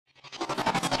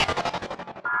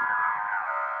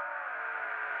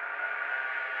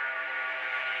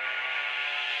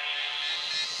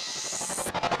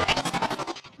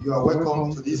You are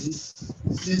welcome to this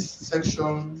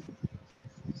section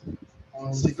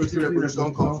on Security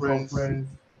Revolution Conference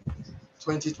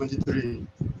 2023.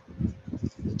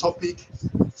 The topic,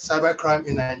 Cybercrime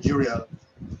in Nigeria,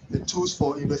 the tools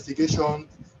for investigation,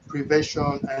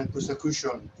 prevention, and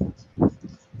prosecution.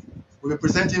 We'll be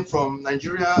presenting from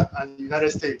Nigeria and the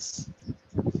United States.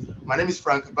 My name is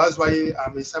Frank Bazuaye.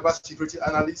 I'm a cybersecurity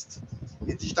analyst, a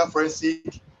digital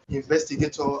forensic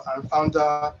investigator, and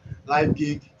founder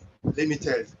Livegig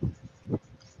Ltd.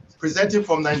 Presenting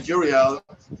from Nigeria,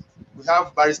 we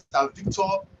have Barrister Victor,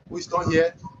 who is not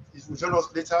here. He will join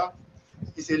us later.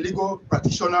 He's a legal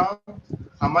practitioner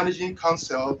and managing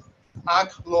counsel,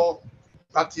 ARC Law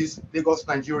Practice, Lagos,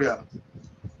 Nigeria.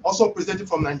 Also presenting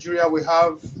from Nigeria, we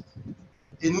have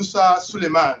Inusah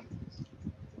Suleiman.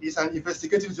 He's an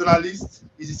investigative journalist.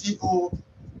 He's the CEO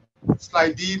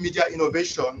 /D Media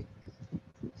Innovation.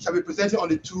 He shall be presenting on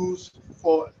the tools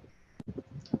for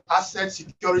asset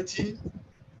security,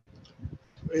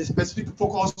 a specific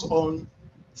focus on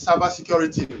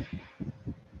cybersecurity.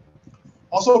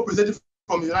 Also presenting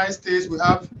from the United States, we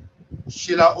have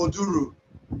Sheilla Oduro.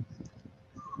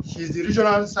 She's the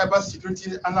regional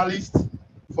cybersecurity analyst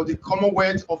for the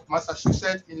Commonwealth of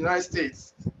Massachusetts in the United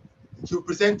States. She'll be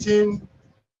presenting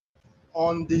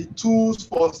on the tools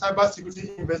for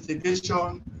cybersecurity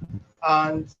investigation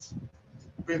and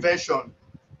prevention.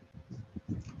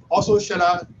 Also,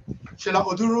 Sheilla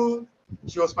Oduro,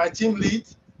 she was my team lead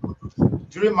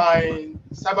during my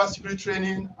cybersecurity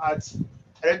training at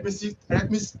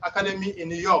Hermes Academy in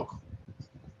New York.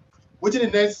 Within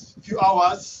the next few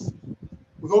hours,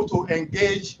 we hope to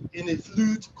engage in a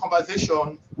fluid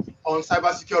conversation on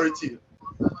cybersecurity.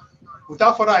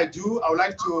 Without further ado, I would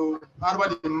like to hand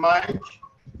over the mic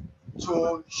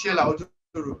to Sheilla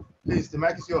Oduro. Please, the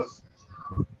mic is yours.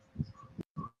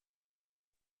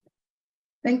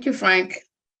 Thank you, Frank.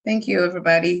 Thank you,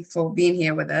 everybody, for being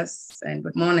here with us. And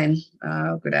good morning,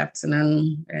 good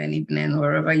afternoon, and evening,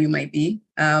 wherever you might be.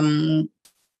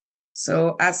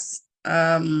 So as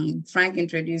Frank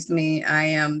introduced me, I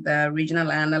am the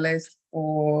regional analyst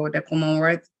for the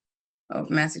Commonwealth of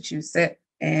Massachusetts,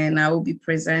 and I will be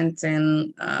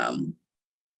presenting on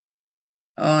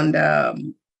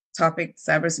the topic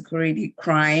cybersecurity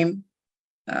crime,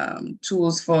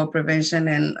 tools for prevention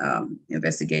and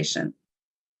investigation.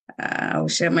 I'll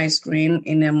share my screen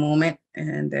in a moment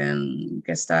and then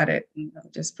get started. I'll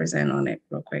just present on it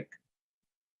real quick.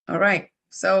 All right,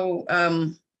 so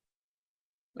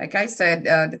like I said,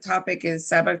 the topic is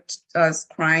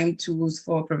cybercrime tools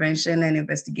for prevention and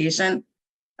investigation.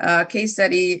 Case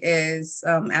study is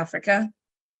Africa.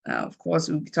 Of course,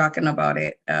 we'll be talking about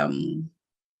it. And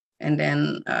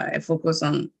then a focus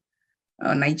on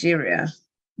Nigeria,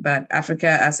 but Africa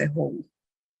as a whole.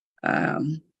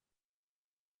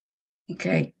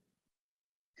 Okay.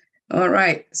 All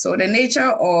right. So the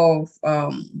nature of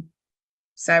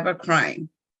cybercrime.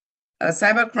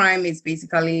 Cybercrime is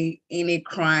basically any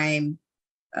crime,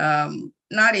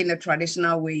 not in a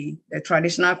traditional way. The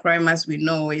traditional crime, as we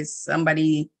know, is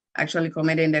somebody actually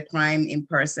committing the crime in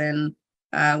person.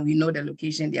 We know the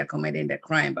location they are committing the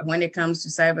crime. But when it comes to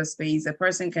cyberspace, a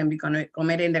person can be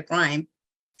committing the crime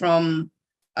from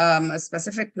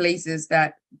specific places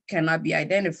that cannot be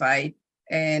identified.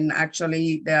 And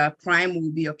actually, the crime will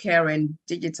be occurring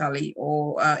digitally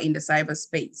or in the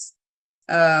cyberspace.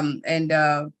 And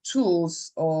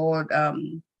tools or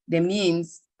the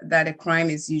means that a crime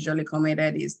is usually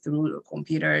committed is through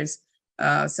computers,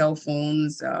 cell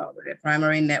phones, the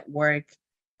primary network,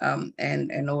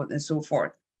 and so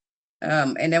forth.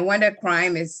 And then when the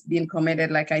crime is being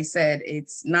committed, like I said,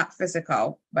 it's not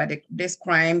physical, but this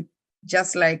crime,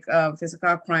 just like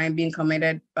physical crime being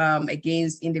committed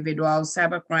against individuals,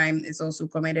 cybercrime is also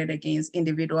committed against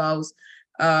individuals,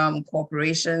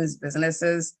 corporations,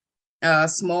 businesses,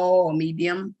 small or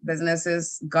medium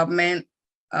businesses, government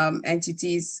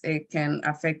entities. It can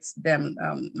affect them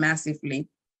massively.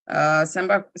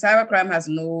 Cybercrime has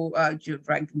no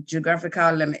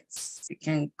geographical limits. It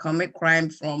can commit crime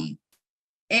from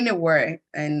anywhere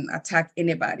and attack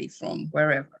anybody from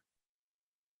wherever.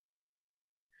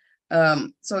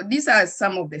 So these are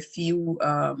some of the few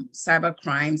cyber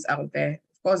crimes out there.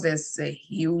 Of course, there's a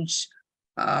huge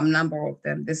number of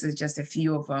them. This is just a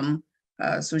few of them.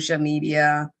 Social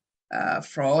media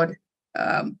fraud.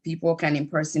 People can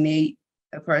impersonate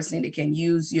a person. They can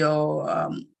use your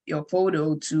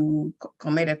photo to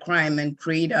commit a crime and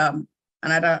create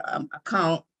another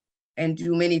account and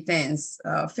do many things.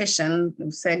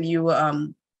 Phishing, send you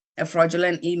a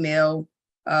fraudulent email,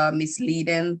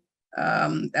 misleading.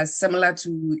 That's similar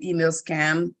to email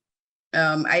scam.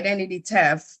 identity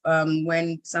theft,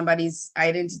 when somebody's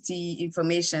identity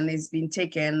information is being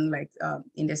taken, like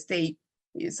in the state,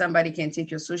 somebody can take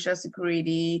your social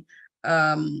security,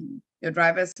 your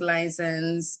driver's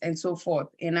license, and so forth.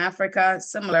 In Africa,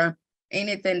 similar,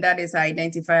 anything that is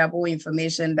identifiable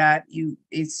information that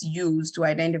is used to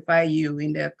identify you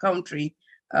in the country,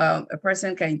 a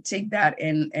person can take that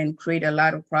and create a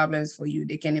lot of problems for you.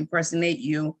 They can impersonate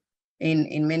you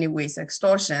in many ways.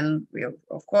 Extortion,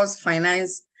 of course,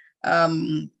 financial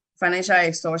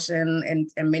extortion,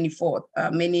 and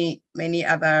many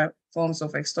other forms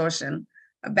of extortion.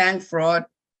 Bank fraud,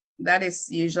 that is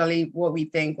usually what we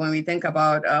think when we think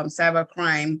about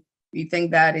cybercrime. We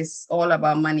think that it's all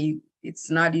about money.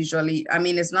 It's not usually, I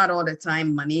mean, it's not all the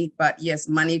time money, but yes,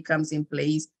 money comes in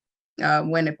place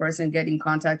when a person gets in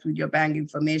contact with your bank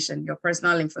information, your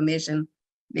personal information.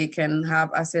 They can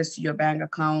have access to your bank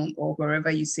account or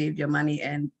wherever you save your money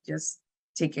and just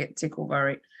take over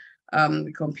it.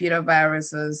 Computer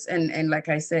viruses, and like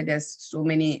I said, there's so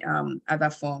many other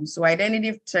forms. So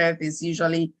identity theft is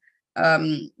usually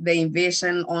the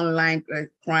invasion online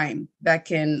crime that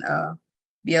can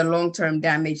be a long-term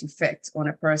damage effect on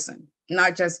a person,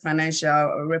 not just financial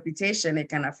or reputation. It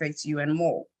can affect you and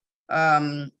more.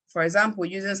 For example,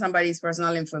 using somebody's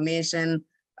personal information,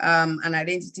 an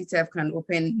identity theft can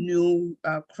open new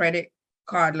credit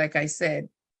card, like I said,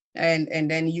 and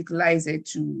then utilize it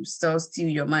to still steal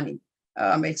your money.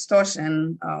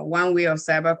 Extortion, one way of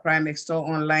cybercrime, extort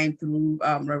online through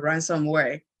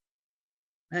ransomware.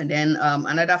 And then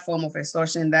another form of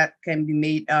extortion that can be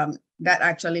made, that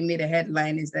actually made a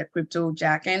headline, is that crypto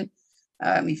jacking.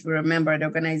 If you remember, the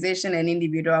organization and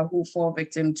individual who fall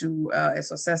victim to a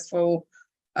successful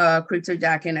crypto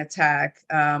jacking attack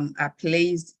are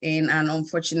placed in an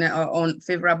unfortunate or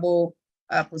unfavorable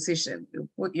position. You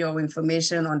put your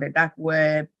information on the dark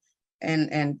web,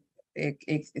 and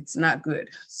it's not good.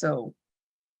 So,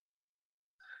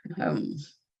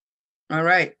 all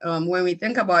right. When we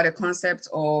think about the concept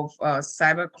of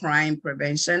cybercrime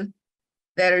prevention,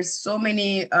 there is so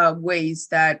many ways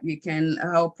that we can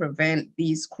help prevent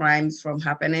these crimes from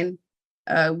happening.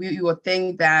 We would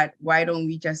think that why don't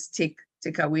we just take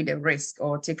away the risk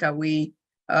or take away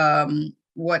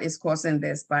what is causing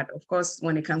this? But of course,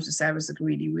 when it comes to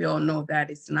cybersecurity, we all know that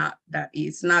it's not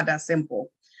that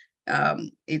simple.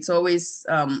 It's always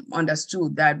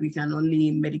understood that we can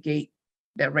only mitigate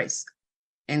the risk.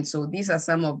 And so these are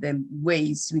some of the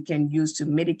ways we can use to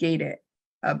mitigate it,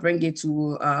 bring it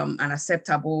to an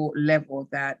acceptable level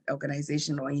that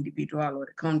organization or individual or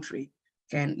the country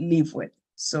can live with.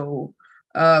 So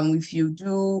if you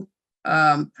do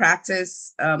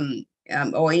practice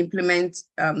or implement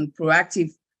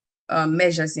proactive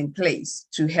measures in place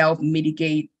to help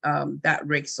mitigate that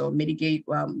risk or mitigate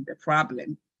the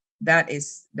problem, that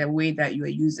is the way that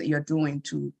you're doing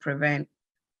to prevent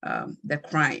the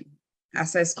crime.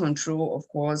 Access control, of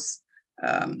course,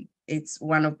 it's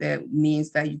one of the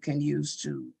means that you can use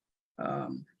to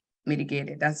mitigate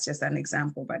it. That's just an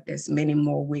example, but there's many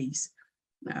more ways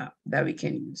that we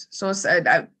can use. So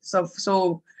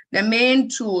the main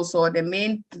tools or the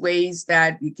main ways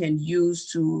that we can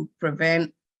use to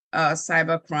prevent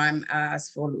cybercrime are as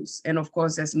follows. And of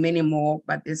course, there's many more,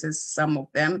 but this is some of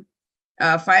them.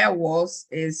 Firewalls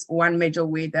is one major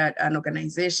way that an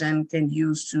organization can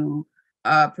use to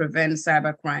prevent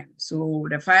cybercrime. So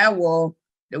the firewall,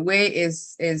 the way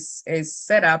is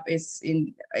set up is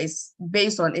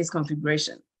based on its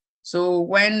configuration. So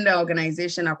when the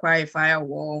organization acquires a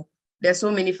firewall, there's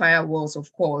so many firewalls,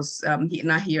 of course.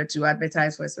 Not here to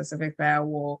advertise for a specific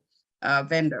firewall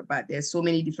vendor, but there's so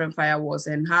many different firewalls.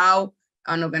 And how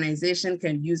an organization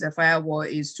can use a firewall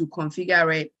is to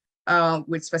configure it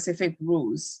with specific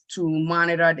rules to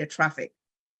monitor the traffic.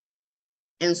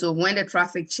 And so when the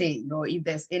traffic changes, or if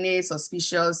there's any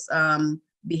suspicious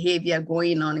behavior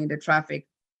going on in the traffic,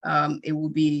 it will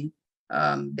be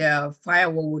the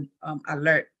firewall would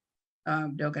alert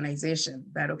the organization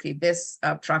that, okay, this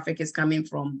traffic is coming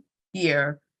from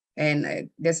here and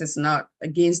this is not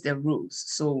against the rules.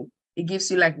 So it gives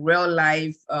you like real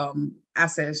life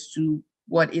access to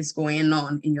what is going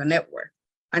on in your network.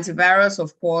 Antivirus,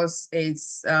 of course,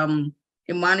 it's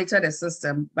it monitors the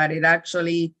system, but it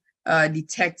actually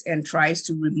detects and tries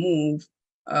to remove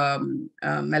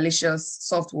malicious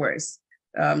softwares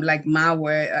like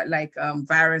malware, like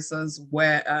viruses,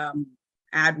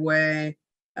 adware,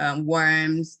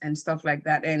 worms, and stuff like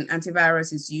that. And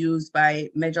antivirus is used by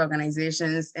major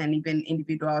organizations and even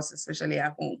individuals, especially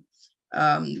at home,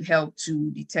 help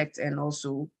to detect and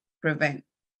also prevent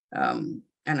an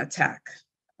attack.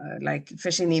 Like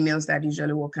phishing emails that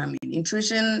usually will come in.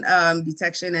 Intrusion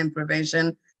detection and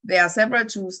prevention there are several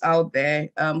tools out there.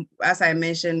 As I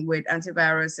mentioned, with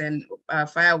antivirus and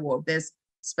firewall, there's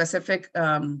specific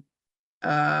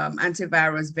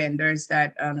antivirus vendors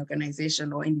that an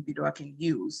organization or individual can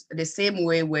use. The same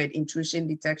way with intrusion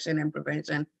detection and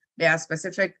prevention, there are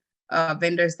specific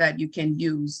vendors that you can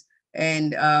use.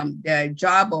 And the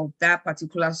job of that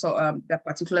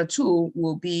particular tool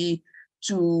will be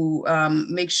to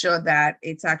make sure that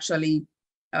it's actually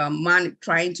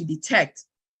trying to detect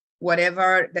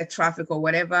whatever the traffic or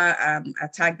whatever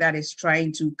attack that is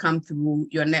trying to come through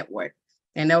your network,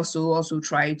 and also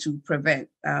try to prevent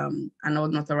an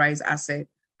unauthorized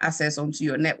access onto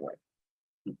your network.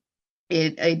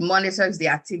 It monitors the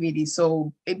activity,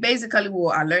 so it basically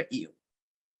will alert you.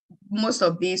 Most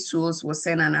of these tools will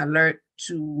send an alert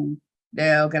to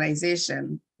the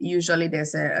organization. Usually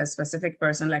there's a specific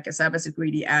person, like a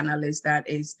cybersecurity analyst, that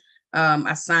is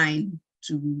assigned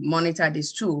to monitor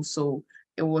this tool. So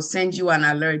it will send you an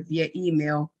alert via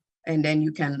email, and then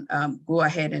you can go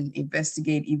ahead and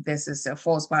investigate if this is a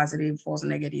false positive, false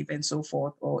negative, and so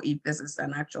forth, or if this is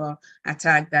an actual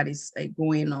attack that is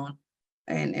going on,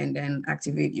 and then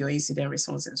activate your incident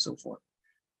response and so forth.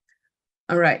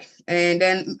 All right, and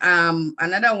then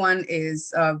another one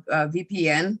is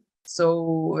VPN.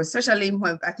 So especially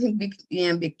when I think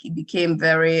VPN became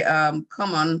very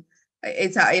common.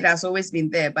 It has always been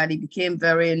there, but it became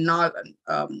very not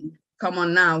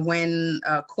common now when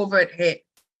COVID hit,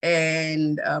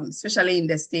 and especially in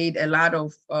the state, a lot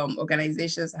of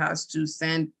organizations has to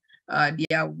send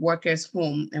their workers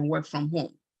home and work from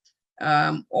home,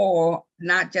 or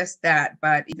not just that,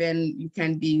 but even you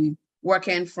can be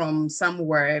working from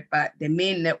somewhere, but the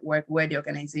main network where the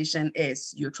organization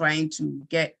is, you're trying to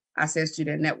get access to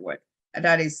the network.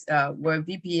 That is where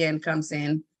VPN comes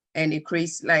in, and it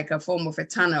creates like a form of a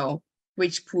tunnel,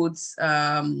 which puts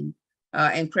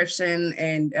encryption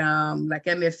and like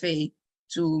MFA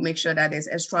to make sure that there's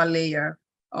extra layer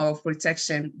of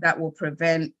protection that will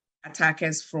prevent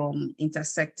attackers from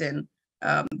intersecting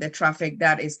the traffic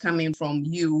that is coming from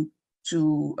you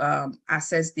to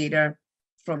access data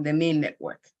from the main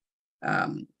network.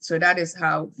 So that is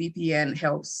how VPN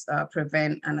helps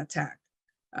prevent an attack.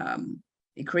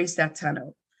 It creates that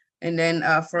tunnel. And then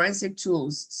forensic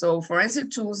tools. So forensic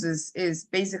tools is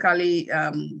basically,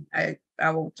 I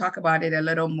will talk about it a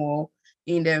little more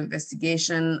in the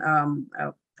investigation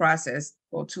process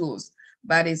or tools,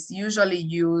 but it's usually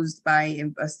used by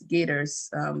investigators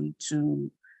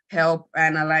to help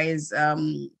analyze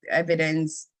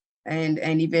evidence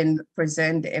and even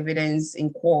present the evidence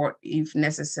in court if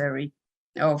necessary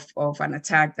of an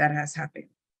attack that has happened.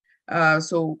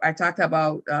 So I talked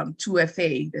about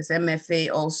 2FA, there's MFA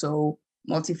also,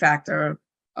 multi-factor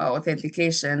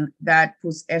authentication, that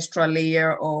puts extra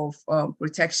layer of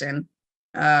protection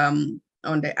on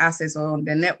the access or on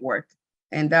the network.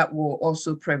 And that will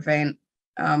also prevent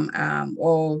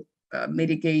or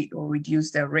mitigate or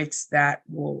reduce the risks that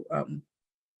will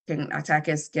can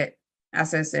attackers get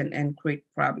access and create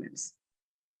problems.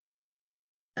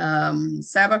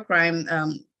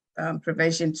 Cybercrime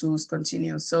prevention tools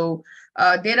continue. So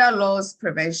data loss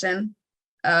prevention,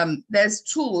 there's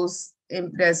tools,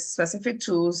 there's specific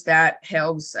tools that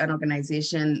helps an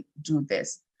organization do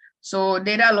this. So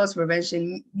data loss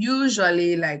prevention,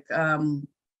 usually like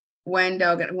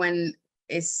when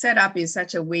it's set up in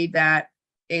such a way that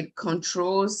it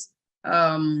controls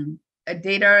a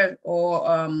data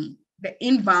or the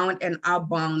inbound and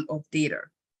outbound of data.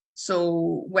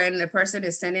 So when a person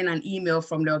is sending an email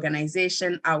from the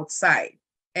organization outside,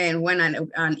 and when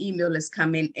an email is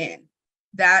coming in,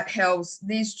 that helps,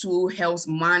 these two helps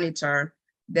monitor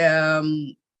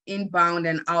the inbound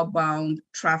and outbound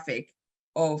traffic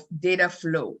of data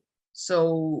flow.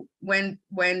 So when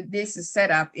this is set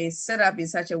up in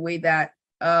such a way that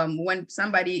when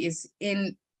somebody is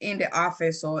in the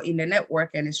office or in the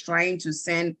network and is trying to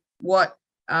send what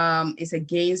is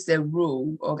against the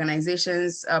rule,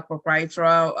 organization's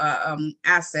proprietary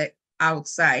asset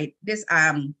outside, this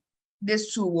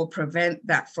tool will prevent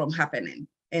that from happening,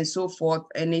 and so forth,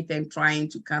 anything trying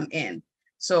to come in.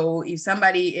 So if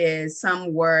somebody is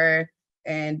somewhere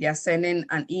and they're sending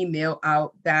an email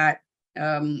out that,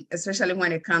 especially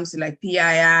when it comes to like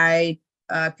PII,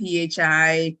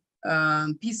 PHI,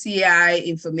 PCI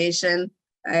information,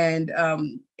 and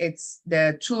it's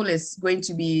the tool is going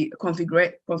to be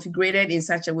configured in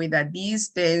such a way that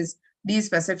these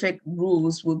specific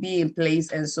rules will be in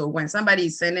place. And so when somebody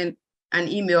is sending an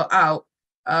email out,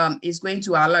 it's going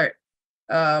to alert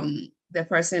the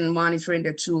person monitoring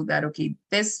the tool that, okay,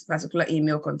 this particular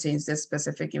email contains this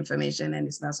specific information and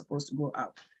it's not supposed to go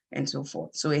out, and so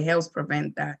forth. So it helps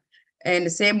prevent that. And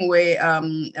the same way,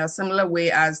 a similar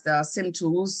way as the SIM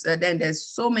tools, then there's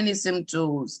so many SIM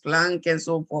tools, Splunk and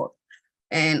so forth.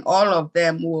 And all of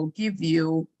them will give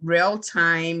you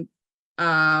real-time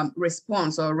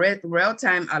response or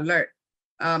real-time alert.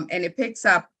 And it picks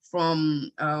up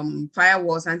from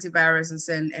firewalls, antiviruses,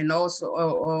 and also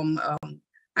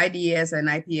IDS and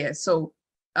IPS. So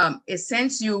it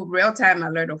sends you real-time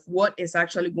alert of what is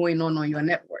actually going on your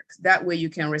networks. That way you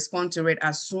can respond to it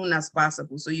as soon as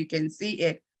possible. So you can see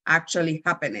it actually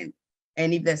happening.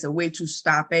 And if there's a way to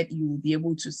stop it, you will be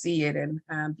able to see it and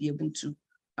be able to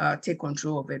take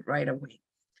control of it right away.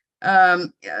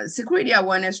 Security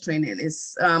awareness training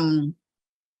is,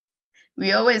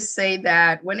 we always say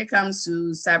that when it comes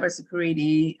to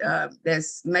cybersecurity,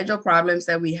 there's major problems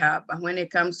that we have. But when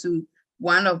it comes to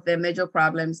one of the major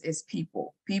problems is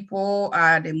people. People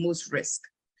are the most risk.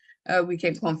 We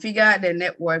can configure the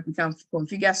network, we can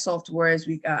configure softwares,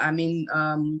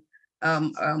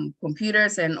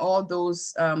 computers and all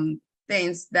those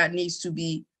things that needs to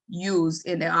be used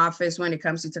in the office when it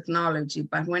comes to technology.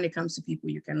 But when it comes to people,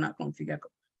 you cannot configure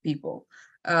people.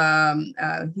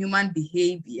 Human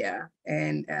behavior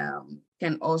and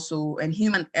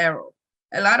human error.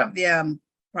 A lot of the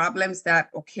problems that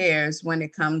occurs when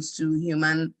it comes to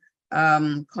human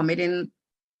committing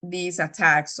these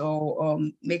attacks or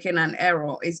making an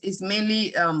error is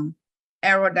mainly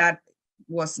error that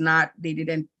was not, they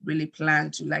didn't really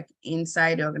plan to, like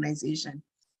inside the organization.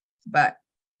 But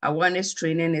awareness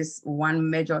training is one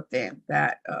major thing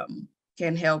that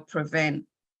can help prevent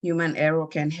human error,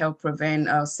 can help prevent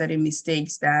certain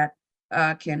mistakes that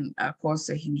can cause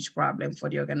a huge problem for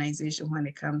the organization when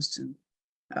it comes to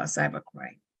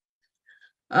cybercrime.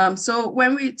 So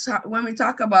when we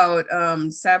talk about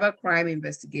cybercrime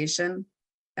investigation,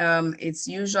 it's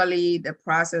usually the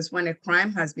process when a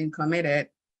crime has been committed.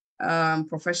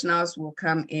 Professionals will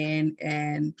come in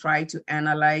and try to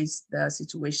analyze the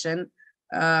situation.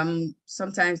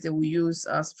 Sometimes they will use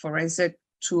forensic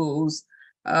tools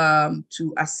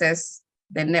to assess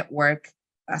the network,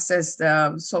 assess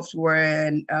the software,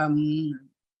 and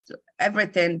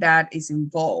everything that is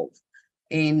involved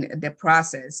in the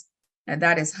process. And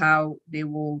that is how they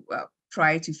will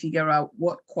try to figure out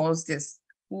what caused this,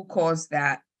 who caused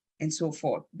that, and so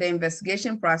forth. The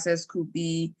investigation process could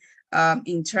be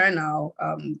internal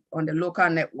on the local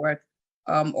network,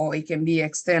 or it can be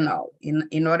external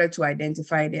in order to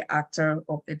identify the actor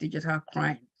of the digital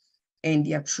crime and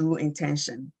their true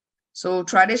intention. So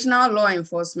traditional law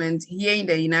enforcement here in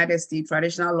the United States,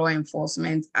 traditional law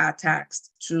enforcement are tasked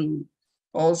to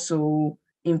also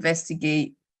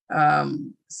investigate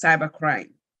cybercrime.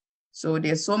 So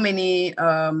there's so many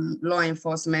law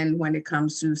enforcement when it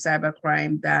comes to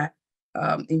cybercrime that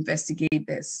investigate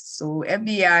this. So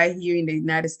FBI here in the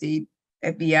United States,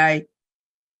 FBI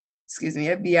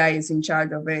is in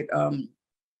charge of it,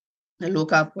 the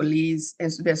local police,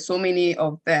 and so there's so many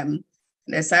of them.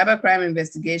 The cybercrime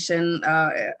investigation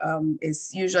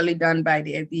is usually done by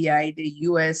the FBI, the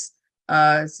U.S.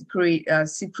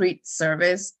 Secret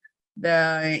Service,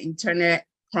 the Internet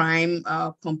Crime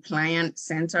Compliance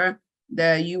Center,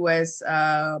 the U.S.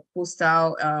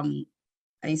 Postal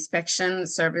Inspection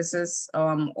Services,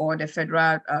 or the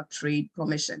Federal Trade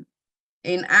Commission.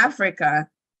 In Africa,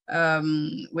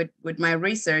 with my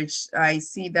research, I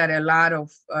see that a lot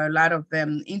of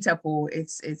them, Interpol,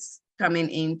 it's coming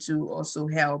in to also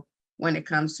help when it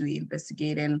comes to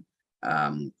investigating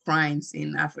crimes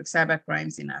in Africa, cyber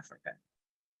crimes in Africa.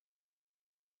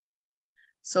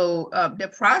 So the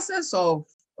process of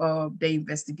the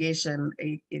investigation,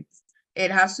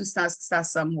 it has to start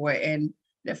somewhere. And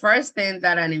the first thing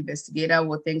that an investigator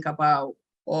will think about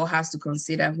or has to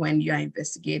consider when you are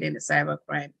investigating a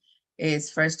cybercrime is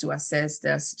first to assess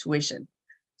the situation.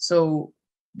 So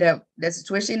the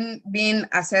situation,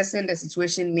 assessing the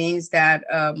situation means that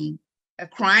a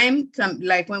crime,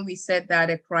 like when we said that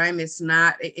a crime is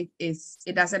not,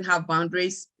 it doesn't have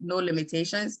boundaries, no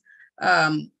limitations.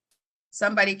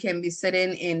 Somebody can be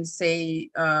sitting in, say,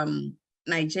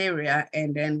 Nigeria,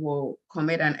 and then will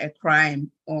commit a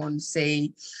crime on,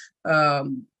 say,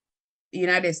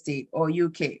 United States or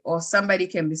UK, or somebody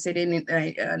can be sitting in,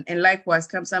 and likewise,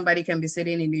 somebody can be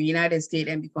sitting in the United States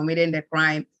and be committing the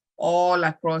crime all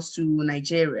across to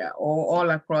Nigeria or all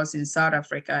across in South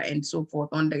Africa and so forth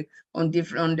on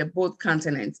the both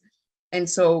continents. And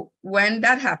so when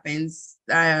that happens,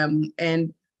 and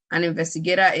an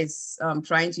investigator is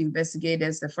trying to investigate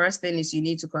this, the first thing is you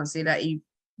need to consider if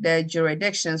the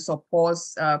jurisdiction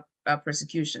supports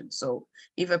prosecution. So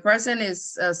if a person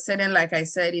is sitting, like I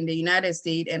said, in the United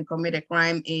States and commit a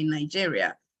crime in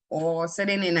Nigeria, or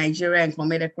sitting in Nigeria and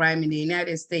commit a crime in the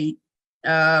United States,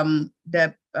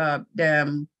 the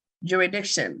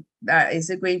jurisdiction that is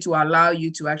going to allow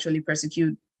you to actually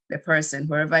prosecute the person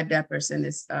wherever that person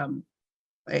is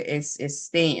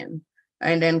staying,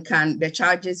 and then can the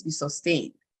charges be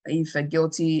sustained if a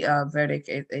guilty verdict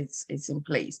it's in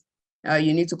place.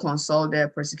 You need to consult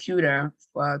the prosecutor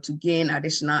to gain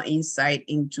additional insight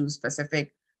into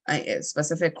specific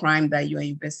crime that you are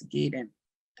investigating.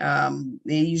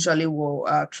 They usually will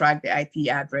track the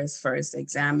IP address first,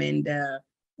 examine the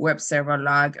web server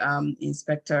log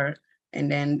inspector,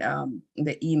 and then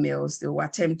the emails. They will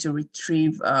attempt to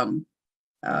retrieve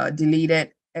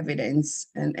deleted evidence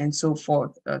and so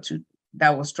forth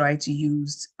that was tried to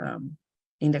use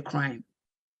in the crime.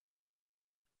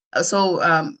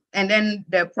 And then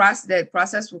the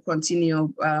process will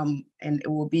continue, and it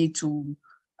will be to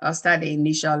start the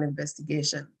initial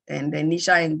investigation. And the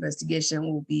initial investigation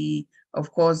will be,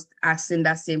 of course, asking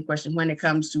that same question when it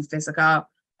comes to physical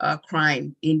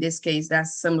crime. In this case,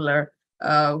 that's similar.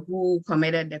 Who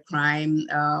committed the crime,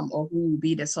 or who will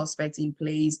be the suspect in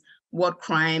place? What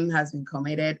crime has been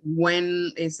committed?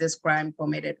 When is this crime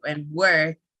committed? And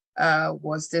where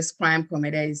was this crime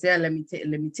committed? Is there a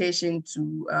limitation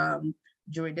to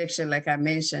jurisdiction, like I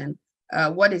mentioned?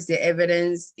 What is the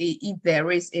evidence, if there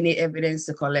is any evidence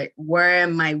to collect? Where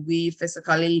might we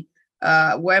physically,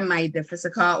 where might the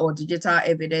physical or digital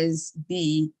evidence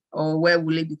be, or where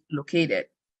will it be located?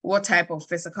 What type of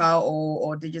physical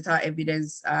or digital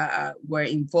evidence were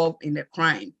involved in the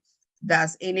crime?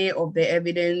 Does any of the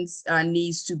evidence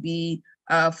needs to be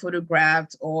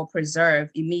photographed or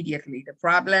preserved immediately? The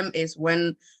problem is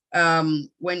when an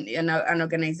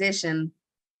organization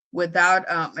without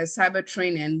a cyber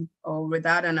training or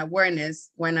without an awareness,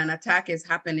 when an attack is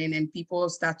happening and people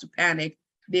start to panic,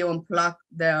 they unplug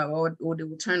or they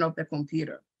will turn off the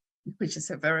computer, which is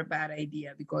a very bad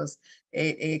idea because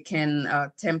it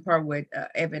can tamper with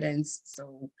evidence.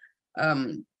 So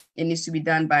it needs to be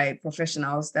done by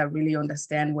professionals that really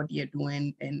understand what you're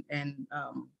doing and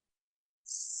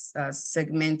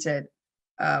segmented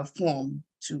form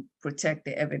to protect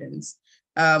the evidence.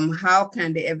 How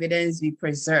can the evidence be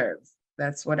preserved?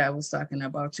 That's what I was talking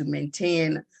about, to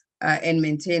maintain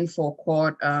for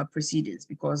court proceedings,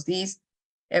 because these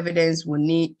evidence will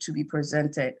need to be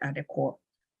presented at the court.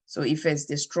 So if it's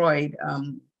destroyed,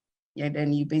 yeah,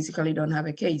 then you basically don't have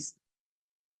a case.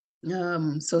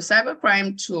 So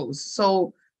cybercrime tools.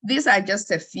 So these are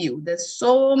just a few. There's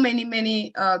so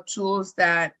many tools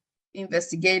that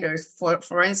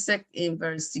forensic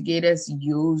investigators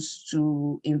use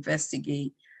to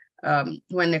investigate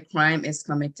when a crime is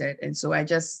committed. And so I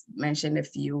just mentioned a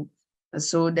few.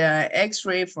 So the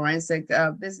X-ray forensic,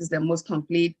 this is the most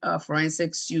complete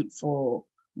forensic suite for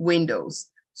Windows.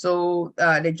 So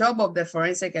the job of the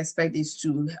forensic expert is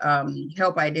to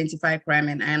help identify crime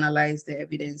and analyze the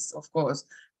evidence, of course.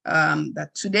 That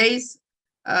today's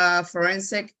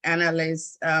forensic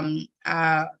analysts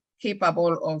are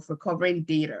capable of recovering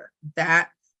data that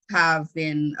have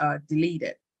been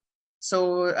deleted.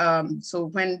 So,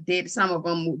 when some of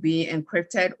them will be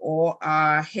encrypted or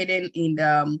are hidden in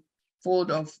the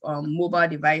fold of mobile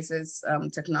devices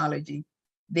technology,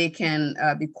 they can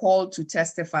be called to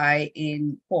testify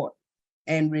in court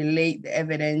and relate the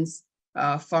evidence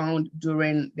found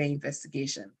during the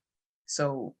investigation.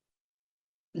 So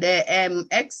the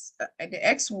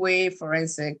X-ray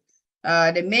forensic,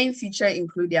 the main feature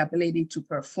include the ability to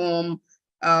perform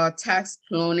text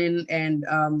cloning and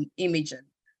imaging.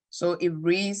 So it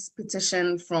reads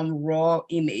petition from raw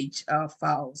image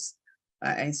files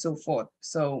and so forth.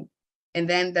 So, and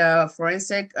then the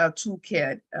forensic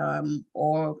toolkit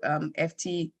or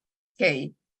FTK,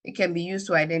 it can be used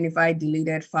to identify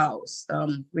deleted files,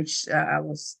 which I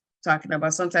was talking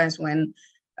about. Sometimes when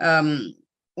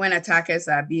attackers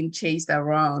are being chased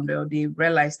around, or they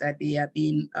realize that they are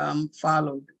being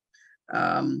followed,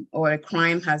 or a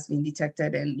crime has been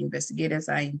detected and investigators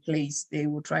are in place, they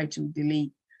will try to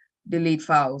delete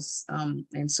files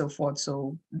and so forth.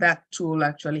 So that tool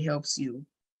actually helps you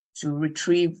to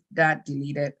retrieve that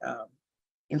deleted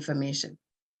information.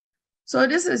 So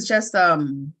this is just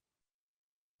I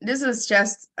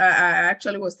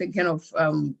actually was thinking of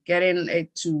getting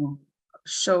it to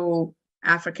show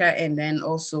Africa and then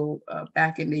also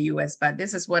back in the US, but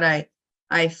this is what I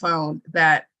found,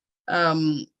 that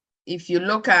if you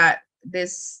look at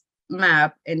this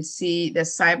map and see the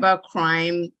cyber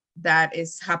crime that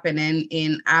is happening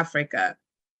in Africa,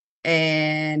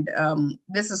 and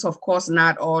this is of course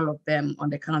not all of them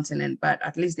on the continent, but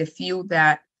at least the few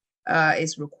that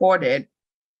is recorded.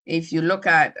 If you look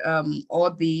at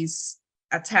all these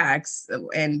attacks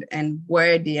and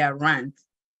where they are ranked,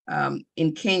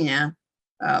 in Kenya,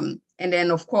 And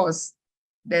then, of course,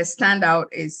 the standout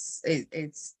is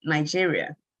it's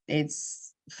Nigeria.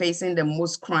 It's facing the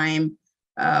most crime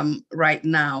right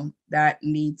now that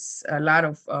needs a lot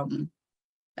of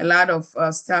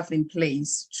stuff in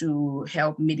place to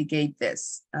help mitigate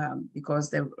this, because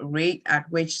the rate at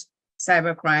which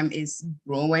cybercrime is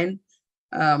growing,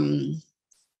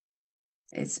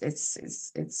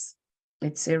 it's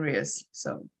serious.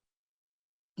 So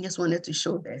just wanted to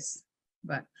show this.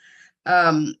 But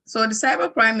so the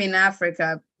cybercrime in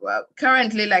Africa, well,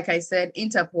 currently, like I said,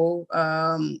 Interpol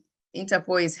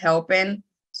is helping.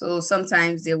 So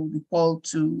sometimes they will be called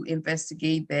to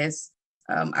investigate this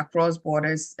across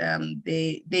borders.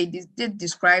 They did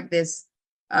describe this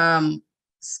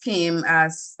scheme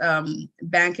as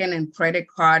banking and credit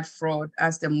card fraud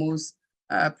as the most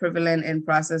prevalent and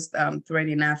processed threat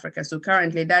in Africa. So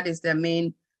currently, that is the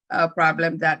main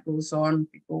problem that goes on.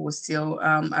 People will steal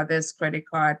others' credit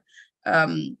card.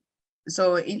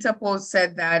 So Interpol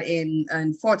said that in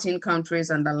 14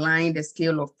 countries underlying the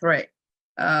scale of threat.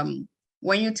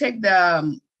 When you take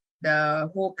the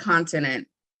whole continent,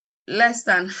 less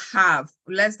than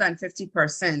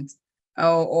 50%,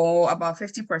 or about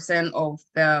 50% of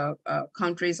the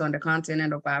countries on the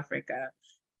continent of Africa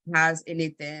has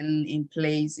anything in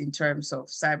place in terms of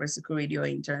cybersecurity or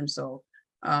in terms of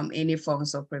any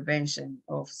forms of prevention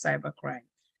of cybercrime.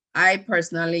 I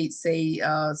personally say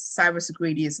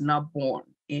cybersecurity is not born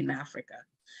in Africa.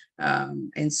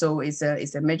 And so it's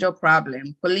a major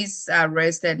problem. Police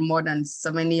arrested more than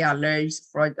 70 alleged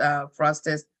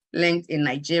fraudsters linked in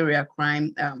Nigeria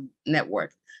crime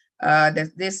network.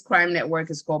 This crime network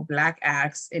is called Black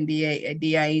Axe, and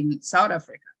they are in South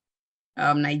Africa,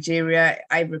 Nigeria,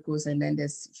 Ivory Coast, and then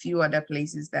there's a few other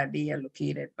places that they are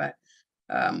located. But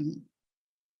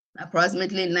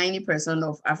approximately 90%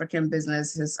 of African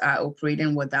businesses are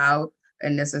operating without a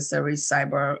necessary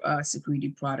cyber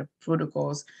security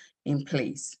protocols in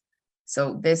place.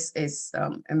 So this is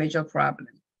a major problem.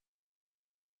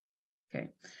 Okay.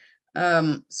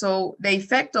 So the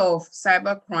effect of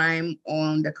cybercrime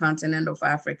on the continent of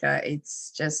Africa,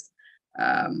 it's just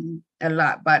a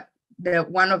lot, but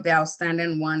one of the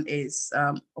outstanding one is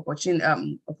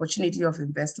opportunity of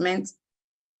investment.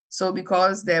 So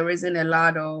because there isn't a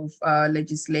lot of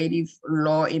legislative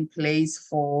law in place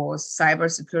for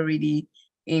cybersecurity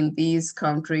in these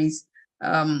countries,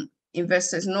 no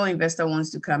investor wants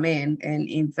to come in and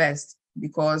invest,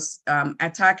 because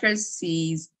attackers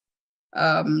sees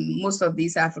most of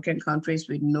these African countries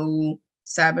with no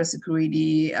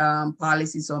cybersecurity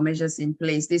policies or measures in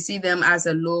place. They see them as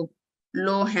a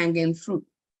low-hanging fruit.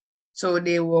 So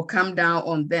they will come down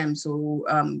on them. So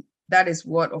that is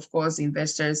what, of course,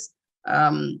 investors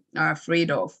are afraid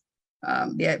of.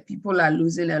 People are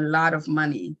losing a lot of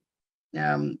money.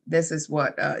 This is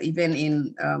what, even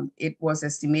in, it was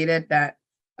estimated that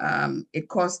it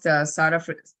cost the South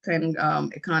African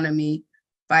economy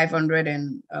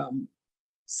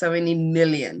 $570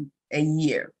 million a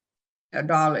year,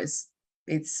 dollars.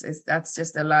 That's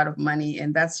just a lot of money,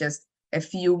 and that's just a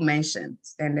few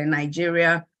mentions. And then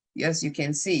Nigeria, yes, you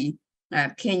can see,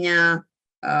 Kenya.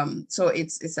 So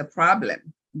it's a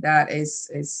problem that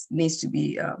needs to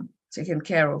be taken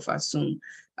care of as soon.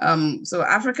 So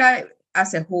Africa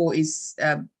as a whole is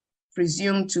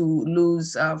presumed to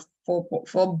lose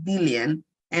 4 billion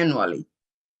annually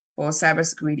for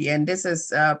cybersecurity, and this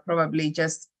is probably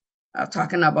just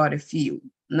talking about a few,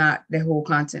 not the whole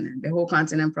continent. The whole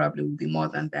continent probably will be more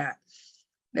than that.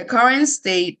 The current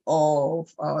state of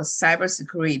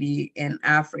cybersecurity in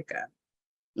Africa.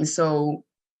 So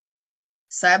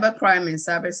Cybercrime and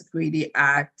Cybersecurity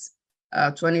Act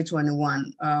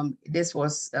 2021, this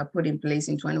was put in place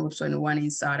in 2021 in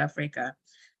South Africa.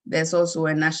 There's also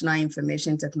a National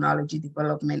Information Technology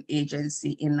Development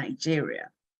Agency in Nigeria.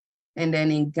 And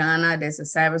then in Ghana, there's a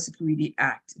Cybersecurity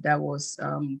Act that was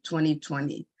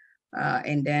 2020.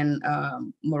 And then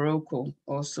Morocco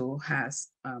also has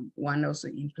one also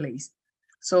in place.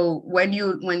 So when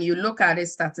you look at it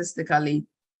statistically,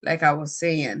 like I was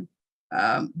saying,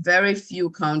 very few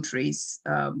countries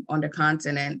on the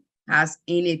continent has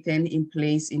anything in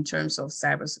place in terms of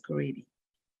cybersecurity.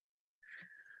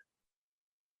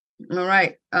 All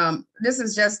right, this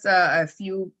is just a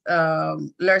few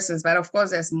lessons, but of course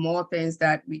there's more things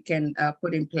that we can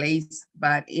put in place.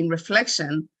 But in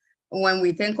reflection, when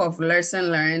we think of lesson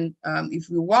learned, if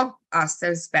we walk our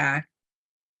steps back,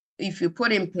 if you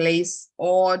put in place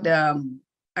all the,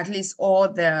 at least all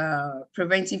the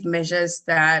preventive measures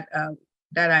that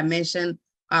I mentioned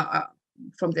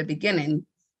from the beginning,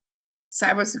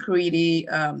 cybersecurity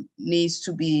needs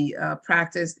to be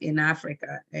practiced in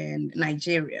Africa and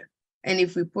Nigeria. And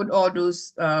if we put all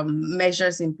those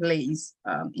measures in place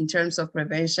in terms of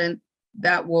prevention,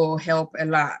 that will help a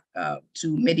lot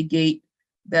to mitigate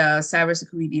the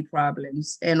cybersecurity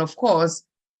problems. And of course,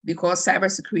 because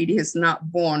cybersecurity is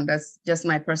not born, that's just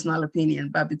my personal opinion,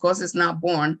 but because it's not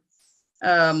born,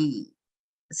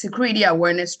 security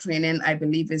awareness training, I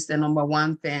believe, is the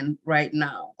 #1 thing right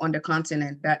now on the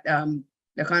continent that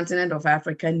the continent of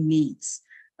Africa needs.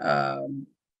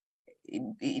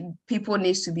 People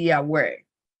need to be aware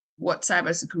what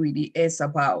cybersecurity is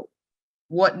about,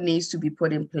 what needs to be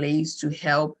put in place to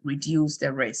help reduce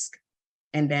the risk.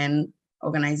 And then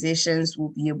organizations will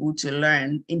be able to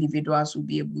learn, individuals will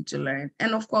be able to learn.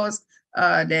 And of course,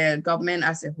 the government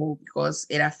as a whole, because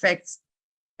it affects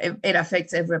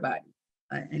everybody.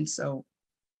 And so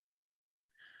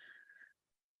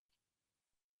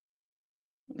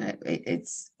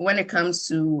it's when it comes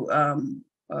to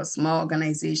small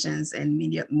organizations and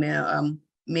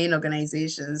main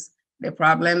organizations, the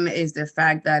problem is the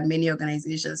fact that many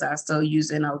organizations are still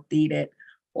using outdated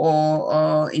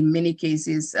or in many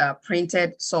cases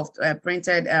pirated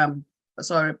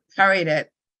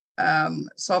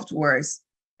softwares.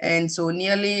 And so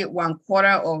nearly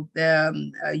 1/4 of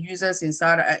the users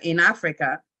in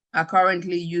Africa are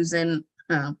currently using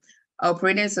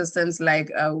operating systems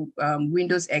like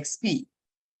Windows XP.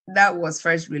 That was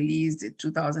first released in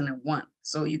 2001.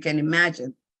 So you can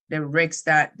imagine the risks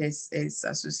that this is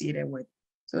associated with.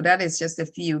 So that is just a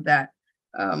few that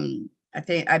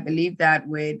I believe that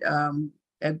with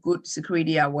a good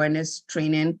security awareness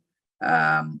training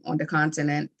on the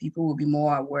continent, people will be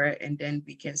more aware, and then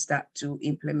we can start to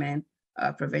implement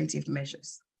preventive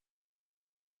measures.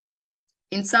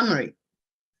 In summary,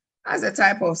 as the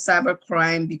type of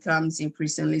cybercrime becomes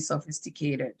increasingly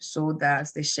sophisticated, so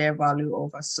does the share value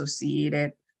of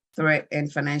associated threat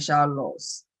and financial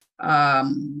loss.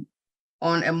 On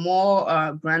a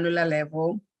more granular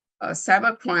level,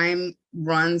 cybercrime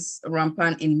runs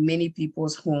rampant in many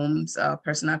people's homes,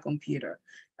 personal computer.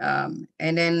 And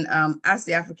then as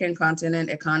the African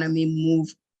continent economy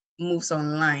moves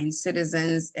online,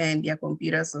 citizens and their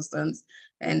computer systems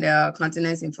and the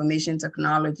continent's information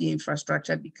technology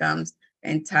infrastructure becomes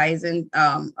enticing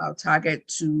target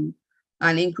to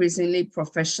an increasingly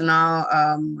professional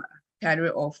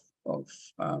cadre of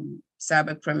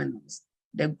cyber criminals.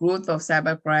 The growth of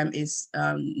cybercrime is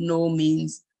no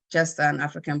means just an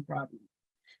African problem.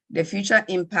 The future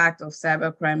impact of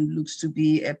cybercrime looks to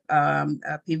be a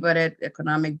pivoted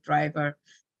economic driver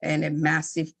and a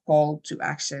massive call to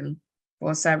action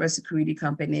for cybersecurity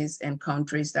companies and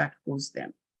countries that host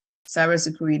them.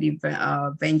 Cybersecurity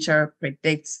Venture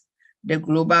predicts the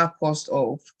global cost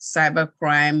of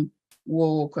cybercrime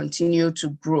will continue to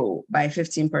grow by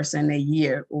 15% a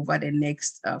year over the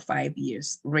next 5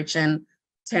 years, reaching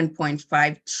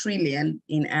 10.5 trillion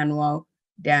in annual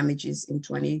damages in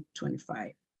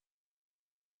 2025.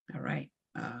 All right,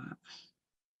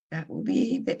 that will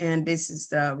be the end. This is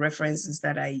the references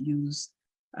that I use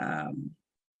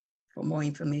for more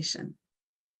information.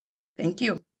 Thank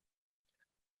you.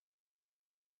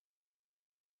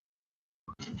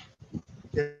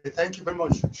 Yeah, thank you very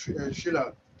much,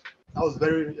 Sheilla. That was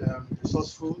very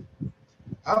resourceful.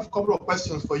 I have a couple of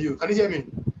questions for you. Can you hear me?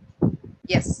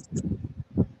 Yes.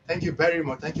 Thank you very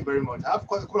much. Thank you very much. I have a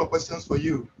couple of questions for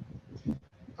you.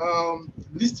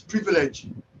 Least privilege.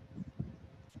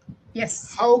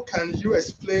 Yes. How can you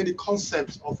explain the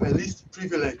concept of a least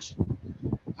privilege,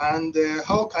 and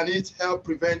how can it help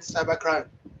prevent cybercrime?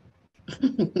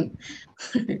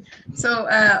 So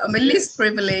least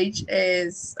privilege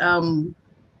is,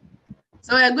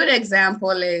 so a good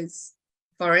example is,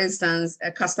 for instance,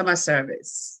 a customer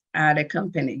service at a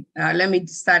company. Let me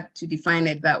start to define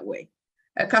it that way.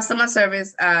 A customer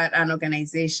service at an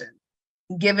organization,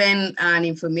 given an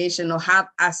information or have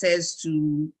access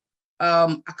to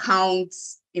account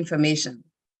information.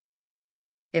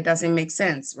 It doesn't make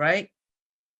sense, right?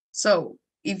 So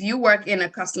if you work in a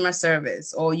customer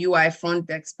service or you are a front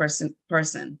desk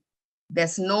person,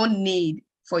 there's no need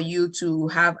for you to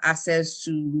have access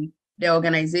to the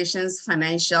organization's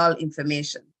financial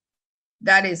information.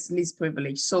 That is least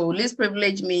privilege. So least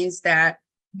privilege means that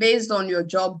based on your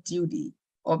job duty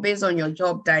or based on your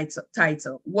job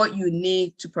title, what you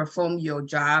need to perform your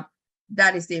job,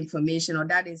 that is the information or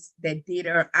that is the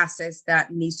data access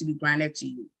that needs to be granted to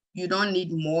you. You don't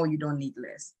need more, you don't need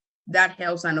less. That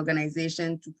helps an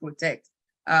organization to protect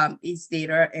its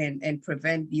data and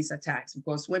prevent these attacks.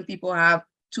 Because when people have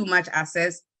too much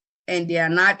access and they are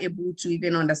not able to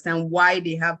even understand why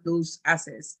they have those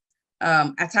access,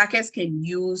 attackers can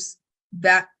use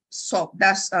that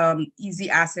easy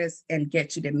access and get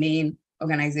to the main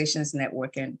organization's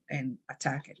network and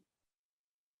attack it.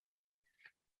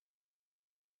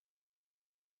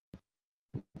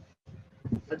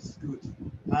 That's good.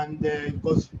 And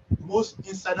because most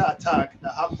insider attack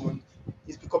that happen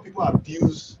is because people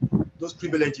abuse those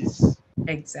privileges.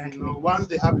 Exactly. You know, once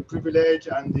they have a privilege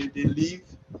and they leave,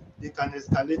 they can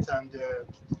escalate and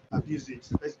abuse it.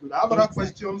 That's good. I have other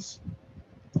questions.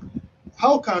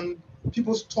 How can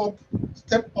people stay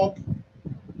up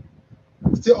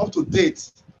to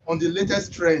date on the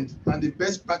latest trend and the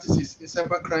best practices in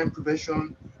cybercrime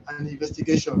prevention and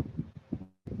investigation?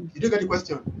 Did you get the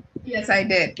question? Yes, I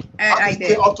did. I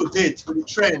did. Stay up to date with the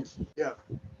trend. Yeah.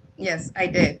 Yes, I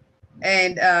did.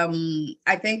 And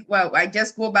I think, well, I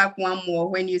just go back one more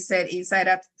when you said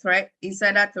insider threat.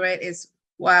 Insider threat is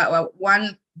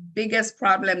one biggest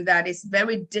problem that is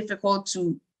very difficult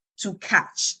to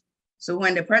catch. So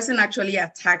when the person actually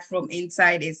attacked from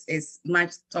inside, it's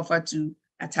much tougher to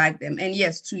attack them. And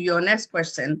yes, to your next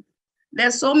question,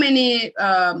 there's so many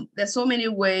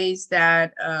ways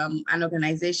that an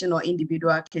organization or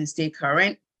individual can stay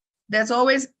current. There's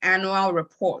always annual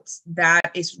reports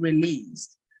that is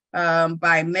released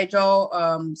by major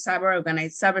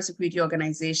cybersecurity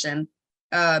organization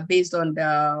based on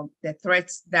the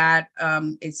threats that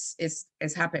is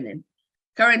happening.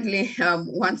 Currently,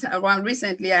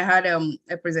 recently, I had a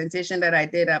presentation that I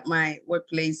did at my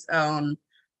workplace on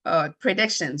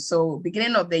predictions. So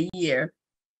beginning of the year,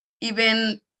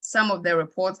 even some of the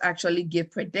reports actually give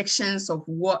predictions of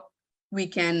what we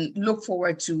can look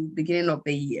forward to beginning of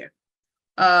the year.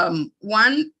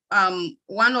 One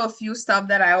of few stuff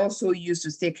that I also use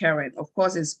to stay current, of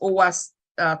course, is OWASP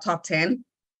top 10.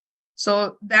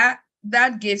 So that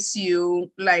gives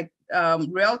you like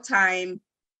real-time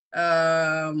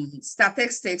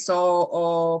statistics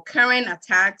or current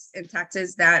attacks and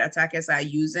tactics that attackers are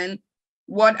using.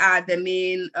 What are the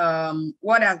main,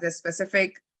 what are the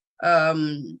specific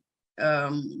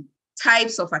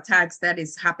types of attacks that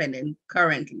is happening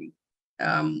currently?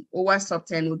 OWASP top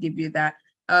 10 will give you that.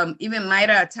 Even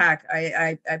MITRE ATT&CK,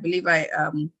 I believe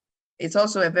it's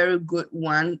also a very good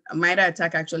one. MITRE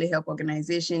ATT&CK actually help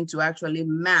organizations to actually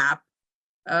map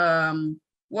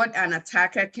what an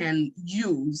attacker can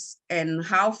use and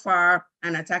how far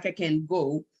an attacker can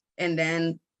go, and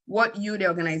then what you, the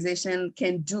organization,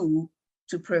 can do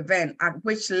to prevent. At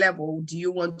which level do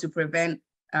you want to prevent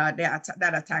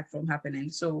that attack from happening?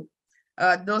 So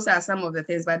those are some of the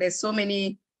things, but there's so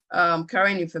many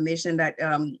current information that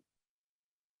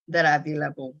that are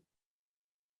available.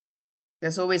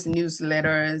 There's always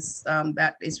newsletters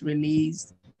that is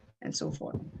released and so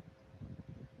forth.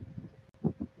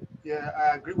 Yeah,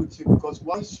 I agree with you, because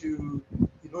once you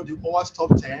know the OWASP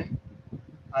top 10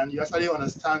 and you actually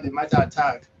understand the MITRE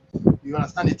ATT&CK, you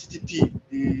understand the TTP,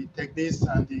 the techniques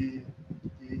and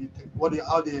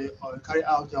how they carry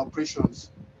out the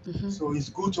operations. Mm-hmm. So it's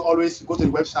good to always go to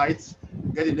the website,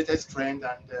 get the latest trend,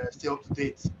 and stay up to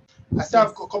date. I still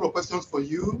have a couple of questions for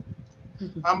you.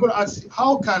 Mm-hmm. I'm going to ask you,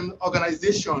 how can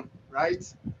organization, right,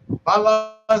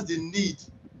 balance the need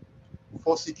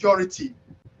for security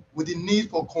with the need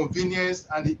for convenience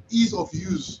and the ease of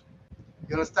use?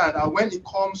 You understand? And when it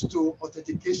comes to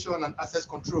authentication and access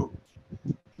control.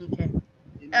 Okay.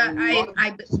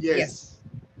 Yes.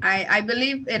 I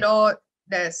believe it all.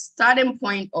 The starting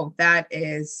point of that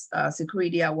is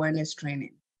security awareness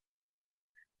training.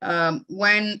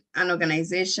 When an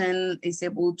organization is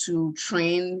able to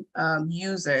train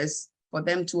users for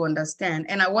them to understand,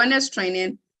 and awareness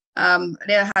training,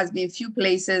 there has been few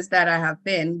places that I have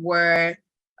been where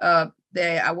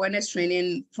the awareness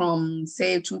training from,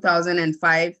 say,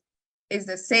 2005 is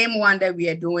the same one that we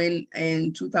are doing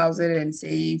in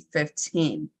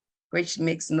 2015, which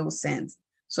makes no sense.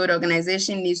 So the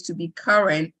organization needs to be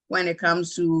current when it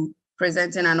comes to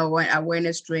presenting an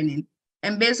awareness training.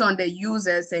 And based on the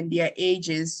users and their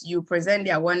ages, you present the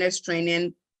awareness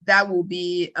training that will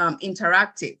be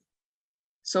interactive.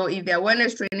 So if the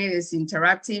awareness training is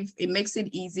interactive, it makes it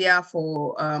easier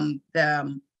for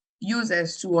the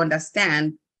users to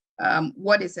understand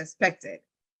what is expected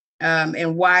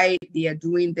and why they are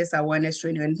doing this awareness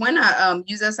training. And when our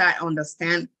users are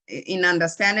understanding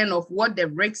of what the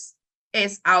risks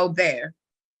is out there,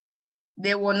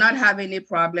 they will not have any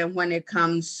problem when it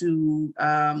comes to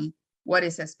what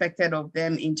is expected of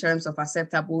them in terms of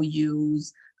acceptable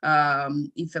use.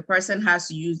 If a person has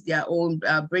to use their own,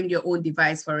 bring your own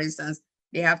device, for instance,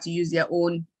 they have to use their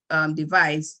own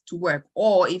device to work.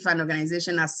 Or if an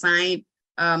organization assigns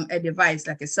a device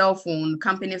like a cell phone,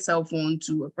 company cell phone,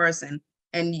 to a person,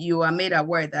 and you are made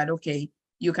aware that, okay,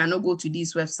 you cannot go to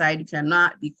this website, you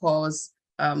cannot, because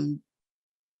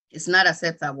it's not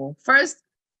acceptable. First,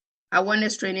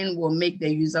 Awareness training will make the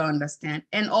user understand,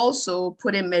 and also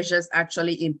putting measures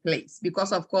actually in place,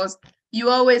 because of course you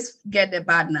always get the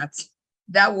bad nuts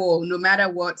that will, no matter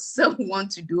what, still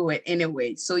want to do it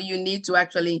anyway. So you need to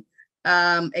actually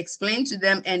explain to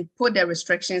them and put the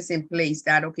restrictions in place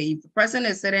that, okay, if the person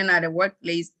is sitting at a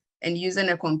workplace and using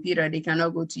a computer, they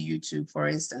cannot go to YouTube, for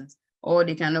instance, or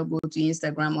they cannot go to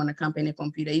Instagram on a company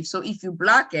computer. If you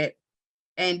block it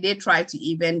and they try to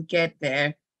even get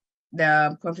there,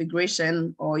 the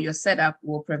configuration or your setup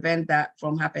will prevent that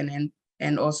from happening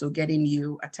and also getting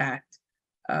you attacked.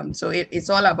 So it's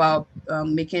all about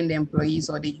making the employees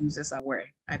or the users aware,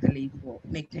 I believe, will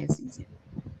make things easier.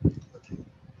 Okay.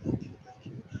 Thank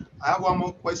you. I have one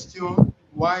more question.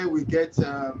 Why we get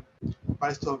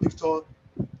Pastor Victor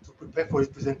to prepare for his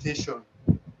presentation?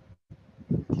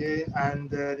 Okay, and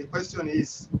the question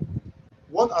is,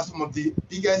 what are some of the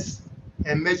biggest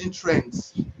emerging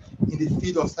trends in the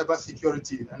field of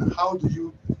cybersecurity, and how do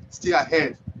you stay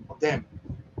ahead of them?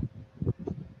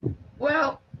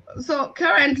 Well, so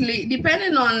currently,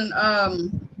 depending on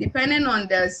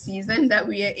the season that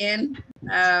we are in,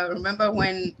 remember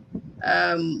when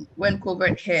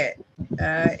COVID hit,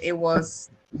 it was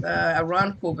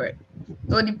around COVID.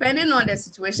 So depending on the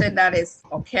situation that is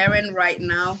occurring right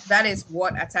now, that is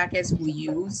what attackers will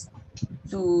use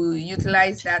to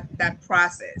utilize that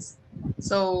process.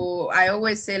 So I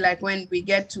always say, like, when we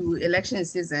get to election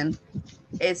season,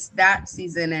 it's that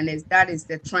season, and that is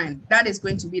the trend. That is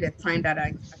going to be the trend that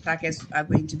attackers are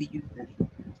going to be using.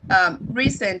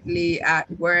 Recently, at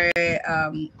where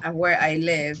I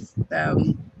live,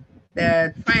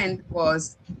 the trend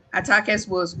was attackers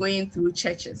was going through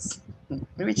churches,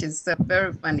 which is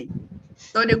very funny.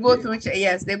 So they go through,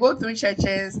 yes, they go through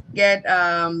churches, get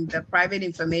the private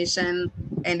information,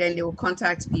 and then they will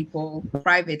contact people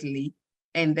privately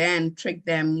and then trick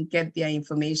them, get their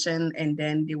information, and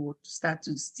then they will start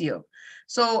to steal.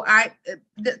 So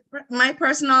my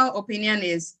personal opinion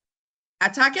is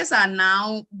attackers are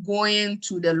now going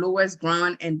to the lowest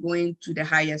ground and going to the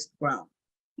highest ground.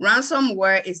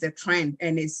 Ransomware is the trend,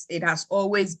 and it has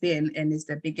always been, and it's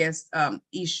the biggest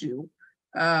issue.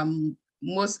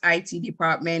 Most IT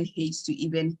department hates to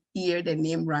even hear the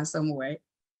name ransomware,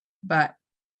 but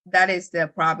that is the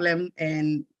problem,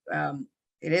 and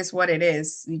it is what it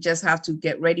is. You just have to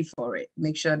get ready for it.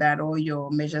 Make sure that all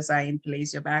your measures are in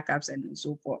place, your backups, and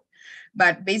so forth.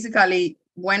 But basically,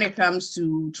 when it comes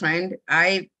to trend,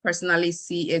 I personally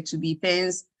see it to be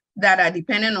things that are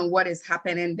dependent on what is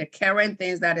happening. The current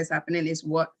things that is happening is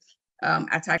what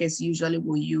attackers usually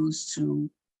will use to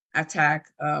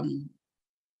attack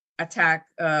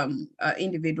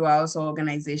individuals or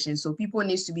organizations. So people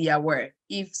need to be aware.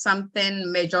 If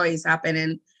something major is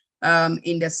happening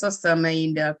in the system,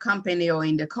 in the company, or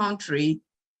in the country,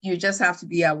 you just have to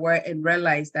be aware and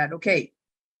realize that, okay,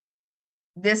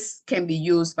 this can be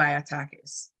used by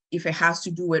attackers. If it has to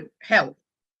do with health,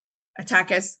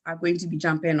 attackers are going to be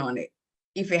jumping on it.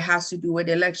 If it has to do with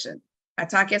election,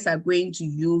 attackers are going to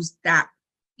use that.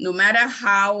 No matter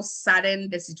how sudden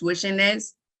the situation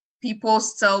is, people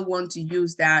still want to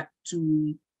use that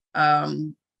to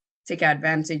take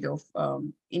advantage of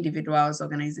individuals,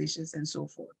 organizations, and so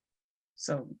forth.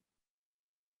 So.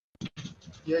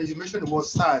 Yeah, you mentioned the word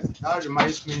sad. That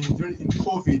reminds me, in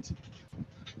COVID,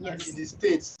 Yes. In the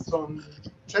States, some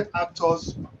threat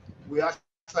actors were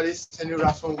actually sending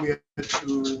ransomware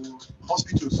to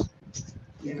hospitals,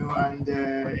 and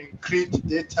encrypt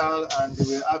data, and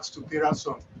they were asked to pay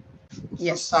ransom.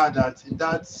 Yes. So sad that in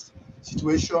that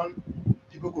situation,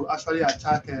 people could actually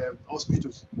attack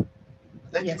hospitals.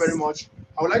 Thank you very much.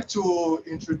 I would like to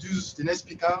introduce the next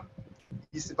speaker.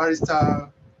 He's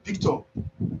Barrister Victor.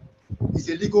 He's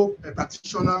a legal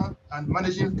practitioner and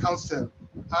managing counsel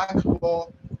at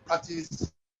law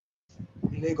practice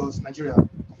in Lagos, Nigeria.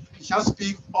 He shall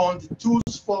speak on the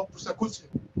tools for prosecution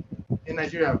in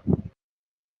Nigeria.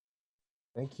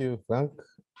 Thank you, Frank.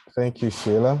 Thank you,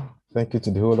 Sheila. Thank you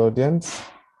to the whole audience.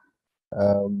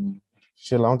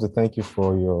 Sheila, I want to thank you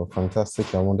for your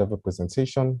fantastic and wonderful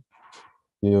presentation.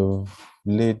 You've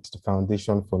laid the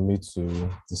foundation for me to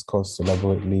discuss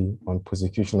elaborately on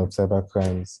prosecution of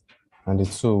cybercrimes and the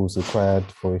tools required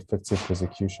for effective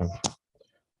prosecution.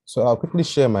 So I'll quickly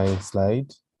share my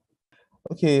slide.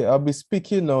 Okay, I'll be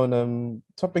speaking on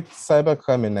topic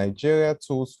cybercrime in Nigeria,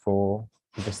 tools for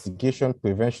investigation,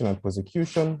 prevention, and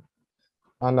prosecution.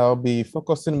 And I'll be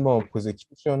focusing more on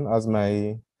prosecution, as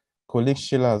my colleague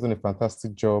Sheila has done a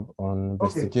fantastic job on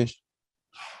investigation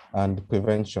and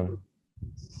prevention.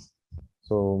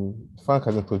 So Frank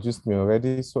has introduced me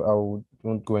already, so I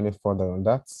won't go any further on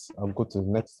that. I'll go to the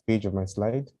next page of my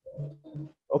slide.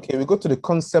 Okay, we go to the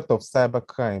concept of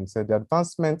cybercrime. So the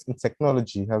advancement in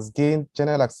technology has gained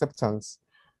general acceptance,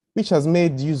 which has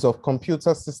made use of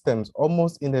computer systems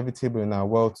almost inevitable in our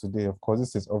world today. Of course,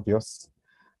 this is obvious.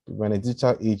 We're in a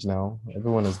digital age now.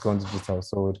 Everyone has gone digital,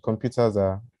 so computers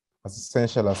are as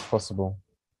essential as possible.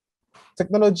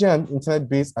 Technology and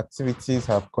internet-based activities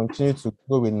have continued to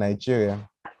grow in Nigeria,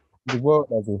 the world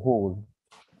as a whole.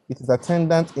 Its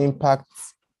attendant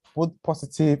impacts, both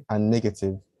positive and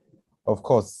negative. Of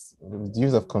course, the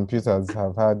use of computers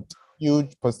have had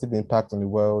huge positive impact on the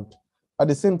world. At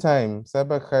the same time,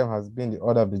 cybercrime has been the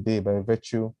order of the day by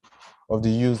virtue of the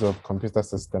use of computer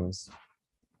systems.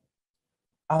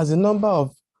 As the number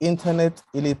of internet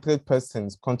illiterate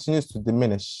persons continues to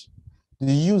diminish,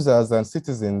 the users and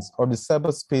citizens of the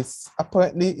cyberspace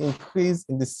apparently increase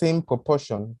in the same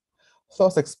proportion,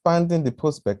 thus expanding the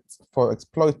prospects for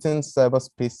exploiting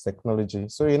cyberspace technology.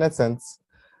 So in essence,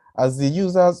 as the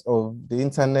users of the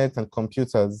internet and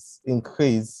computers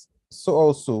increase, so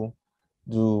also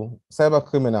do cyber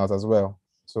criminals as well.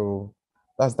 So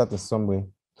that's that in summary.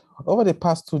 Over the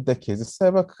past 2 decades, the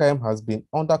cybercrime has been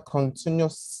under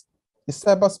continuous, the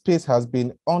cyberspace has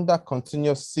been under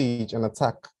continuous siege and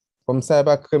attack from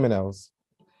cyber criminals.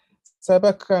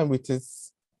 Cybercrime with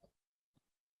its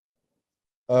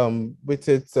and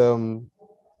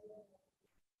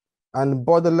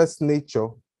borderless nature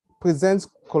presents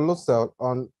colossal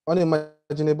and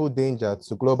unimaginable danger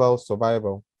to global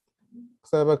survival.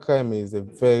 Cybercrime is a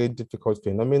very difficult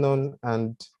phenomenon,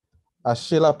 and as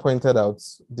Sheila pointed out,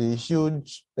 the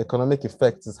huge economic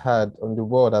effects it's had on the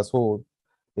world as a whole,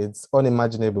 it's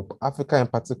unimaginable. Africa in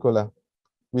particular,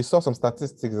 we saw some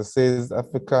statistics that says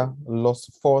Africa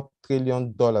lost $4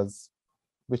 trillion,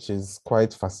 which is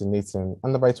quite fascinating.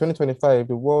 And by 2025,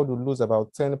 the world will lose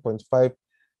about $10.5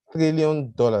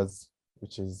 trillion,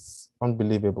 which is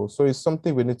unbelievable. So it's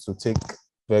something we need to take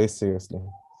very seriously.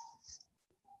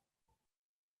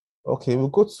 Okay, we'll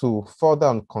go to further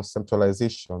on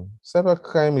conceptualization.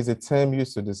 Cybercrime is a term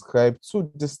used to describe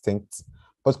two distinct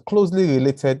but closely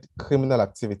related criminal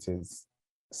activities: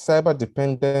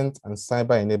 cyber-dependent and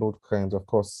cyber-enabled crimes. Of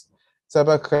course,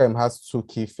 cybercrime has two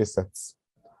key facets.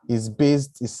 Is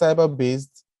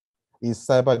cyber-based, is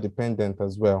cyber-dependent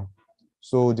as well.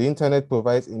 So the internet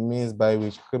provides a means by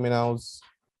which criminals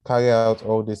carry out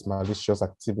all these malicious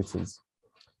activities.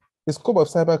 The scope of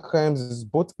cybercrimes is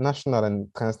both national and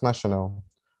transnational,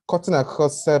 cutting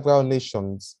across several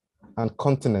nations and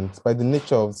continents by the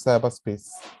nature of cyberspace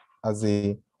as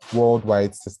a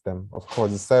worldwide system. Of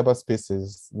course, the cyberspace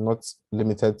is not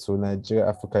limited to Nigeria,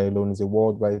 Africa alone, it's a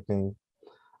worldwide thing.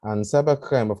 And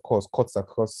cybercrime, of course, cuts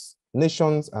across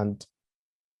nations and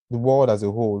the world as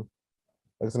a whole.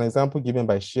 As an example given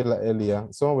by Sheila earlier,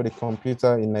 someone with a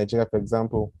computer in Nigeria, for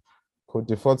example, could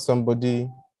defraud somebody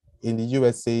in the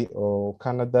USA or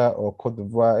Canada or Cote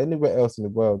d'Ivoire, anywhere else in the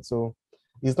world. So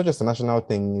it's not just a national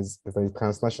thing, it's a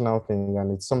transnational thing,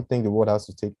 and it's something the world has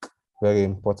to take very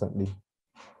importantly.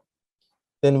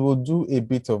 Then we'll do a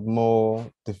bit of more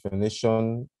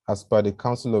definition as per the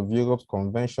Council of Europe's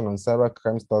Convention on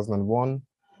Cybercrime 2001,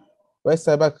 where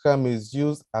cybercrime is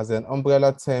used as an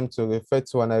umbrella term to refer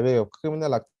to an array of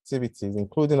criminal activities,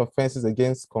 including offenses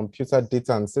against computer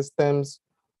data and systems,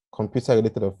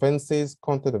 computer-related offenses,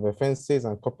 content of offenses,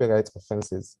 and copyright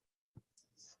offenses.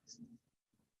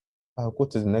 I'll go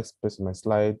to the next place in my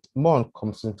slide. More on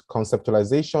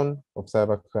conceptualization of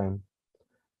cybercrime.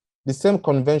 The same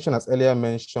convention as earlier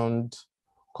mentioned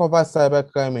covers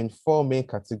cybercrime in 4 main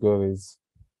categories,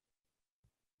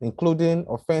 including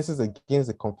offenses against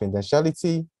the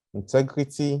confidentiality,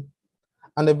 integrity,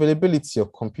 and availability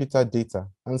of computer data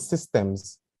and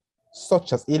systems,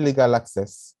 such as illegal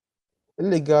access,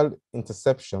 illegal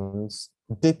interceptions,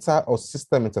 data or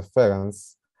system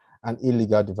interference, and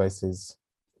illegal devices.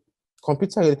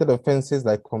 Computer-related offenses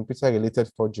like computer-related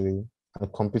forgery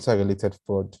and computer-related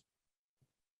fraud.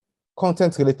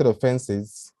 Content-related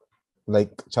offenses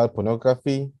like child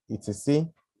pornography, etc.,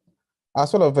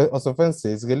 as well as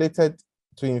offenses related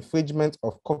to infringement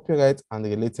of copyright and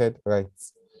related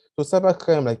rights. So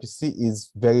cybercrime, like you see,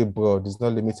 is very broad. It's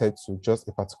not limited to just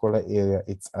a particular area.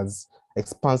 It's as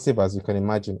expansive as you can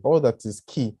imagine. All that is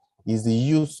key is the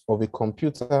use of a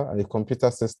computer and a computer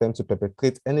system to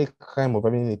perpetrate any crime of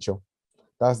any nature.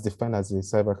 That's defined as a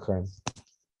cybercrime.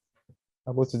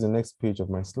 I'll go to the next page of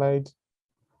my slide.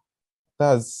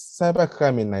 That's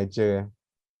cybercrime in Nigeria.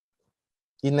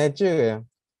 In Nigeria,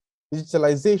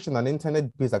 digitalization and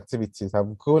internet-based activities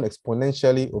have grown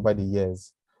exponentially over the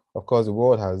years. Of course, the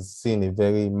world has seen a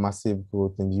very massive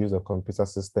growth in the use of computer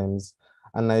systems,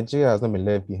 and Nigeria has not been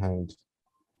left behind.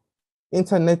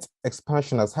 Internet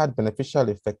expansion has had beneficial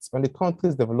effects on the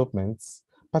country's developments,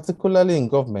 particularly in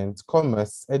government,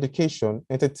 commerce, education,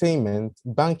 entertainment,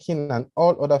 banking, and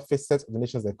all other facets of the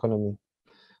nation's economy.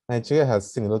 Nigeria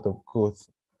has seen a lot of growth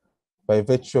by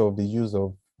virtue of the use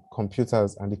of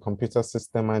computers and the computer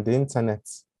system and the internet.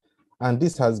 And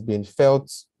this has been felt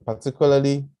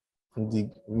particularly in the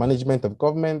management of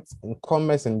government, in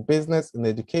commerce, in business, in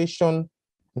education,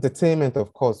 entertainment,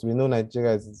 of course. We know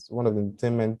Nigeria is one of the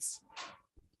entertainment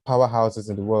powerhouses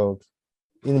in the world,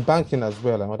 in banking as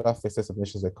well, and other facets of the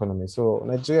nation's economy. So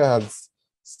Nigeria has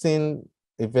seen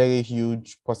a very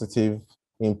huge positive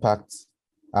impact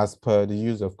as per the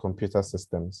use of computer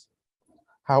systems.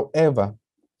 However,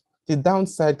 the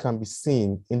downside can be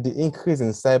seen in the increase in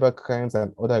cyber crimes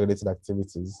and other related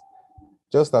activities.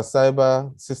 Just as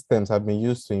cyber systems have been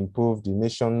used to improve the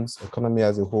nation's economy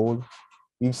as a whole,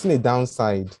 we've seen a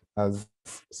downside as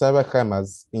cybercrime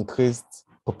has increased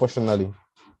proportionally.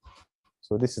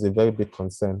 So this is a very big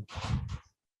concern.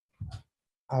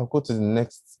 I'll go to the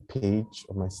next page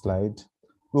of my slide.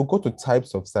 We'll go to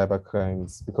types of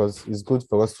cybercrimes because it's good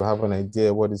for us to have an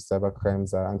idea what these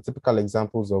cybercrimes are and typical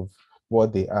examples of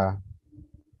what they are.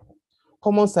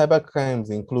 Common cybercrimes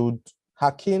include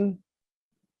hacking,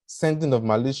 sending of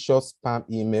malicious spam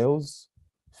emails,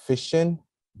 phishing,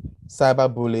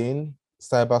 cyberbullying,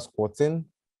 cyber squatting,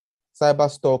 cyber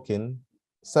stalking,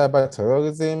 cyber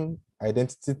terrorism,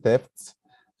 identity theft,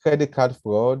 credit card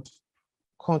fraud,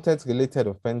 content-related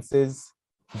offenses,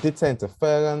 data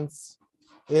interference,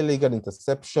 illegal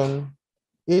interception,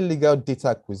 illegal data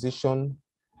acquisition,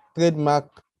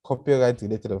 trademark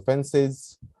copyright-related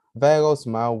offenses, virus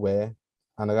malware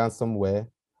and ransomware,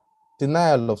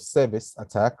 denial of service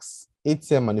attacks,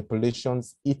 ATM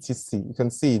manipulations, etc. You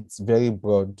can see it's very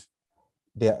broad.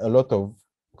 There are a lot of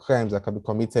crimes that can be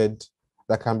committed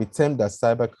that can be termed as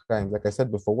cyber crimes. Like I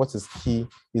said before, what is key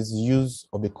is use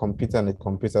of a computer and a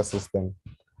computer system.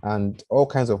 And all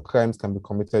kinds of crimes can be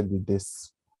committed with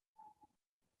this.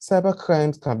 Cyber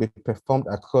crimes can be performed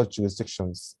across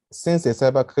jurisdictions. Since a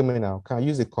cyber criminal can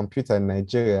use a computer in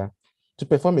Nigeria to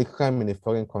perform a crime in a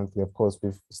foreign country, of course,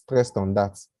 we've stressed on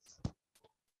that.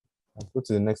 I'll go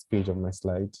to the next page of my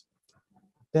slide.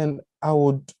 Then I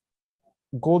would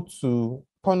go to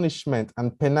punishment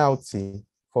and penalty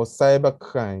for cyber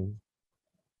crime.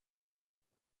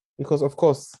 Because of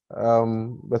course,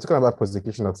 we're talking about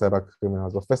prosecution of cyber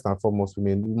criminals, but first and foremost,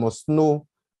 we must know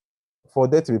for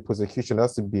there to be prosecution, there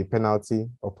has to be a penalty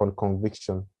upon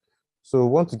conviction. So we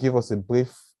want to give us a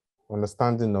brief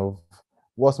understanding of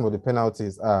what some of the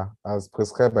penalties are as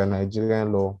prescribed by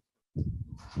Nigerian law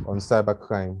on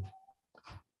cybercrime.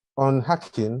 On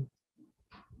hacking,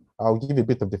 I'll give a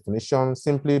bit of definition.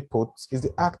 Simply put, is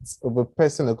the act of a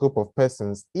person, a group of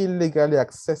persons, illegally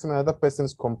accessing another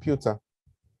person's computer.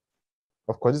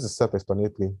 Of course, this is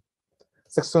self-explanatory.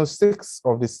 Section 6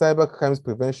 of the Cyber Crimes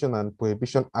Prevention and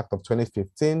Prohibition Act of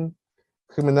 2015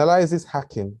 criminalizes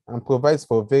hacking and provides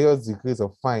for various degrees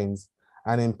of fines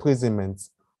and imprisonment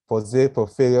for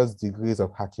various degrees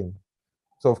of hacking.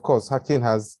 So of course, hacking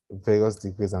has various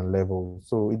degrees and levels.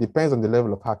 So it depends on the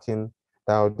level of hacking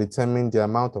that will determine the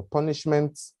amount of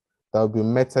punishment that will be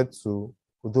meted to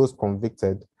those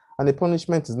convicted. And the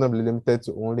punishment is not limited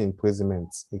to only imprisonment.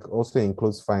 It also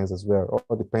includes fines as well.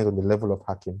 All depends on the level of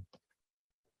hacking.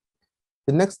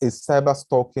 The next is cyber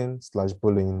stalking /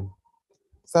 bullying.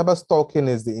 Cyber stalking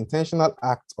is the intentional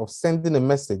act of sending a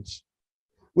message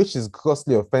which is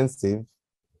grossly offensive,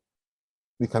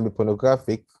 it can be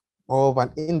pornographic, or of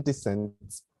an indecent,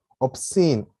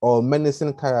 obscene, or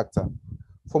menacing character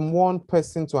from one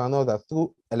person to another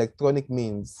through electronic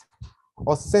means,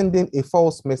 or sending a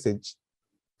false message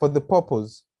for the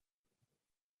purpose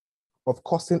of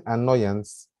causing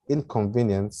annoyance,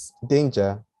 inconvenience,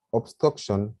 danger,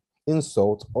 obstruction,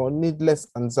 insult, or needless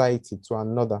anxiety to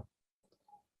another.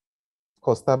 Of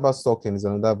course, cyber stalking is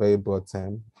another very broad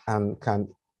term and can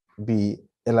be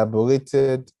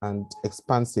elaborated and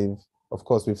expansive. Of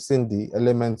course, we've seen the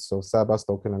elements of cyber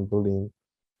stalking and bullying,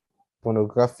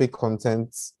 pornographic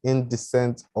content,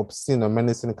 indecent, obscene, or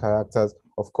menacing characters.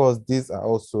 Of course, these are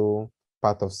also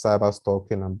part of cyber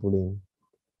stalking and bullying.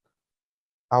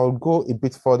 I'll go a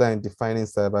bit further in defining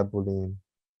cyberbullying,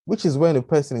 which is when a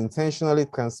person intentionally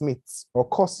transmits or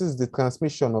causes the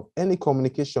transmission of any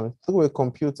communication through a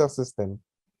computer system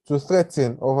to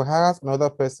threaten or harass another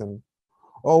person,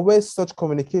 or where such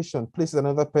communication places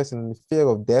another person in fear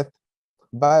of death,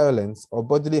 violence, or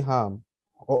bodily harm,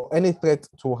 or any threat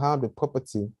to harm the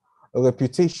property or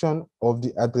reputation of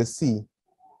the addressee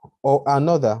or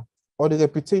another, or the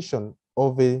reputation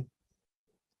of a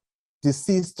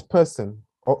deceased person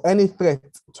or any threat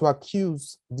to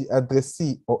accuse the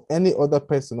addressee or any other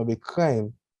person of a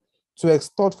crime, to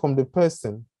extort from the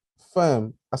person,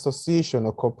 firm, association,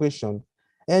 or corporation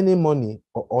any money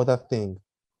or other thing.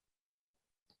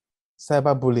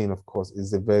 Cyberbullying, of course,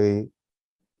 is a very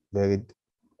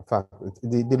fact.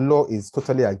 The law is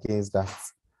totally against that.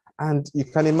 And you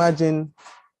can imagine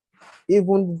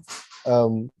even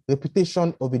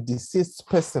reputation of a deceased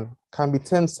person can be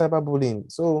termed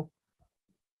cyberbullying. So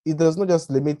it does not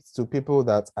just limit to people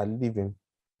that are living.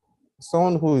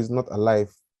 Someone who is not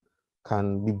alive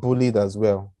can be bullied as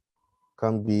well,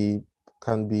 can be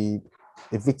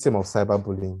a victim of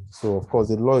cyberbullying. So of course,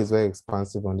 the law is very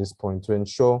expansive on this point to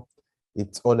ensure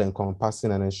it's all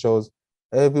encompassing and ensures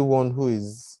everyone who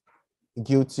is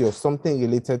guilty of something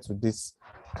related to this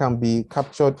can be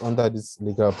captured under this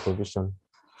legal provision.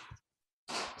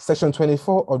 Section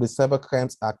 24 of the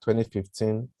Cybercrimes Act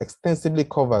 2015 extensively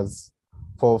covers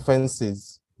for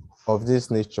offenses of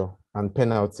this nature and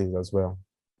penalties as well.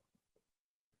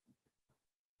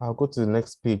 I'll go to the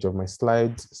next page of my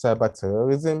slide. Cyber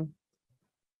terrorism.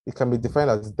 It can be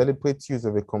defined as deliberate use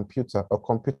of a computer or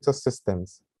computer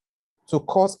systems to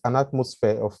cause an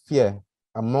atmosphere of fear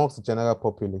amongst the general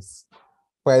populace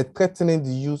by threatening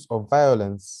the use of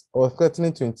violence or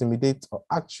threatening to intimidate or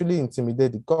actually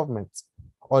intimidate the government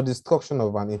or destruction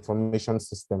of an information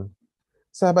system.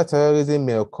 Cyber terrorism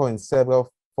may occur in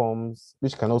several forms,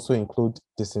 which can also include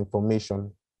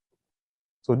disinformation.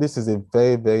 So this is a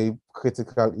very, very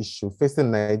critical issue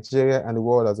facing Nigeria and the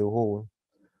world as a whole.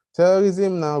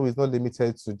 Terrorism now is not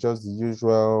limited to just the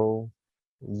usual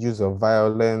use of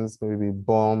violence, maybe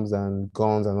bombs and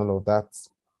guns and all of that.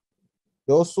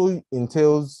 It also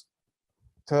entails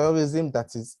terrorism that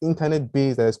is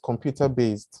internet-based, that is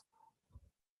computer-based.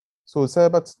 So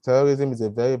cyber terrorism is a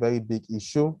very, very big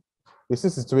issue. We see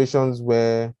situations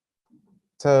where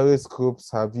terrorist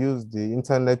groups have used the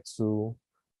internet to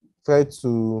try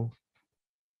to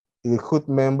recruit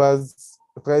members,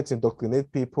 try to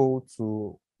indoctrinate people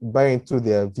to buy into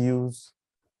their views.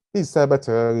 This is cyber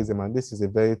terrorism, and this is a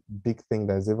very big thing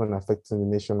that is even affecting the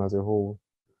nation as a whole.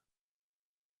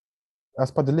 As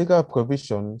per the legal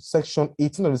provision, Section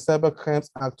 18 of the Cybercrimes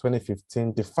Act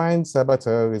 2015 defines cyber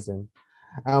terrorism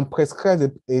and prescribes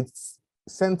its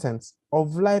sentence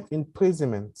of life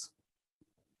imprisonment.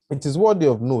 It is worthy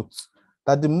of note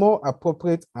that the more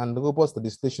appropriate and robust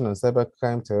legislation on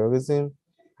cybercrime terrorism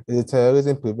is the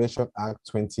Terrorism Prevention Act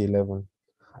 2011.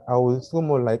 I will throw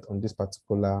more light on this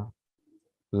particular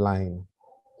line.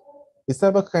 The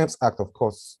Cybercrimes Act, of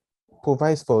course,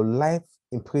 provides for life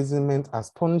imprisonment as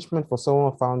punishment for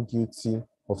someone found guilty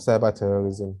of cyber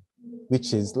terrorism,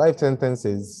 which is life sentence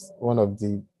is one of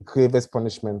the gravest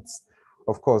punishments.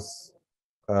 Of course,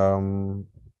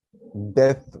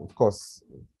 death, of course,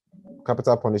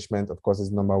 capital punishment, of course,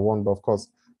 is number one. But of course,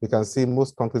 we can see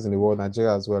most countries in the world,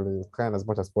 Nigeria as well, is trying as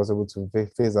much as possible to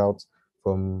phase out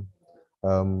from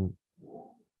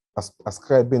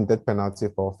ascribing death penalty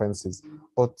for offenses.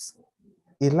 But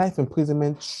a life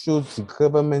imprisonment shows the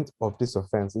gravamen of this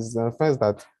offense. It's an offense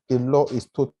that the law is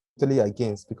totally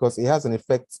against because it has an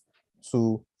effect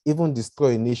to even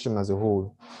destroy a nation as a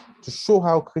whole. To show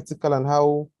how critical and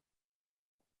how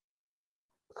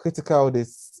critical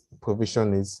this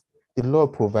provision is, the law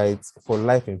provides for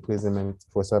life imprisonment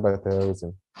for cyber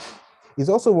terrorism. It's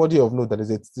also worthy of note that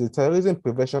it's the Terrorism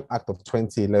Prevention Act of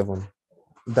 2011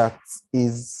 that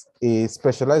is a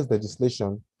specialized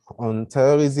legislation on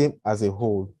terrorism as a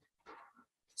whole.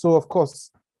 So of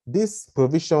course, this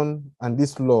provision and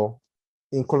this law,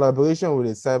 in collaboration with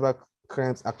the Cyber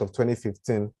Crimes Act of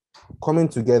 2015, coming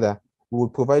together, will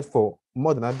provide for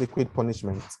more than adequate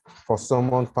punishment for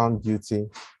someone found guilty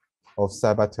of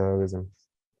cyber terrorism.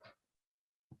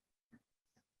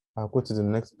 I'll go to the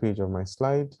next page of my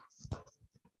slide.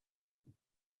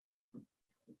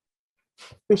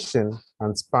 Phishing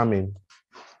and spamming.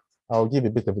 I'll give a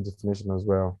bit of a definition as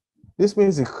well. This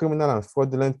means the criminal and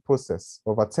fraudulent process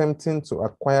of attempting to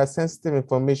acquire sensitive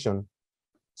information,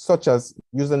 such as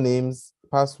usernames,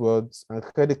 passwords, and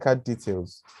credit card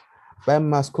details, by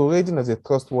masquerading as a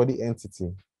trustworthy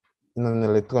entity in an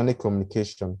electronic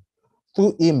communication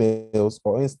through emails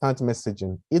or instant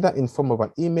messaging, either in form of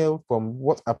an email from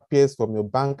what appears from your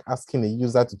bank asking a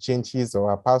user to change his or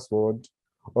her password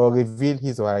or reveal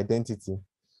his or her identity,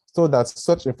 so that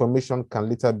such information can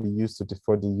later be used to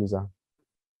defraud the user.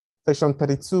 Section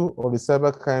 32 of the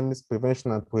Cybercrimes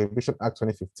Prevention and Prohibition Act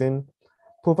 2015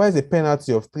 provides a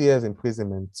penalty of 3 years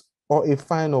imprisonment or a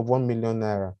fine of 1 million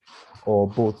naira or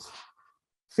both.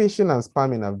 Phishing and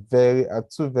spamming are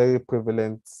two very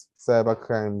prevalent cyber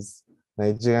crimes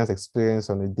Nigerians experience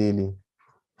on a daily.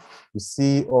 You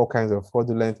see all kinds of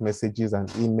fraudulent messages and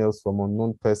emails from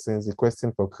unknown persons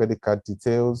requesting for credit card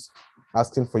details,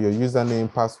 asking for your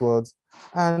username, passwords.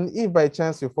 And if by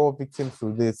chance you fall victim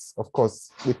to this, of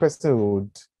course, the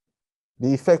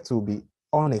effect will be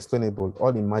unexplainable,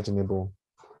 unimaginable.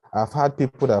 I've had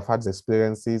people that have had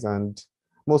experiences, and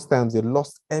most times they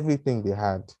lost everything they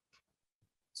had.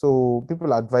 So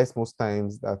people advise most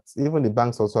times that, even the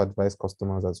banks also advise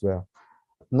customers as well,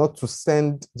 not to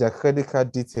send their credit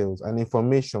card details and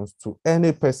information to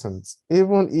any persons,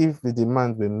 even if the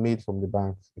demands were made from the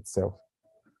bank itself.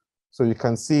 So you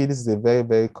can see this is a very,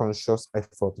 very conscious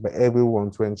effort by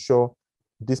everyone to ensure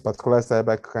this particular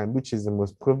cybercrime, which is the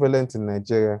most prevalent in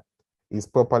Nigeria, is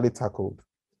properly tackled.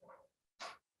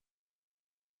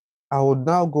 I would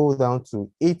now go down to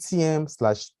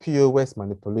ATM/POS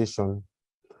manipulation.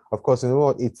 Of course, you know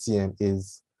what ATM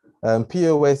is.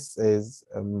 POS is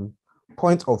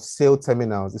point of sale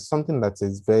terminals. It's something that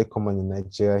is very common in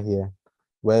Nigeria here,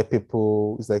 where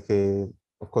people, it's like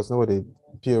of course, you know what a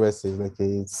POS is, like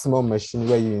a small machine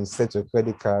where you insert your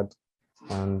credit card,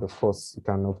 and of course, you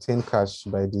can obtain cash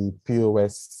by the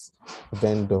POS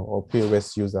vendor or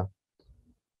POS user.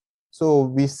 So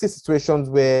we see situations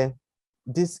where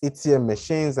these ATM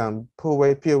machines and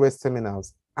POS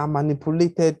terminals are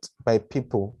manipulated by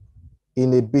people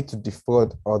in a bid to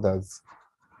defraud others.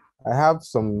 I have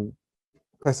some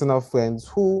personal friends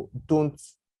who don't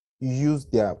use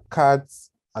their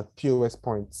cards at POS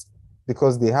points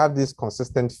because they have this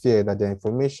consistent fear that their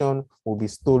information will be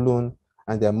stolen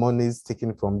and their money is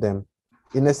taken from them.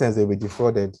 In essence, they will be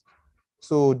defrauded.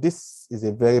 So this is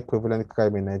a very prevalent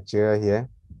crime in Nigeria here.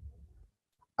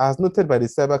 As noted by the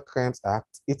Cybercrimes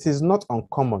Act, it is not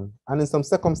uncommon, and in some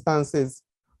circumstances,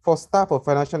 for staff of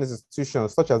financial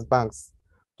institutions such as banks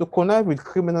to connive with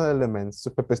criminal elements to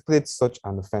perpetrate such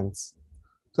an offense.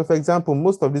 So for example,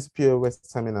 most of these POS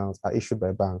terminals are issued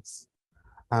by banks.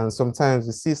 And sometimes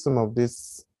we see some of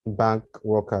these bank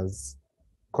workers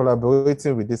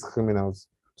collaborating with these criminals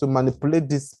to manipulate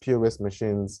these POS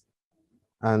machines,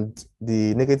 and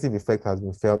the negative effect has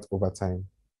been felt over time.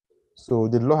 So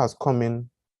the law has come in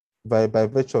by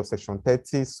virtue of Section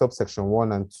 30, subsection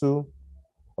 1 and 2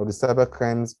 of the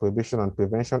Cybercrimes Prohibition and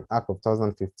Prevention Act of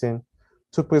 2015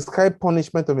 to prescribe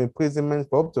punishment of imprisonment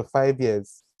for up to 5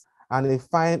 years and a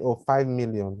fine of 5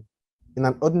 million in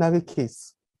an ordinary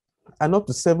case, and up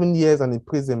to 7 years and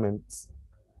imprisonment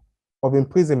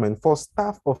for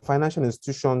staff of financial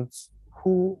institutions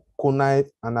who connive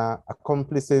and are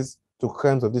accomplices to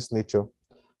crimes of this nature.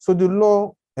 So the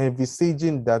law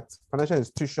envisaging that financial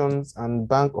institutions and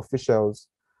bank officials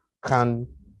can,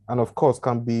 and of course,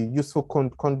 can be useful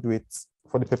conduits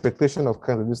for the perpetration of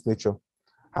crimes of this nature,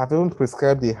 have even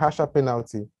prescribed a harsher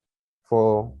penalty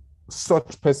for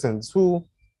such persons who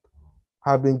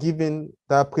have been given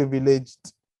that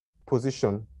privileged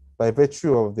position by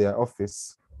virtue of their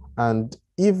office. And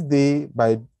if they,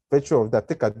 by virtue of that,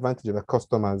 take advantage of the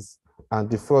customers and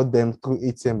defraud them through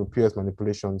ATM or POS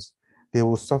manipulations, they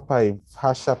will suffer a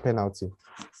harsher penalty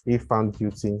if found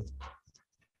guilty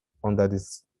under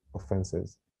these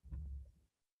offenses.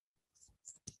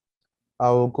 I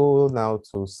will go now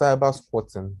to cyber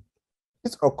squatting.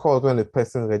 This occurs when a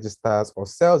person registers or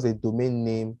sells a domain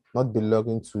name not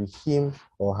belonging to him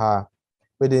or her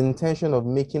with the intention of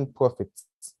making profits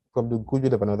from the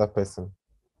goodwill of another person.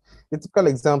 A typical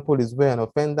example is where an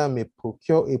offender may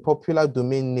procure a popular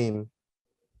domain name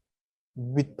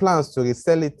with plans to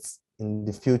resell it in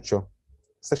the future.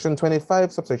 Section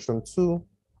 25, subsection 2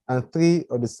 and 3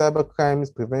 of the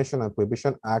Cybercrimes Prevention and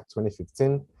Prohibition Act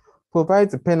 2015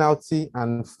 provides a penalty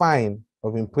and fine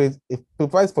of it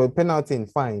provides for a penalty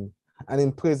and fine and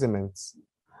imprisonment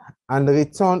and the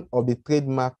return of the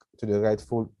trademark to the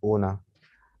rightful owner.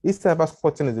 This cyber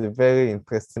squatting is a very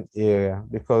interesting area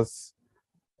because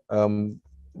the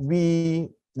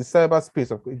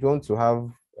cyberspace, if you want to have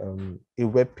a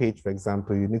web page, for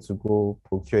example, you need to go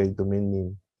procure a domain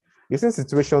name. You've seen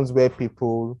situations where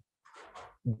people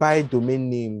buy domain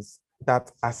names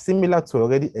that are similar to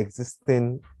already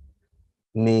existing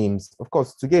names. Of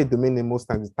course, to get a domain name most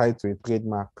times is tied to a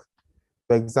trademark.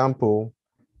 For example,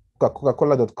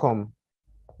 Coca-Cola.com.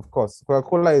 Of course,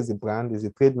 Coca-Cola is a brand, is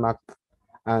a trademark,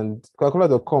 and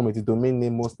Coca-Cola.com is the domain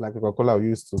name most likely Coca-Cola will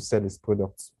use to sell its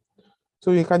products.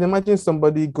 So you can imagine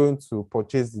somebody going to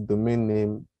purchase the domain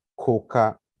name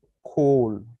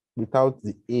Coca-Cola without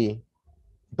the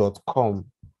A.com.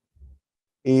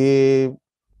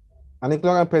 An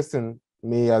ignorant person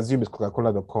may assume it's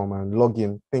Coca-Cola.com and log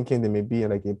in thinking there may be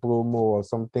like a promo or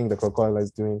something that Coca-Cola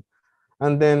is doing.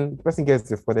 And then the person gets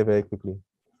defrauded very quickly.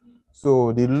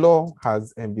 So the law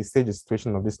has envisaged a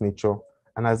situation of this nature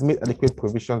and has made adequate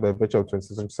provisions by virtue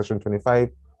of Section 25,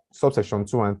 subsection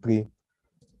 2 and 3,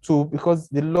 because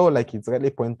the law, like it's rightly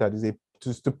pointed out,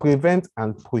 is to prevent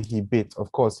and prohibit.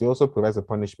 Of course, it also provides a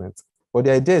punishment, but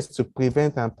the idea is to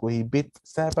prevent and prohibit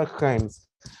cyber crimes.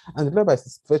 And the law by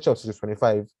virtue of Section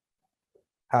 25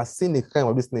 has seen a crime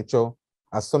of this nature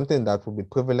as something that will be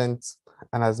prevalent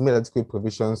and has made adequate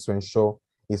provisions to ensure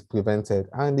it's prevented.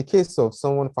 And in the case of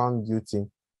someone found guilty,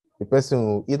 the person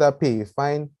will either pay a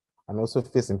fine and also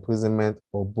face imprisonment,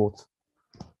 or both,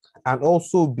 and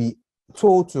also be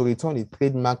told to return the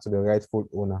trademark to the rightful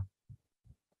owner.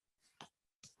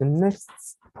 The next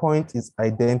point is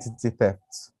identity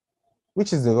theft,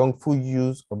 which is the wrongful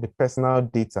use of the personal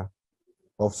data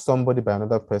of somebody by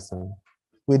another person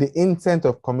with the intent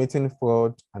of committing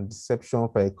fraud and deception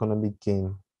for economic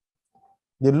gain.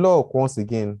 The law, once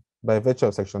again, by virtue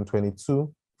of Section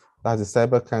 22, that's the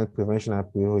Cybercrime Prevention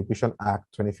and Prohibition Act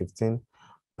 2015,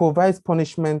 provides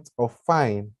punishment of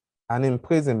fine and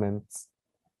imprisonment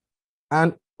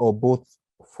and or both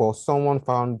for someone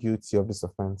found guilty of this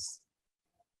offense.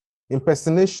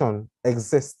 Impersonation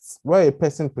exists where a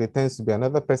person pretends to be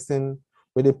another person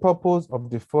with the purpose of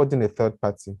defrauding a third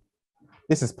party.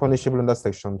 This is punishable under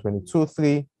Section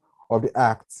 22(3) of the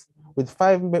Act with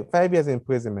 5 years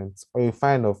imprisonment or a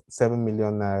fine of 7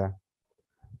 million naira.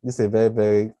 This is a very,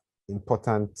 very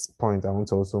important point I want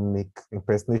to also make.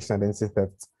 Impersonation identity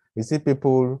theft. You see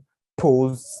people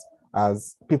pose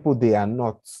as people they are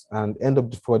not and end up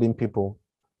defrauding people.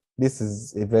 This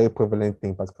is a very prevalent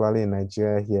thing, particularly in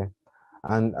Nigeria here.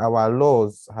 And our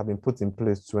laws have been put in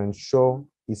place to ensure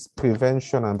its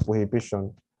prevention and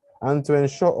prohibition, and to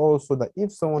ensure also that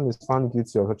if someone is found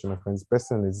guilty of such an offense, the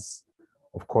person is,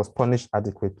 of course, punished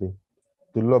adequately.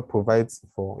 The law provides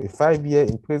for a 5-year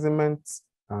imprisonment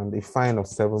and a fine of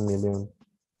 7 million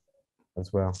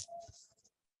as well.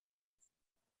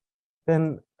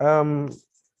 Then I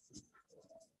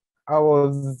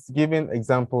was giving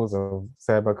examples of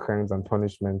cyber crimes and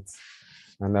punishments,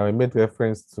 and I made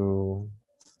reference to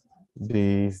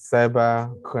the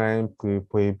Cybercrime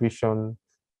Prohibition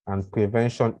and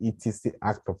Prevention (ETC)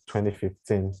 Act of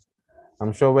 2015.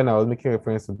 I'm sure when I was making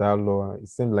reference to that law, it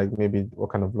seemed like maybe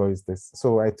what kind of law is this?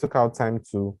 So I took out time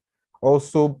to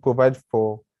also provide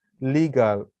for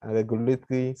legal and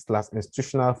regulatory /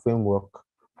 institutional framework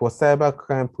for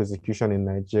cybercrime prosecution in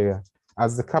Nigeria.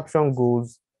 As the caption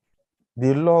goes,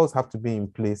 the laws have to be in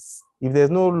place. If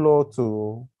there's no law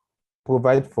to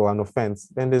provide for an offense,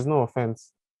 then there's no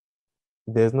offense.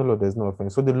 There's no law, there's no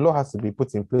offense. So the law has to be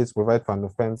put in place to provide for an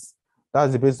offense.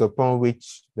 That's the basis upon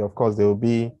which, of course, there will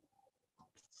be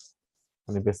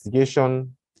an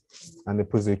investigation and the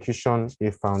prosecution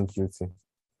if found guilty.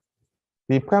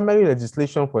 The primary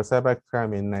legislation for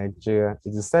cybercrime in Nigeria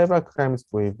is the Cybercrimes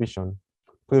Prohibition,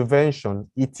 Prevention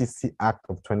 (ETC) Act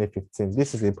of 2015.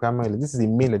 This is the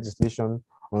main legislation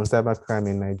on cybercrime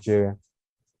in Nigeria.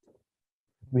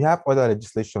 We have other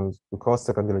legislations, we call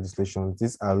secondary legislations.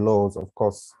 These are laws, of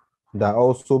course, that are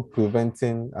also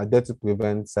are there to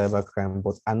prevent cybercrime,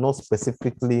 but are not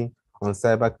specifically on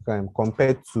cybercrime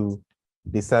compared to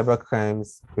the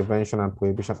Cybercrimes Prevention and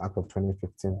Prohibition Act of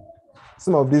 2015.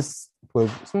 Some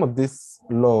of these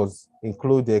laws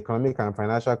include the Economic and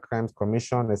Financial Crimes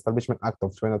Commission Establishment Act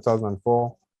of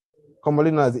 2004,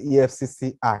 commonly known as the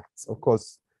EFCC Act. Of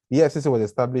course, the EFCC was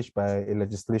established by a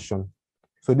legislation.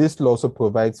 So this law also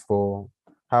provides for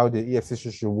how the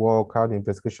EFCC should work, how the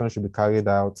investigation should be carried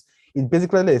out. It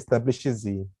basically establishes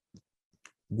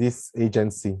this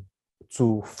agency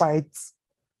to fight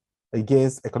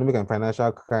against economic and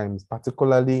financial crimes,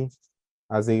 particularly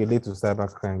as they relate to cyber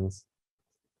crimes.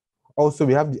 Also,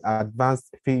 we have the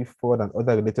Advanced Fee Fraud and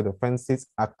Other Related Offenses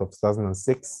Act of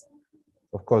 2006.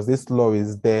 Of course, this law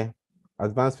is there.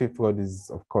 Advanced fee fraud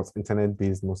is, of course,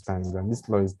 internet-based most times, and this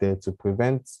law is there to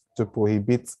prevent, to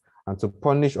prohibit, and to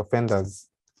punish offenders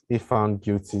if found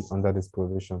guilty under this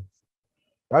provision.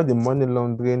 We have the Money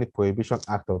Laundering Prohibition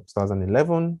Act of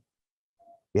 2011.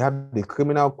 We have the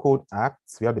Criminal Code Act.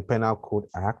 We have the Penal Code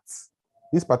Act.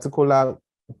 These particular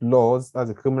laws, as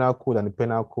the Criminal Code and the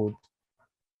Penal Code,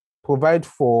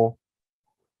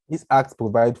 these acts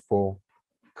provide for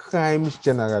crimes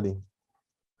generally.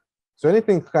 So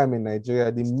anything crime in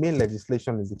Nigeria, the main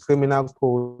legislation is the Criminal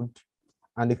Code,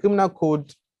 and the Criminal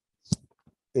Code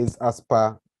is as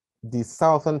per the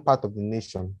southern part of the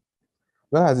nation,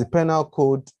 whereas the Penal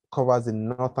Code covers the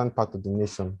northern part of the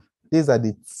nation. These are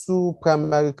the two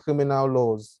primary criminal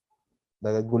laws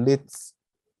that regulate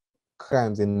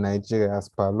crimes in Nigeria as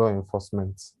per law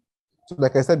enforcement. So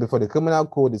like I said before, the Criminal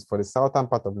Code is for the southern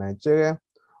part of Nigeria,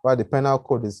 while the Penal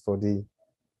Code is for the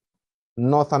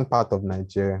northern part of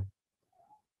Nigeria.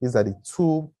 These are the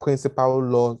two principal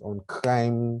laws on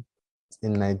crime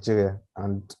in Nigeria,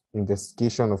 and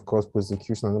investigation, of course,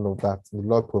 prosecution, and all of that. The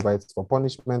law provides for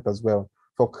punishment as well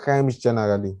for crimes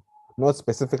generally, not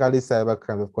specifically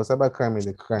cybercrime. Of course, cybercrime is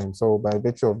a crime. So by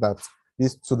virtue of that,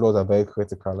 these two laws are very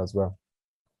critical as well.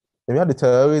 Then we have the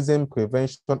Terrorism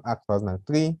Prevention Act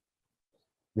 2003.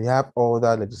 We have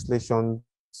other legislations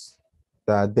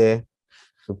that are there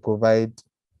to provide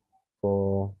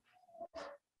for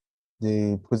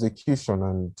the prosecution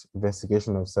and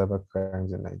investigation of cyber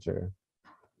crimes in Nigeria.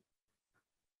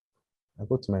 I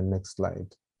go to my next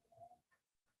slide.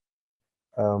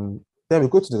 Then we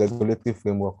go to the regulatory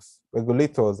frameworks.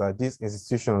 Regulators are these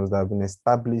institutions that have been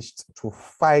established to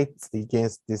fight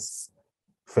against this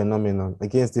phenomenon,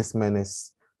 against this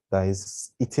menace that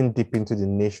is eating deep into the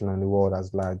nation and the world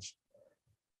as large.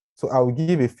 So I will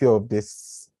give a few of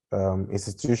these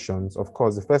institutions. Of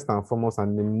course, the first and foremost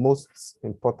and the most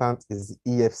important is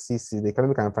the EFCC, the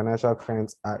Economic and Financial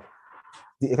Crimes Act,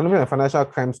 the Economic and Financial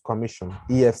Crimes Commission,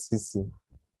 EFCC.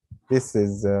 This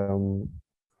is an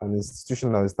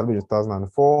institution that was established in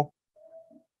 2004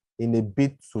 in a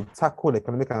bid to tackle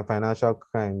economic and financial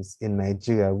crimes in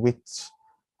Nigeria, which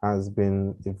has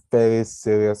been a very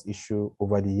serious issue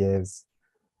over the years.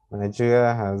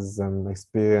 Nigeria has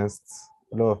experienced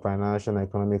a lot of financial and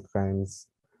economic crimes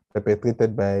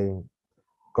perpetrated by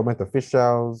government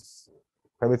officials,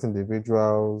 private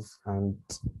individuals, and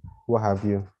what have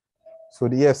you. So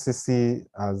the EFCC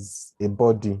as a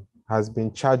body has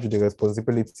been charged with the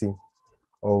responsibility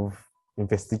of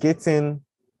investigating,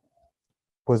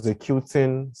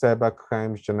 prosecuting cyber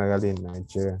crimes generally in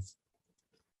Nigeria.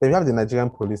 Then we have the Nigerian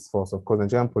Police Force. Of course, the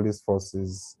Nigerian Police Force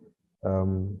is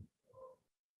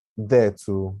there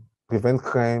to prevent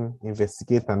crime,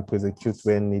 investigate, and prosecute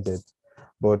when needed.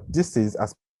 But this is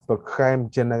as per crime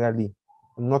generally,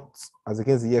 not as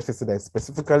against the EFCC that is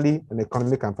specifically on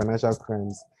economic and financial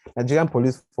crimes. Nigerian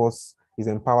Police Force is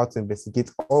empowered to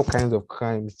investigate all kinds of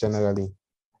crimes generally,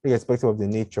 irrespective of the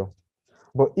nature.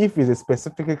 But if it's a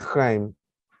specific crime,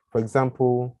 for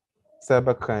example,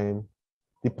 cybercrime,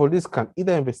 the police can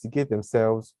either investigate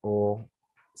themselves or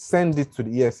send it to the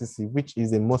EFCC, which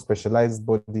is a more specialized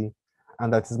body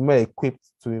and that is more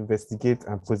equipped to investigate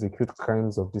and prosecute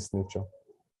crimes of this nature.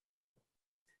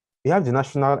 We have the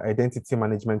National Identity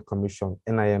Management Commission,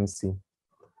 NIMC,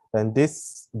 and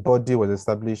this body was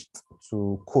established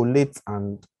to collate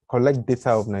and collect data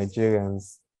of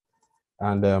Nigerians.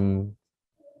 And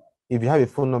if you have a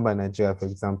phone number in Nigeria, for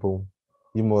example,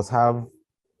 you must have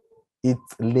it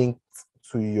linked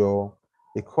to your,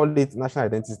 they call it National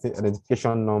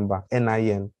Identification Number,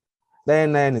 NIN. The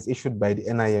NIN is issued by the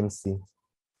NIMC.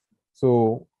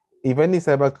 So if any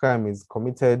cybercrime is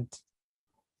committed,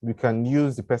 we can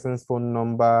use the person's phone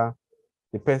number,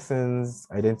 the person's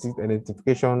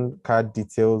identification card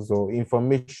details or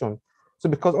information. So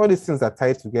because all these things are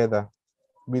tied together,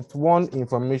 with one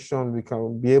information, we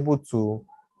can be able to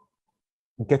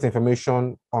get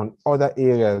information on other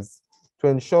areas to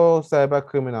ensure cyber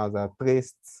criminals are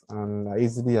traced and are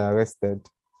easily arrested.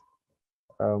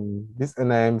 This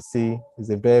NIMC is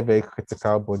a very, very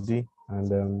critical body,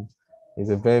 and is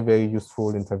a very, very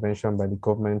useful intervention by the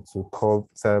government to curb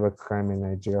cybercrime in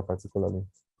Nigeria particularly.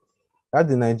 At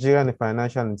the Nigerian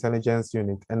Financial Intelligence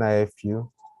Unit,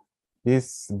 NIFU,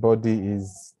 this body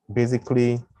is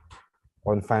basically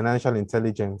on financial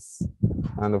intelligence.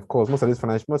 And of course, most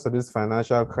of these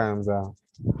financial crimes are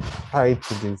tied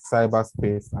to the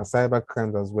cyberspace and cyber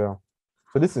crimes as well.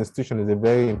 So this institution is a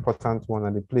very important one,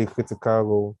 and they play a critical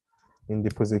role in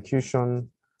the prosecution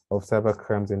of cyber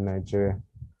crimes in Nigeria.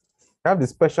 We have the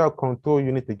Special Control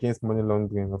Unit Against Money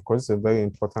Laundering. Of course, it's a very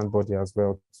important body as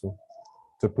well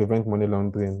to prevent money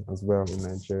laundering as well in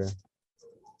Nigeria.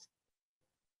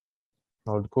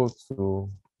 I'll go to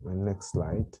my next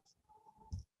slide.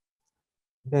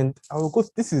 Then I will go,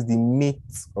 this is the meat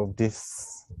of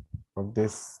this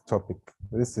topic.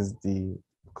 This is the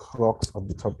crux of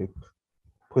the topic.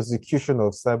 Prosecution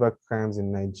of cyber crimes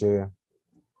in Nigeria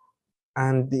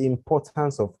and the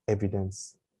importance of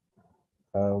evidence.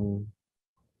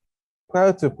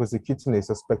 Prior to prosecuting a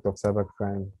suspect of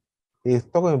cybercrime, a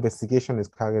thorough investigation is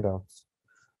carried out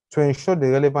to ensure the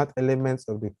relevant elements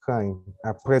of the crime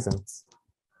are present,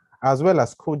 as well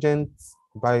as cogent,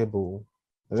 viable,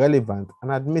 relevant,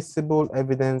 and admissible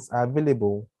evidence are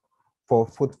available for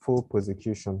fruitful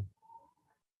prosecution.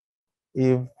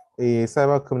 If a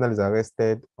cyber criminal is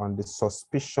arrested on the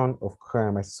suspicion of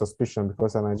crime, I say suspicion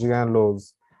because our Nigerian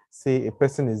laws say a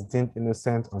person is deemed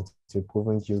innocent until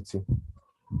proven guilty.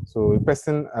 So a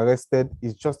person arrested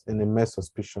is just in a mere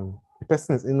suspicion. the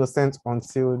person is innocent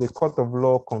until the court of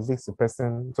law convicts the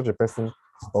person, such a person,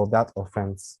 of that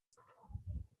offense.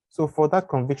 So for that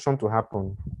conviction to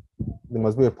happen, there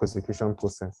must be a prosecution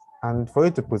process. And for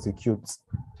you to prosecute,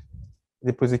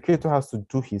 the prosecutor has to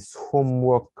do his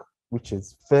homework, which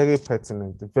is very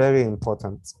pertinent, very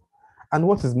important. And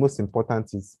what is most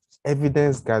important is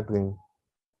evidence gathering.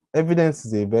 Evidence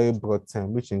is a very broad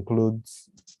term, which includes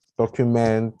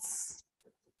documents,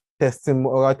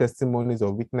 oral testimonies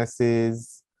of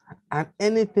witnesses, and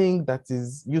anything that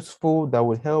is useful that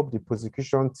will help the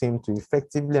prosecution team to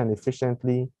effectively and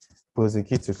efficiently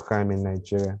prosecute a crime in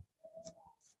Nigeria.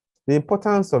 The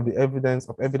importance of the evidence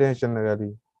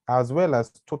generally, as well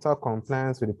as total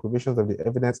compliance with the provisions of the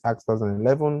Evidence Act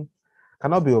 2011,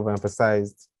 cannot be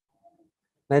overemphasized.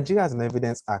 Nigeria has an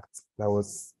Evidence Act that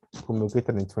was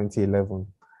promulgated in 2011,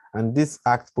 and this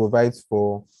act provides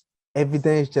for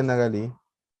evidence generally,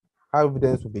 how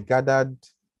evidence will be gathered,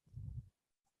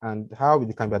 and how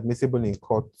it can be admissible in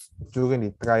court during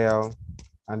the trial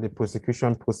and the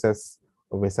prosecution process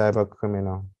of a cyber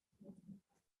criminal.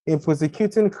 In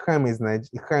prosecuting crimes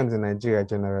in Nigeria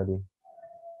generally,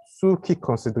 two key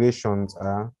considerations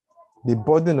are the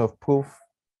burden of proof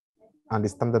and the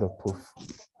standard of proof.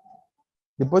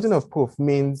 The burden of proof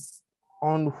means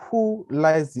on who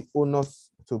lies the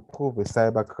onus to prove a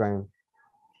cyber crime.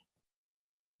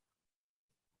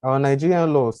 Our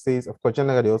Nigerian law says, of course,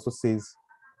 generally also says,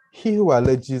 he who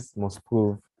alleges must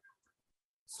prove.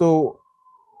 So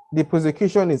the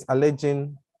prosecution is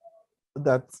alleging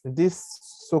that this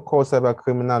so-called cyber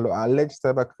criminal or alleged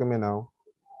cyber criminal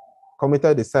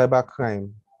committed a cyber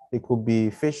crime. It could be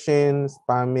phishing,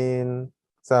 spamming,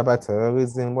 cyber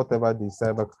terrorism, whatever the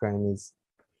cyber crime is.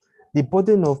 The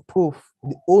burden of proof,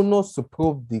 the onus to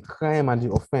prove the crime and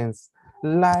the offense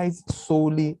lies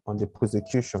solely on the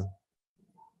prosecution.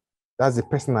 That's the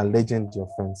person alleging the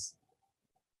offense.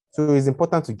 So it's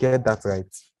important to get that right.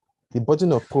 The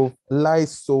burden of proof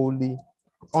lies solely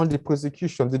on the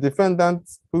prosecution. The defendant,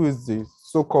 who is the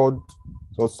so-called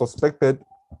or suspected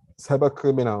cyber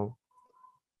criminal,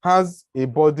 has a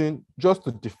burden just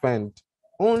to defend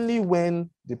only when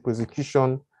the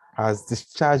prosecution has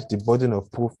discharged the burden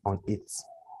of proof on it.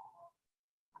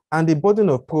 And the burden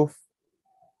of proof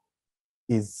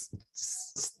is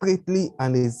strictly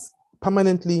and is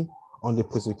permanently on the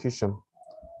prosecution.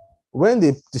 When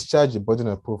they discharge the burden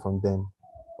of proof on them,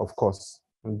 of course,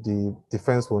 the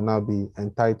defense will now be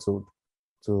entitled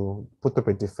to put up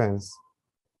a defense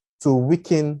to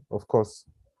weaken, of course,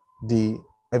 the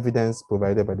evidence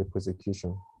provided by the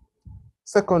prosecution.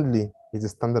 Secondly, is the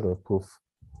standard of proof.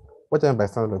 What do I mean by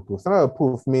standard of proof? Standard of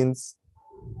proof means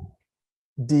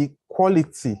the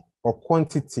quality or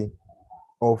quantity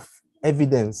of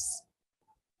evidence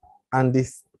and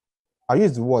this, I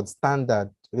use the word standard,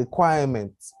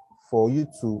 requirement for you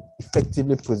to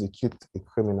effectively prosecute a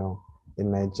criminal in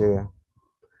Nigeria.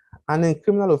 And in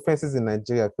criminal offenses in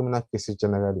Nigeria, criminal cases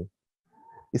generally,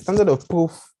 the standard of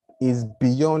proof is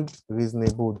beyond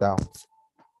reasonable doubt.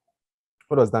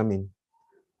 What does that mean?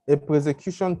 A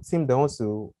prosecution team that wants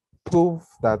to prove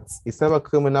that a cyber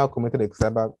criminal committed a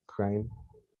cyber crime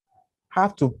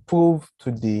have to prove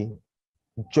to the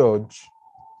judge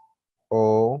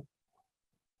or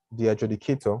the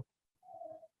adjudicator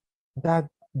that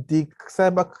the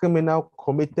cyber criminal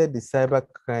committed the cyber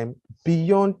crime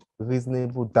beyond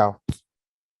reasonable doubt.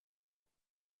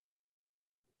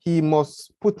 He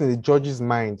must put in the judge's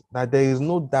mind that there is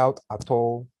no doubt at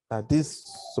all that this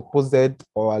supposed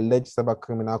or alleged cyber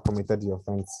criminal committed the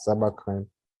offense, cyber crime.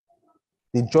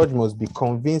 The judge must be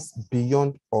convinced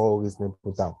beyond all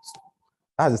reasonable doubt.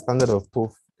 That's the standard of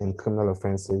proof in criminal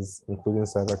offenses, including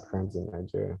cyber crimes in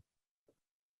Nigeria.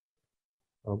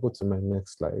 I'll go to my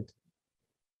next slide.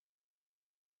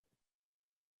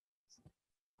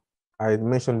 I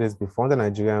mentioned this before. Under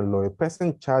Nigerian law, a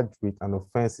person charged with an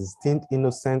offense is deemed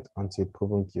innocent until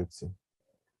proven guilty.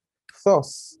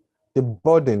 Thus, the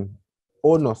burden,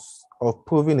 onus of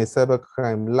proving a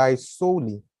cybercrime lies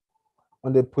solely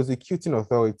on the prosecuting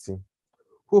authority,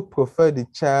 who prefer the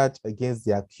charge against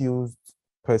the accused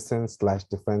person /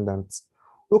 defendant.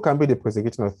 Who can be the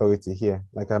prosecuting authority here?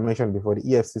 Like I mentioned before, the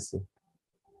EFCC,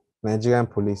 Nigerian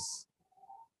police.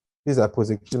 These are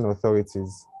prosecuting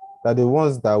authorities. They're the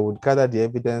ones that would gather the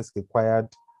evidence required,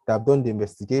 that have done the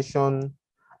investigation,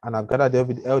 and have gathered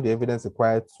all the evidence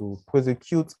required to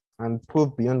prosecute and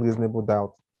prove beyond reasonable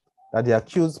doubt that the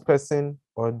accused person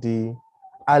or the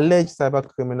alleged cyber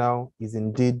criminal is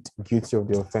indeed guilty of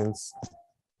the offense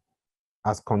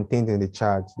as contained in the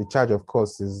charge. The charge, of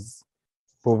course,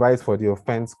 provides for the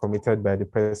offense committed by the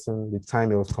person, the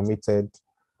time it was committed,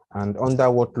 and under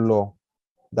what law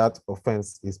that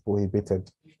offense is prohibited.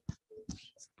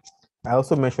 I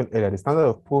also mentioned earlier, the standard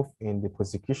of proof in the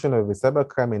prosecution of a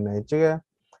cybercrime in Nigeria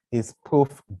is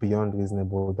proof beyond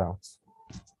reasonable doubt.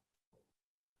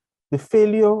 The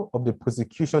failure of the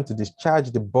prosecution to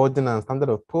discharge the burden and standard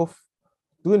of proof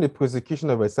during the prosecution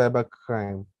of a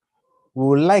cybercrime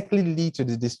will likely lead to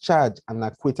the discharge and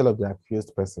acquittal of the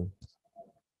accused person.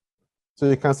 So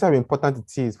you can see how important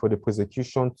it is for the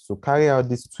prosecution to carry out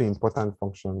these two important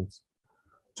functions: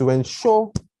 to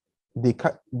ensure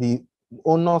the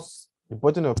onus, the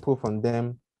burden of proof on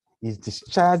them is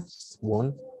discharged,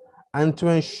 one, and to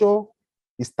ensure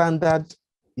the standard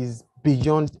is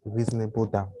beyond reasonable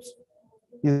doubt.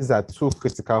 These are two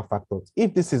critical factors.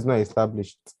 If this is not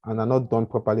established and are not done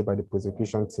properly by the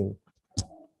prosecution team,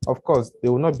 of course,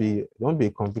 there won't be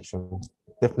a conviction,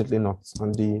 definitely not.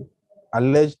 And the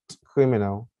alleged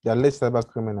criminal, the alleged cyber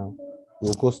criminal,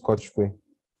 will go scotch-free.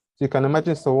 So you can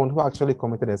imagine someone who actually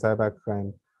committed a cyber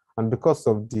crime, and because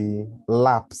of the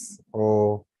lapse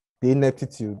or the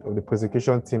ineptitude of the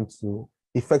prosecution team to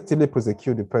effectively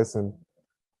prosecute the person,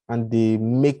 and they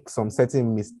make some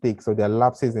certain mistakes or there are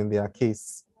lapses in their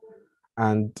case,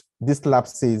 and these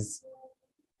lapses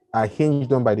are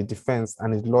hinged on by the defense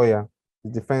and his lawyer,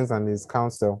 the defense and his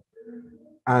counsel,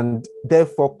 and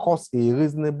therefore cause a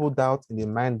reasonable doubt in the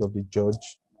mind of the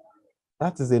judge,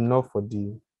 that is enough for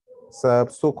the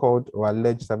so-called or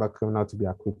alleged cyber criminal to be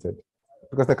acquitted.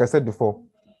 Because like I said before,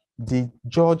 the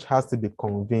judge has to be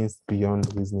convinced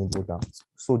beyond reasonable doubt.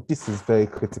 So this is very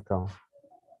critical.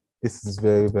 This is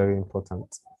very, very important.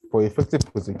 For effective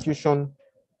prosecution,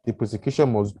 the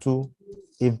prosecution must do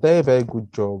a very, very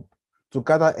good job to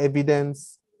gather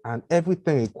evidence and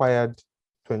everything required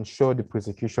to ensure the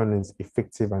prosecution is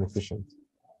effective and efficient.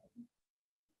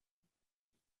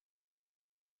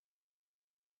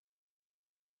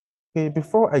 Okay,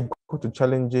 before I go to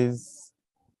challenges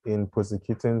in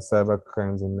prosecuting cyber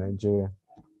crimes in Nigeria,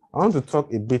 I want to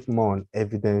talk a bit more on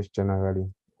evidence generally.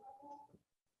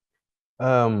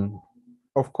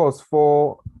 Of course,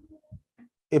 for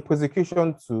a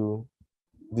prosecution to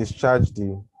discharge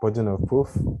the burden of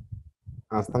proof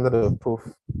and standard of proof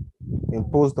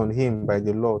imposed on him by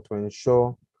the law to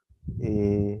ensure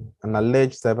an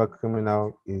alleged cyber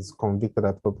criminal is convicted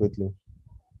appropriately,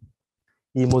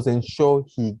 he must ensure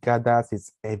he gathers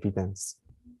his evidence.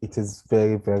 It is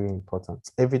very, very important.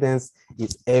 Evidence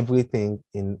is everything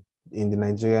in the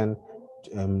Nigerian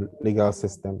legal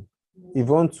system. If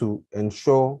you want to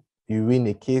ensure you win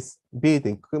a case, be it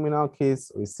a criminal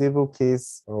case or a civil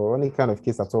case or any kind of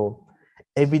case at all,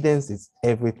 evidence is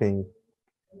everything.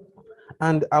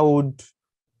 And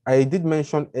I did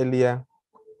mention earlier,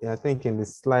 I think in the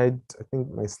slide, I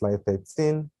think my slide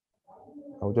 13,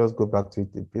 I'll just go back to it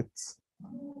a bit.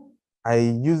 I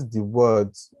used the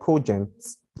words cogent,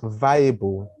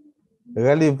 viable,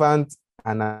 relevant,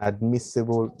 and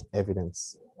admissible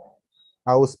evidence.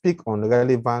 I will speak on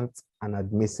relevant and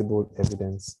admissible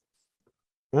evidence.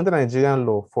 Under Nigerian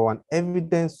law, for an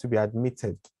evidence to be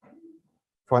admitted,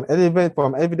 for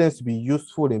an evidence to be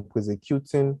useful in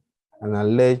prosecuting an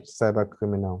alleged cyber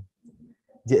criminal,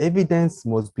 the evidence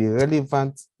must be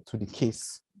relevant to the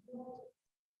case.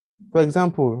 For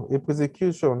example, a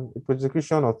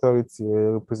prosecution authority,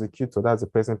 a prosecutor, that's the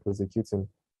person prosecuting,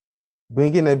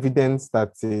 bringing evidence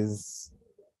that is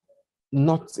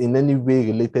not in any way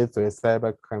related to a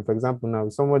cyber crime. For example, now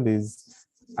someone is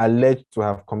alleged to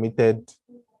have committed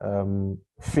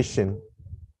phishing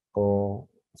or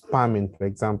spamming, for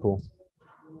example,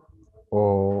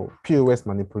 or POS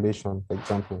manipulation, for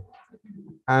example,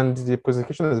 and the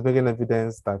prosecution is bringing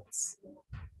evidence that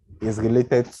is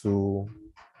related to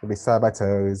the cyber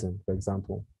terrorism, for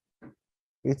example.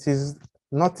 It is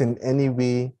not in any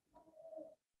way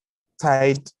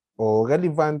tied or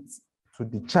relevant to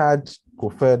the charge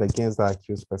conferred against the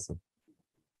accused person.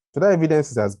 So that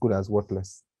evidence is as good as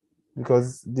worthless,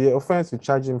 because the offense you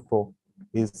charge him for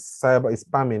is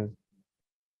spamming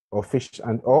or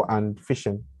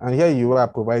phishing. And here you are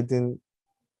providing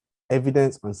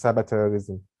evidence on cyber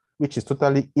terrorism, which is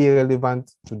totally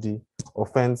irrelevant to the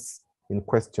offense in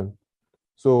question.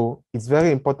 So it's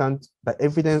very important that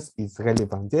evidence is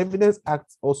relevant. The Evidence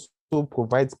Act also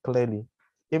provides clearly,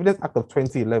 Evidence Act of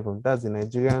 2011, that's the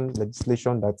Nigerian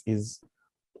legislation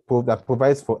that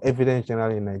provides for evidence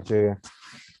generally in Nigeria,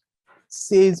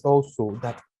 says also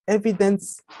that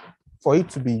evidence, for it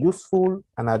to be useful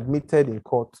and admitted in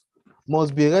court,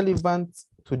 must be relevant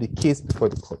to the case before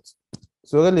the court.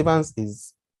 So relevance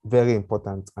is very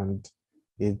important, and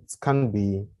it can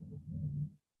be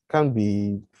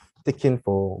taken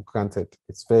for granted.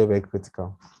 It's very, very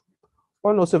critical.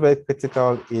 One also very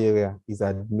critical area is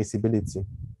admissibility.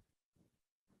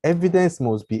 evidence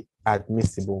must be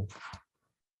admissible.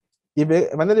 If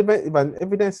an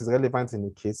evidence is relevant in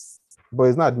the case, but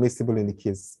it's not admissible in the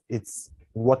case, it's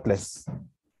worthless,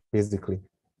 basically.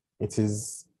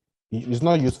 It's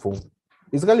not useful.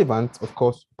 It's relevant, of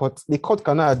course, but the court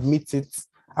cannot admit it.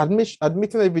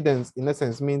 Admitting evidence, in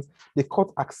essence, means the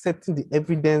court accepting the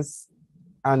evidence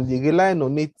and relying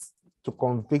on it to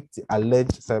convict the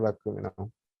alleged cyber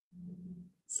criminal.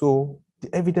 So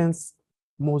the evidence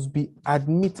must be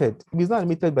admitted. If it's not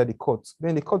admitted by the court,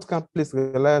 then the court can't place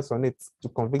reliance on it to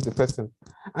convict the person.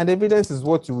 And evidence is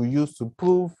what you will use to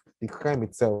prove the crime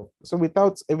itself. So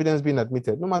without evidence being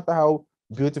admitted, no matter how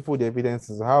beautiful the evidence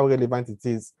is, how relevant it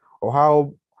is, or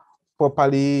how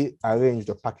properly arranged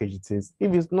or packaged it is,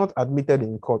 if it's not admitted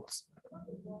in court,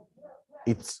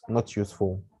 it's not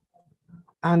useful.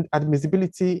 And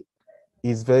admissibility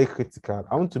is very critical.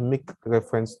 I want to make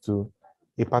reference to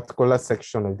a particular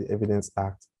section of the Evidence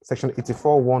Act, Section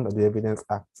 84(1) of the Evidence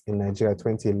Act in Nigeria,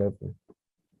 2011.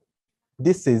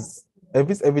 This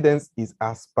evidence is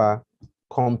as per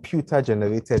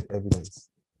computer-generated evidence.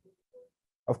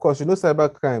 Of course, you know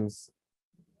cyber crimes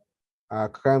are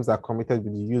crimes that are committed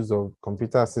with the use of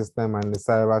computer system and the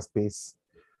cyberspace.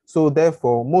 So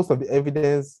therefore, most of the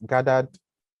evidence gathered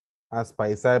as per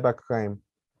a cyber crime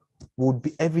would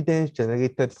be evidence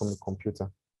generated from the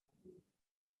computer.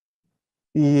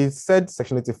 He said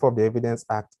Section 84 of the Evidence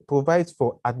Act provides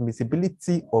for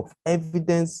admissibility of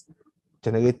evidence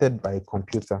generated by a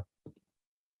computer.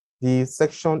 The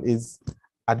section is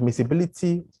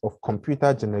admissibility of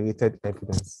computer-generated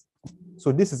evidence.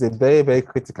 So this is a very, very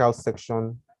critical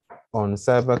section on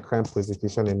cybercrime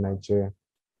prosecution in Nigeria.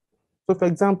 So for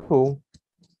example,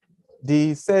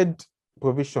 the said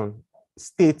provision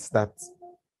states that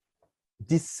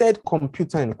the said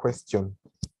computer in question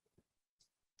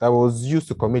that was used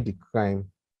to commit the crime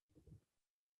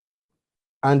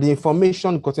and the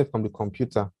information gotten from the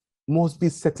computer must be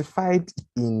certified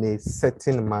in a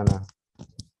certain manner.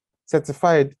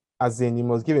 Certified as in you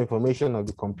must give information of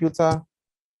the computer,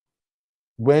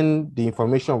 when the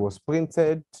information was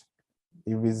printed,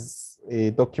 if it's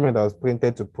a document that was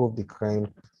printed to prove the crime,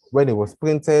 when it was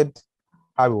printed,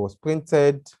 how it was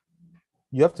printed.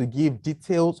 You have to give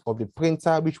details of the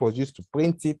printer which was used to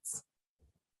print it.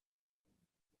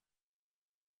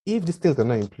 If these things are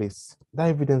not in place, that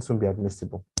evidence won't be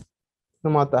admissible,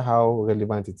 no matter how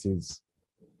relevant it is.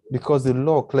 Because the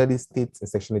law clearly states in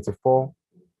Section 84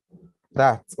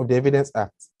 that of the Evidence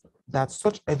Act, that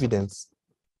such evidence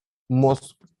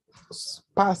must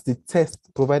pass the test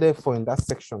provided for in that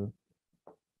section,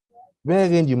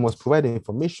 wherein you must provide the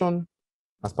information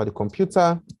as per the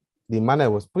computer, the manner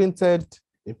it was printed,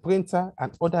 the printer,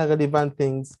 and other relevant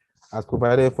things as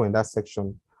provided for in that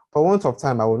section. For want of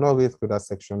time, I will not read through that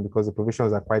section because the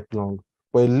provisions are quite long,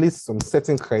 but it lists some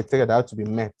certain criteria that have to be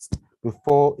met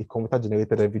before a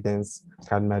computer-generated evidence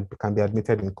can be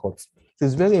admitted in court. So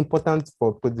it's very important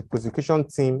for the prosecution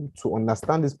team to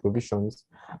understand these provisions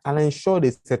and ensure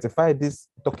they certify these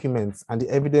documents and the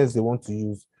evidence they want to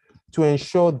use to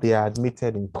ensure they are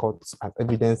admitted in court as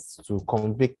evidence to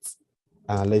convict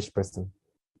an alleged person.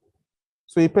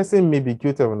 So a person may be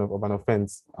guilty of an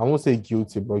offense. I won't say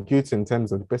guilty, but guilty in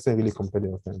terms of the person really committed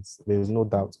the offense. There is no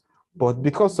doubt. But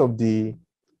because of the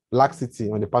laxity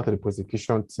on the part of the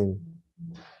prosecution team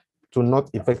to not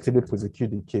effectively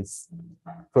prosecute the case,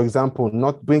 for example,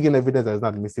 not bringing evidence that is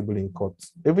not admissible in court.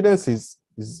 Evidence is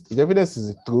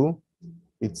true,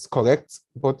 it's correct,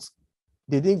 but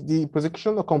the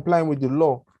prosecution not complying with the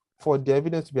law for the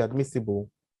evidence to be admissible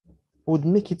would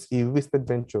make it a wasted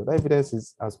venture. That evidence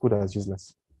is as good as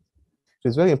useless. So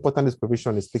it's very important this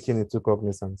provision is taken into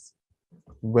cognizance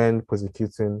when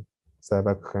prosecuting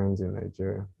cyber crimes in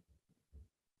Nigeria.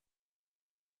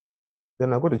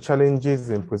 Then I've got the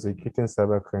challenges in prosecuting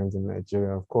cyber crimes in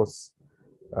Nigeria. Of course,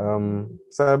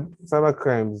 cyber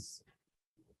crimes,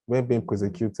 when being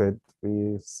prosecuted,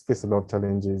 we face a lot of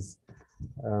challenges.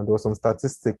 There was some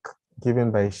statistic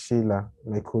given by Sheilla,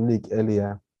 my colleague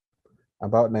earlier,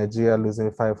 about Nigeria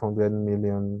losing $500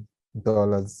 million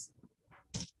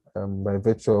by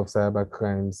virtue of cyber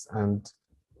crimes and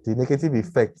the negative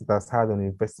effect that's had on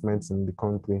investments in the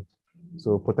country.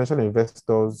 So potential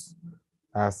investors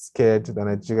are scared that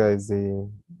Nigeria is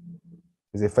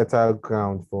a fertile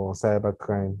ground for cyber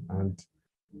crime, and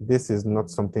this is not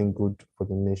something good for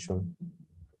the nation.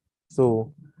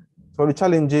 So the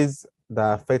challenges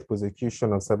that affect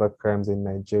prosecution of cyber crimes in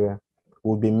Nigeria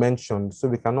will be mentioned, so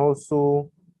we can also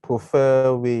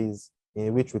prefer ways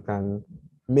in which we can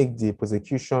make the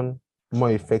prosecution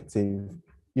more effective.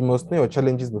 You must know your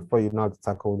challenges before you know how to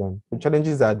tackle them. The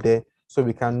challenges are there, so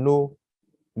we can know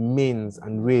means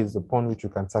and ways upon which you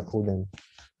can tackle them.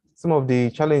 Some of the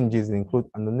challenges include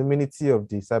anonymity of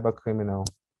the cyber criminal.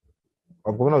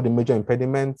 One of the major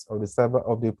impediments of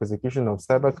the prosecution of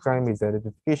cybercrime is the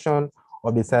identification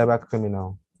of the cyber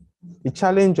criminal. The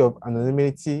challenge of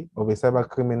anonymity of a cyber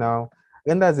criminal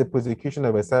renders the prosecution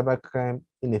of a cybercrime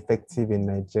ineffective in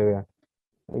Nigeria.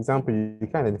 For example, you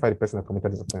can't identify the person that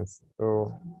committed the offense.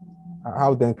 So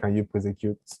how then can you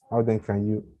prosecute? How then can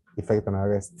you effect an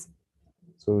arrest?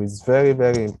 So it's very,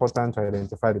 very important to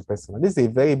identify the person. And this is a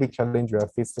very big challenge we are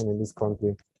facing in this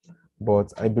country,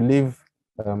 but I believe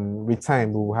with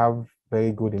time we will have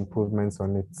very good improvements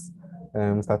on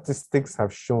it. Statistics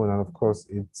have shown, and of course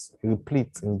it's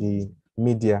replete in the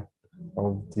media,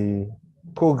 of the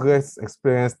progress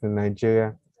experienced in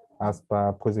Nigeria as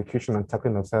per prosecution and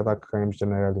tackling of cyber crimes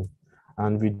generally,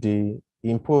 and with the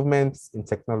improvements in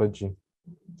technology.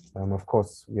 Of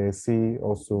course, we see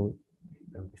also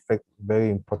effect very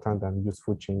important and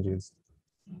useful changes.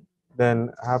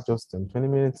 Then I have just 20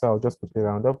 minutes, so I'll just quickly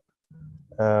round up.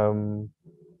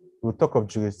 We'll talk of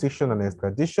jurisdiction and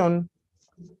extradition.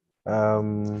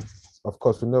 Of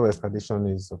course, we know extradition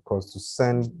is, of course, to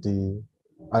send the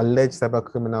alleged cyber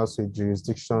criminals to a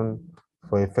jurisdiction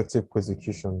for effective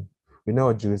prosecution. We know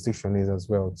what jurisdiction is as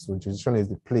well. So jurisdiction is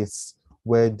the place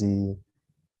where the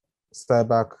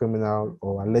cyber criminal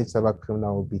or alleged cyber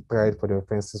criminal will be tried for the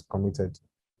offenses committed.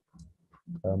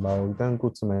 I'll then go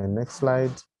to my next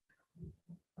slide.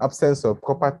 Absence of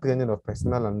proper training of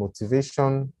personnel and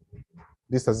motivation.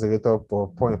 This as a result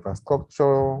of poor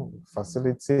infrastructure,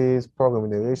 facilities, poor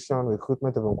remuneration,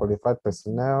 recruitment of unqualified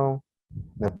personnel,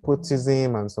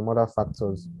 nepotism, and some other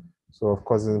factors. So of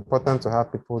course, it's important to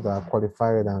have people that are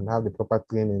qualified and have the proper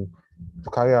training to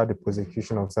carry out the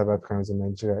prosecution of cyber crimes in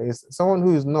Nigeria. Is someone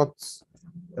who is not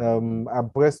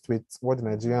abreast with what the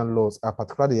Nigerian laws are,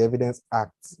 particularly the Evidence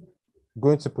Act,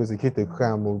 going to prosecute a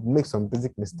crime will make some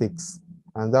basic mistakes,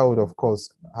 and that would of course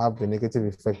have a negative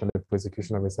effect on the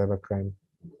prosecution of a cyber crime.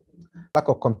 Lack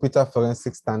of computer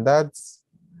forensic standards,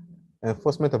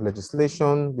 enforcement of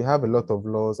legislation. We have a lot of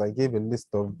laws. I gave a list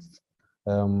of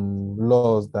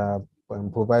laws that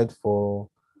provide for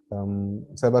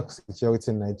cybersecurity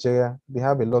in Nigeria. We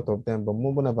have a lot of them, but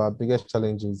one of our biggest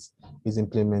challenges is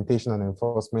implementation and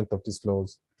enforcement of these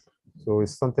laws. So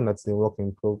it's something that's a work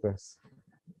in progress.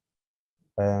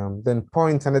 Then poor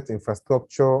internet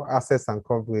infrastructure, access and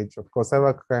coverage. Of course,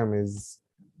 cybercrime is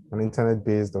an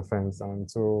internet-based offense. And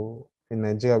so in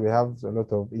Nigeria, we have a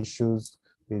lot of issues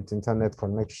with internet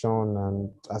connection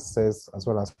and access as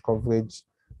well as coverage.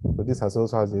 But this also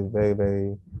has a very,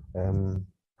 very,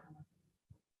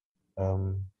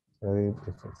 very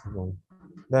effective one.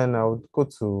 Then I would go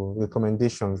to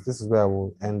recommendations. This is where I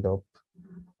will end up.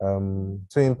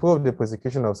 To improve the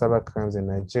prosecution of cyber crimes in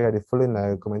Nigeria, the following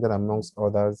are recommended amongst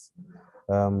others.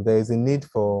 There is a need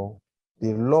for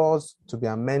the laws to be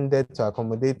amended to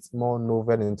accommodate more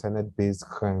novel internet-based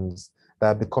crimes that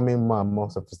are becoming more and more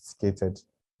sophisticated.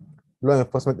 Law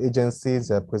enforcement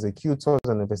agencies, prosecutors,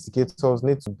 and investigators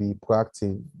need to be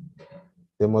proactive.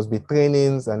 There must be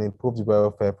trainings and improved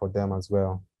welfare for them as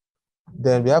well.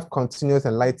 Then we have continuous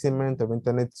enlightenment of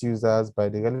internet users by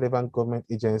the relevant government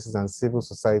agencies and civil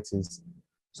societies.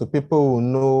 So people will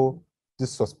know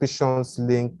these suspicions,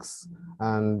 links,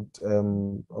 and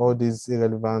all these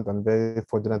irrelevant and very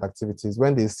fraudulent activities.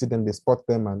 When they see them, they spot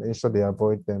them and ensure they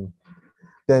avoid them.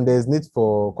 Then there's need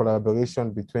for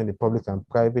collaboration between the public and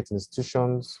private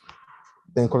institutions.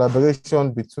 Then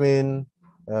collaboration between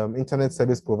internet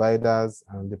service providers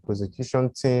and the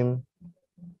prosecution team.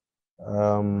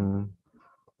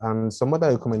 And some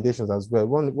other recommendations as well.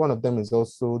 One of them is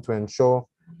also to ensure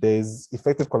there is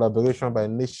effective collaboration by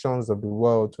nations of the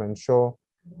world to ensure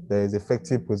there is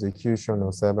effective prosecution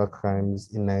of cyber crimes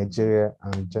in Nigeria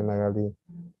and generally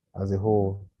as a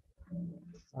whole.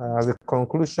 As a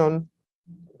conclusion,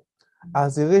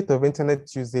 as the rate of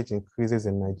internet usage increases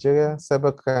in Nigeria,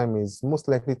 cybercrime is most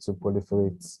likely to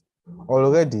proliferate.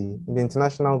 Already, in the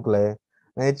international glare,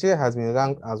 Nigeria has been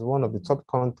ranked as one of the top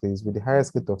countries with the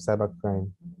highest rate of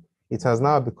cybercrime. It has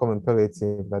now become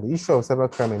imperative that the issue of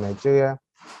cybercrime in Nigeria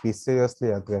be seriously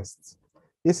addressed.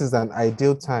 This is an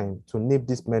ideal time to nip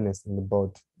this menace in the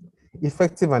bud.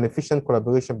 Effective and efficient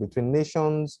collaboration between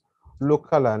nations,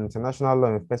 local and international law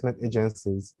enforcement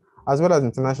agencies, as well as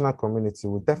international community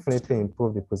will definitely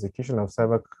improve the prosecution of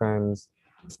cybercrimes,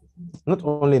 not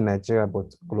only in Nigeria,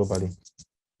 but globally.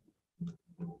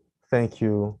 Thank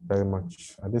you very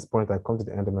much. At this point, I come to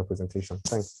the end of my presentation.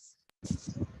 Thanks.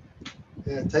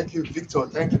 Yeah, thank you, Victor.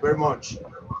 Thank you very much.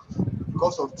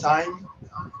 Because of time,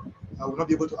 I will not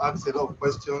be able to ask a lot of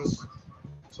questions.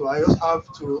 So I just have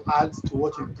to add to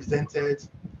what you presented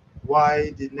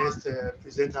why the next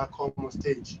presenter come on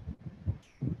stage.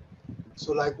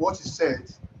 So like what you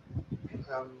said,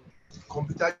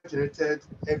 computer-generated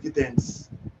evidence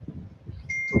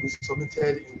to be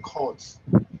submitted in court.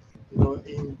 You know,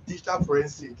 in digital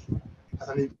forensic, as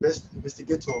an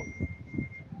investigator,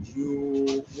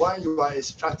 while you are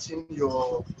extracting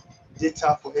your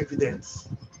data for evidence,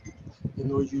 you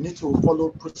know, you need to follow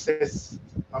process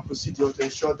and procedure to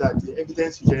ensure that the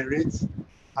evidence you generate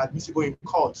are admissible in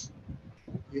court.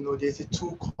 You know, there's a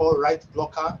tool called Write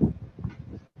Blocker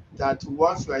that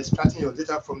once you are extracting your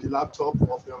data from the laptop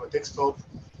or from your desktop,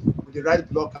 with the Write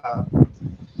Blocker,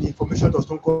 the information does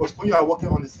not go. When you are working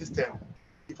on the system,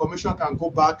 information can go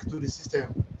back to the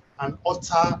system and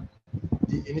alter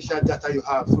the initial data you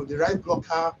have. So the Write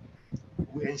Blocker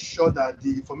will ensure that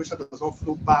the information does not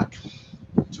flow back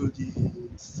to the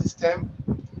system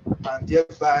and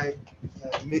thereby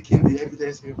making the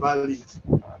evidence invalid.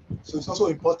 So it's also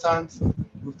important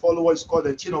we follow what is called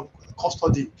the chain of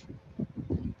custody.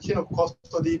 Chain of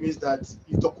custody means that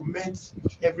you document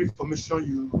every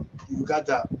information you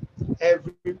gather,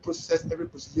 every process, every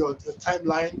procedure, the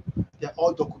timeline, they're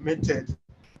all documented.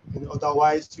 And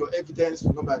otherwise, your evidence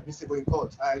will not be admissible in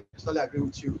court. I totally agree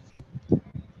with you.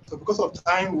 So because of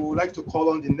time, we would like to call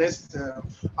on the next. I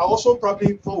also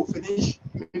probably, before we finish,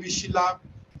 maybe Sheilla,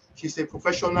 she's a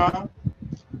professional,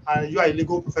 and you are a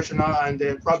legal professional, and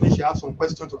probably she has some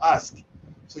questions to ask.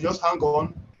 So just hang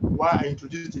on while I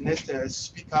introduce the next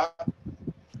speaker.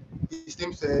 His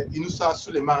name is Inusah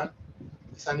Suleiman.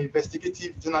 He's an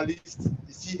investigative journalist,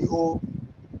 the CEO,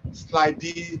 Slide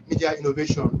B Media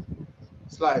Innovation.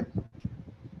 Slide.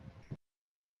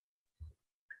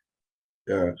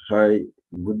 Hi,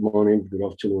 good morning, good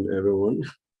afternoon, everyone.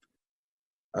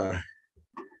 Let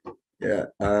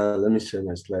me share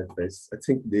my slide first. I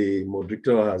think the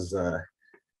moderator has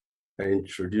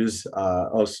introduced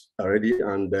us already,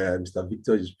 and Mr.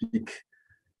 Victor, you speak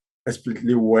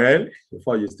explicitly well. In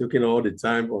fact, you're talking all the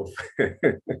time of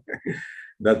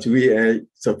that we are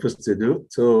supposed to do.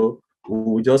 So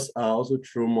we just also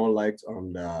throw more light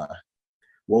on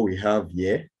what we have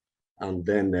here, and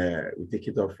then we take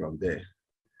it off from there.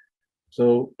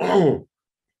 So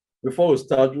before we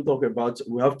start, we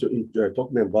have to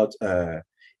talking about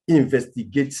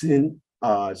investigating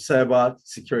cyber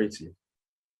security.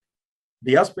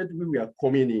 The aspect we are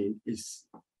coming in is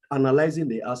analyzing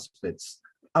the aspects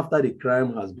after the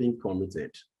crime has been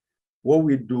committed. What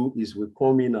we do is we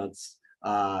come in as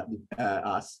an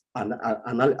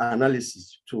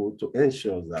analysis to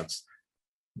ensure that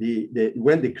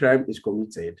when the crime is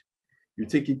committed, you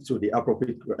take it to the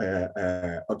appropriate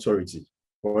authority.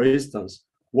 For instance,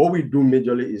 what we do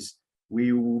majorly is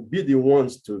we will be the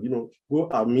ones to, go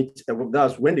and meet.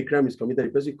 That's when the crime is committed,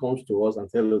 the person comes to us and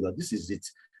tells us that this is it.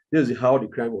 This is how the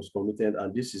crime was committed,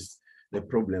 and this is the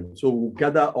problem. So we'll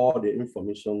gather all the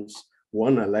information, we'll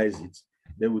analyze it,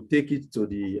 then we'll take it to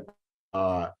the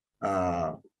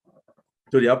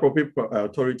appropriate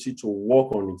authority to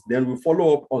work on it. Then we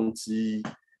follow up until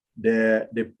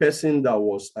the person that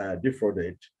was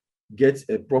defrauded gets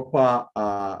a proper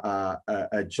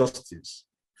justice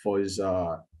for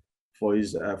the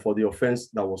offense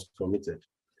that was committed.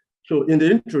 So in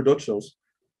the introductions,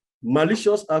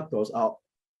 malicious actors are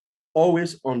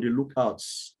always on the lookout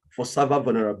for cyber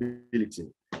vulnerability.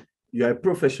 You are a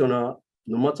professional.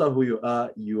 No matter who you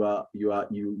are, you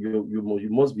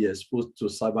must be exposed to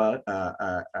cyber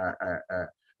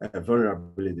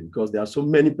vulnerability, because there are so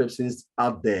many persons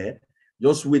out there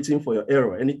just waiting for your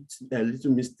error. Any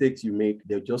little mistakes you make,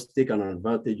 they'll just take an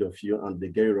advantage of you and they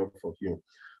get it off of you.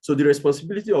 So the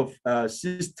responsibility of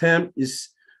system is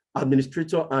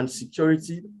administrator and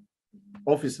security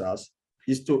officers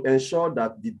is to ensure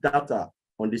that the data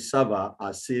on the server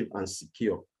are safe and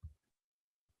secure.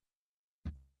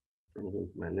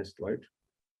 My next slide.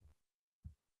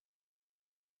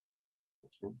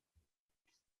 Okay.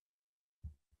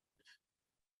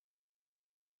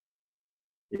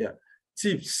 Yeah,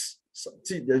 tips.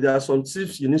 There are some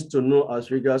tips you need to know as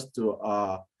regards to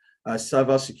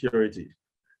cyber security.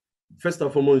 First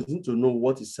and foremost, you need to know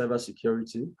what is cyber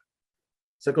security.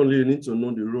 Secondly, you need to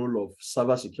know the role of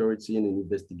cyber security in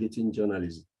investigating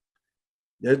journalism.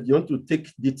 Then you want to take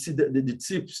the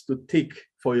tips to take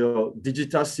for your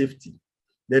digital safety.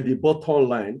 Then the bottom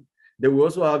line, then we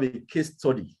also have a case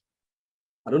study.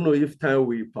 I don't know if time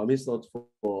will permit us for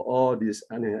all this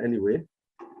anyway.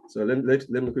 So let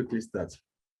me quickly start.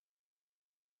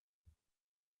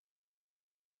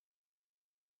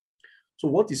 So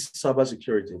what is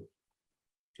cybersecurity?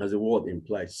 As the word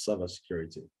implies,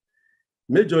 cybersecurity.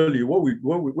 Majorly,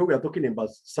 when we are talking about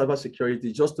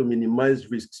cybersecurity, just to minimize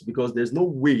risks, because there's no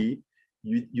way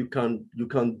you can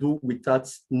do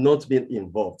without not being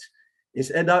involved.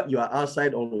 It's either you are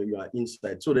outside or you are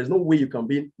inside. So there's no way you can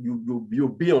be you'll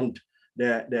be on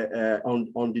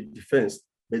the defense,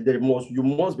 but you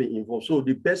must be involved. So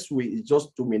the best way is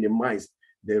just to minimize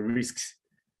the risks.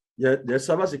 Yeah, the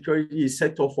cybersecurity is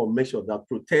set up for measure that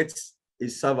protects a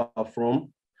server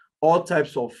from all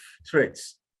types of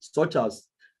threats, such as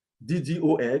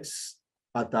DDoS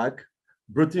attack,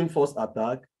 brute force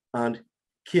attack, and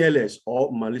careless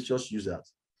or malicious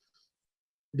users.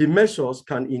 The measures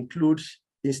can include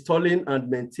installing and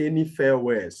maintaining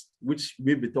firmwares, which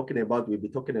we'll be talking about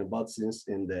since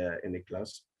in the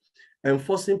class,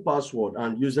 enforcing password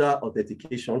and user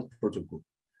authentication protocol,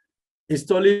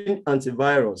 installing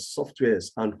antivirus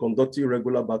softwares, and conducting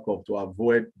regular backup to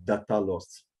avoid data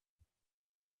loss.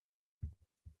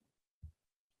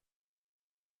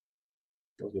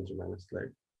 Let's go to my next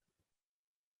slide.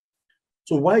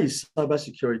 So why is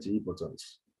cybersecurity important?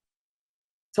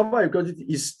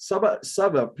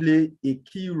 Cyber play a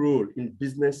key role in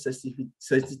business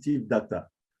sensitive data,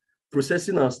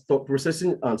 processing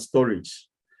and storage,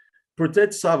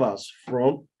 protect servers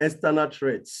from external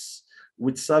threats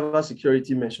with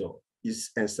cybersecurity measure is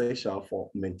essential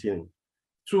for maintaining.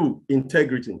 2,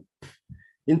 integrity.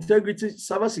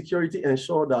 Cybersecurity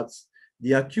ensures that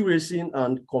the accuracy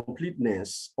and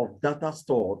completeness of data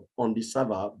stored on the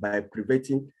server by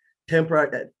preventing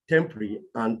temporary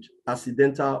and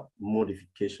accidental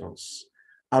modifications.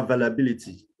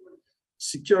 Availability.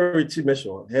 Security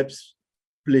measure helps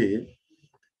to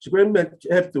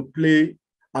play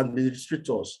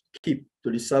administrators keep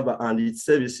to the server and its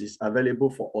services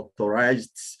available for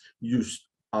authorized use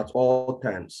at all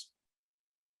times.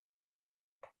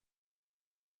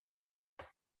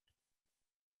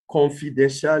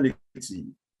 Confidentiality.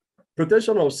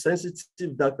 Protection of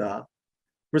sensitive data.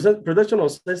 Protection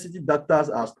of sensitive data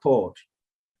are stored.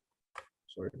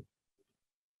 Sorry.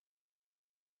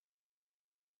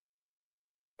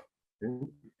 Okay.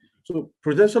 So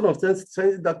protection of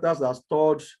sensitive data are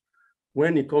stored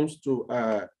when it comes to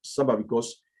server,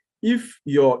 because if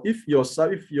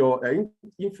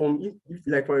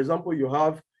like for example you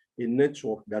have a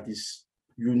network that is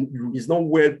not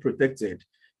well protected,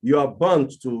 you are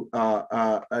bound to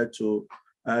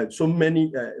so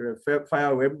many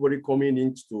fire where everybody coming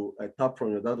in to tap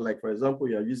from your data. Like for example,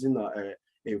 you are using a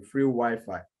free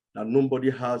Wi-Fi that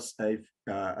nobody has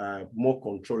more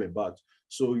control about.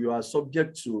 So you are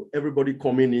subject to everybody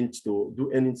coming in to do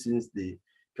anything they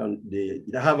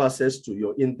have access to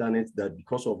your internet that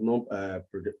because of no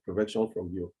protection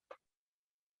from you.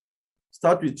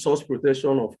 Start with source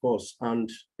protection, of course, and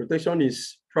protection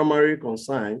is primary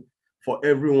concern for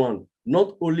everyone,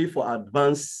 not only for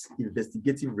advanced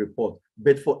investigative report,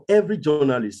 but for every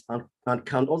journalist, and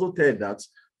can also tell that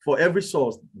for every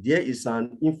source, there is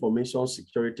an information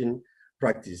security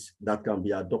practice that can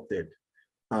be adopted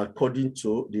according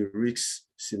to the risk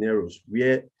scenarios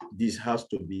where this has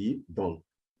to be done.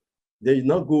 Then you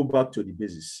now go back to the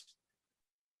basis.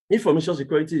 Information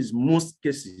security is most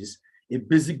cases a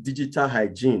basic digital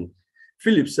hygiene.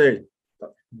 Philip said,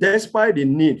 despite the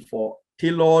need for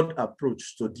tailored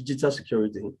approach to digital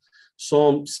security,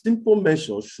 some simple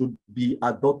measures should be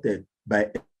adopted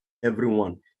by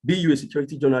everyone, be you a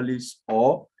security journalist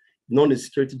or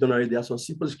non-security journalist. There are some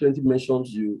simple security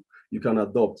measures you can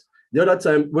adopt. The other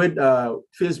time when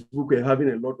Facebook were having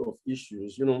a lot of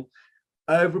issues,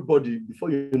 everybody,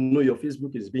 before you know your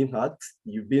Facebook is being hacked,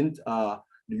 you've been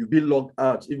logged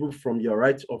out, even from your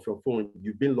right of your phone,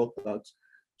 you've been logged out.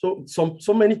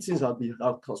 So many things have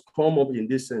come up in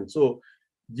this sense. So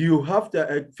you have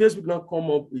to Facebook now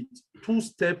come up with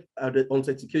two-step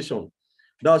authentication.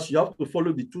 That's, you have to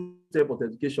follow the two-step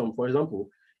authentication. For example,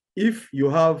 if you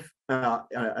have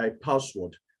a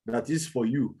password that is for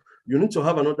you, you need to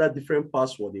have another different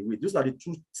password. These are the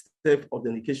two-step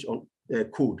authentication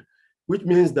code, which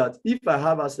means that if I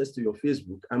have access to your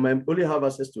Facebook, I might only have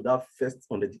access to that first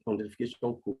authentication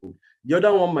code. The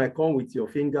other one might come with your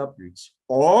fingerprint,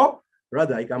 or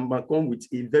rather, it might come with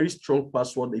a very strong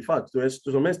password. In fact, to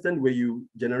some extent, where you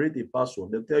generate a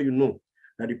password, they'll tell you no,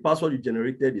 that the password you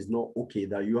generated is not okay,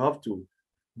 that you have to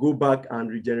go back and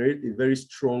regenerate a very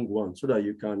strong one so that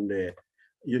you can,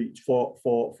 for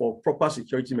proper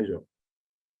security measure.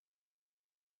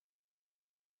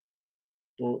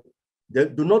 So,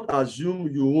 do not assume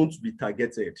you won't be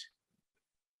targeted,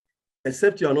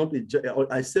 except you are not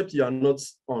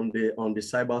on the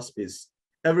cyberspace.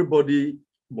 Everybody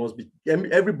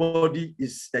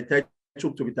is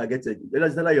entitled to be targeted.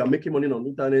 It's not like you are making money on the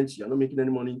internet, you are not making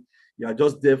any money, you are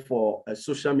just there for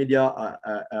social media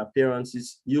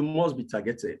appearances. You must be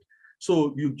targeted.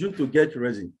 So you need to get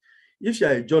ready. if you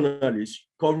are a journalist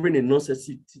covering a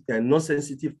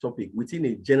non-sensitive topic within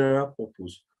a general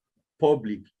purpose,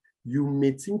 public, you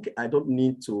may think I don't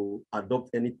need to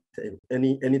adopt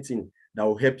anything that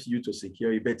will help you to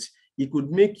secure it, but it could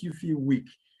make you feel weak,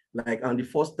 like on the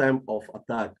first time of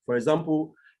attack. For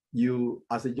example, you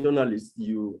as a journalist,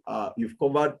 you've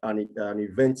covered an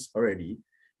event already.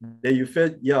 Then you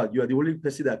felt, yeah, you are the only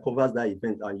person that covers that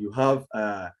event, and you have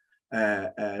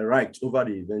rights over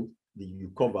the event that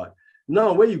you covered.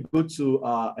 Now, when you go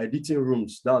to editing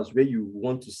rooms, that's where you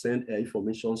want to send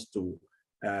information to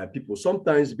people.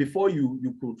 Sometimes before they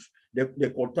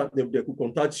could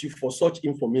contact you for such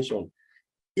information.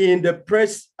 In the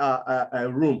press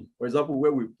room, for example,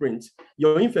 where we print,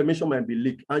 your information might be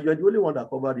leaked, and you're the only one that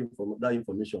covered that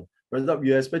information. For example,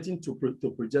 you're expecting to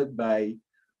project by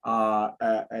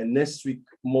next week,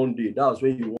 Monday. That's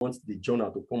when you want the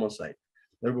journal to come outside.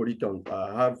 Everybody can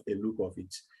have a look of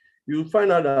it. You'll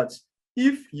find out that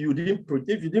if you didn't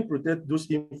protect those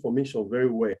information very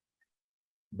well,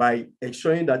 by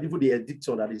ensuring that even the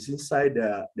editor that is inside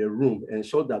the room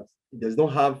ensure that it does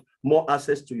not have more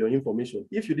access to your information.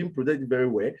 If you didn't protect it very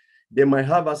well, they might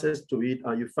have access to it,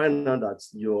 and you find out that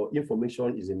your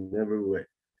information is in everywhere.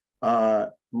 I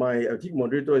think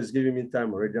moderator is giving me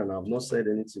time already, and I've not said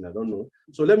anything. I don't know.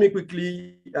 So let me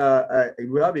quickly.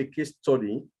 We have a case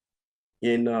study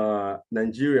in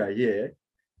Nigeria here,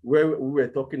 where we were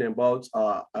talking about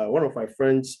one of my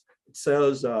friends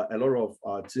sells a lot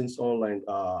of things online,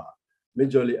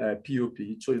 majorly POP.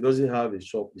 So he doesn't have a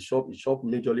shop. The shop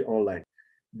majorly online.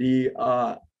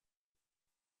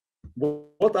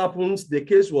 What happens? The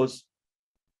case was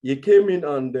he came in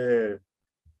and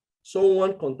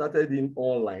someone contacted him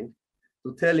online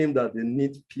to tell him that they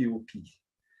need POP.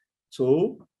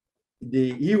 So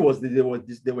they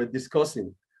were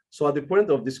discussing. So at the point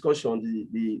of discussion,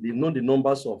 they know the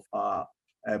numbers of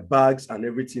bags and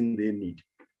everything they need.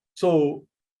 So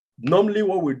normally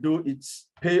what we do is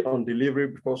pay on delivery,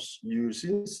 because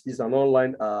since it's an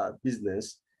online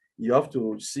business, you have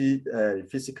to see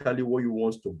physically what you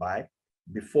want to buy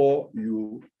before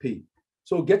you pay.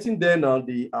 So getting there now,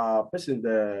 the person,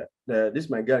 this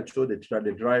my guy told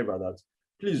the driver that,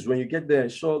 please, when you get there,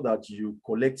 ensure that you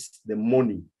collect the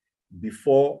money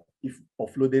before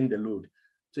offloading the load.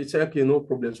 So he said, okay, no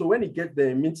problem. So when he gets there,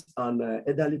 he meets an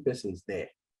elderly person there.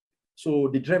 So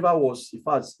the driver was, in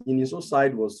fact, in his own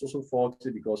side was also faulty,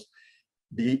 because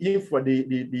the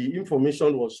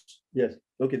information was, yes,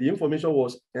 okay, the information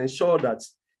was ensure that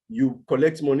you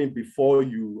collect money before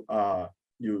you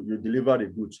deliver the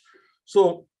goods.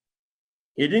 So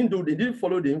he didn't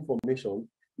follow the information.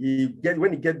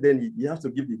 When he get there, he has to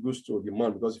give the goods to the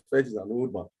man, because he is an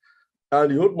old man.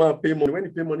 And the old man pay money. When he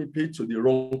pay money, paid to the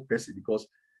wrong person, because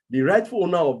the rightful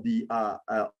owner of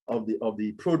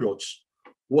the products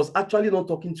was actually not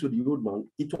talking to the old man.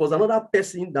 It was another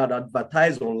person that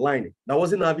advertised online that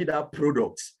wasn't having that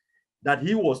product that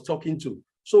he was talking to.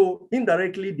 So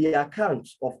indirectly, the account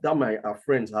of that my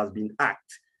friends has been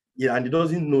hacked. Yeah, and he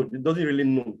doesn't really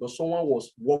know, because someone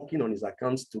was working on his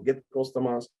accounts to get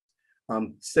customers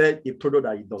and sell a product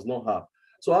that he does not have.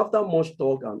 So after much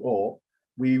talk and all,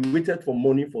 we waited for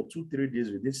money for 2-3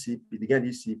 days. We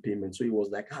didn't see payment. So he was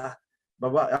like,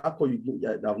 Baba,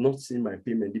 I've not seen my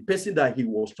payment. The person that he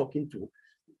was talking to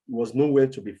was nowhere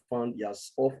to be found. He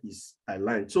has off his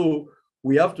line. So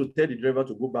we have to tell the driver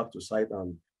to go back to site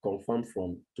and confirm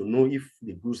to know if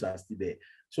the goods are still there.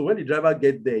 So when the driver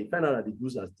gets there, he found out that the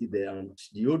goods are still there, and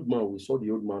the old man, we saw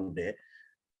the old man there.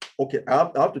 Okay,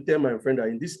 I have to tell my friend that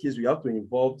in this case, we have to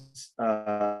involve,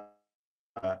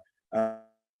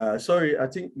 sorry, I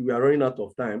think we are running out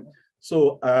of time.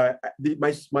 So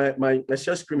my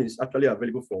share screen is actually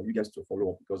available for you guys to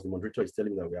follow up, because the moderator is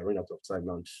telling me that we are running out of time,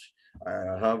 and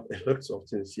I have lots of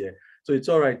things here. So it's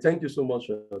all right. Thank you so much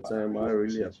for your time. I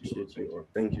really appreciate you.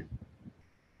 Thank you.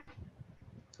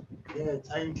 Yeah,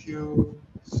 thank you,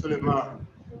 Suleiman.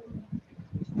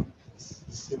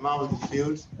 It's a man on the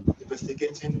field,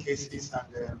 investigating cases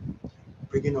and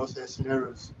bringing us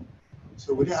scenarios.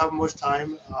 So we didn't have much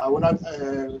time. I want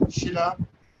to, Sheilla,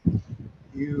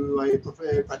 you are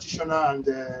a practitioner, and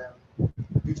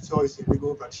Victor is a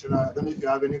legal practitioner. I don't know if you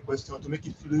have any question to make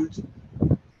it fluid.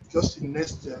 Just in the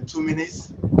next 2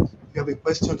 minutes, if you have a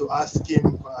question to ask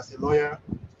him as a lawyer,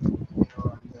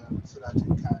 so that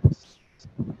you can.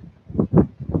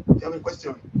 Do you have a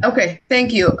question? Okay,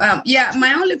 thank you. Yeah,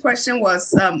 my only question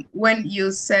was when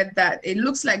you said that it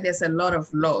looks like there's a lot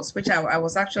of laws, which I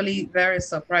was actually very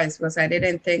surprised, because I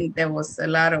didn't think there was a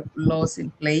lot of laws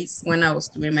in place when I was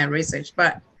doing my research.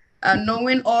 But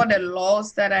knowing all the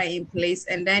laws that are in place,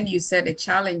 and then you said the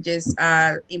challenges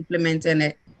are implementing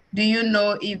it, do you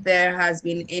know if there has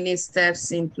been any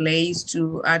steps in place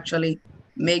to actually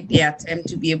make the attempt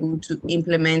to be able to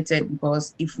implement it?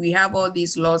 Because if we have all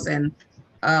these laws and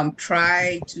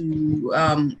try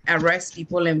to arrest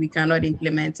people and we cannot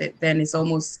implement it, then it's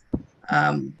almost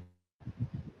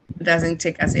doesn't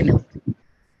take us anywhere.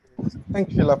 Thank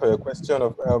you, Sheila, for your question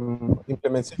of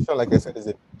implementation. Like I said, is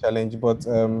a challenge, but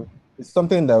it's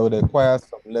something that would require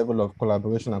some level of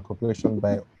collaboration and cooperation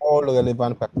by all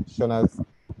relevant practitioners,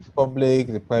 public,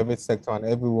 the private sector, and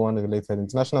everyone related,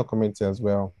 international community as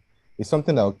well. It's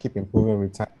something that will keep improving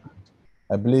with time.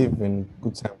 I believe in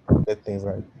good time to get things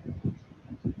right.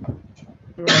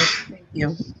 Right. Thank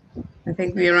you. I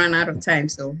think we ran out of time,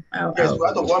 so yes, we're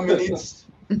out of 1 minute.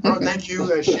 Thank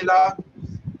you, Sheila.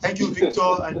 Thank you,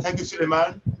 Victor, and thank you,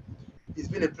 Suleiman. It's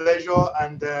been a pleasure,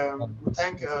 and we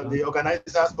thank the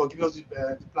organizers for giving us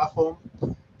the platform.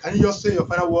 Can you just say your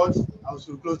final words? I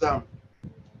will close down.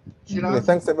 Sheila? Okay,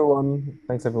 thanks, everyone.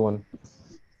 Thanks, everyone.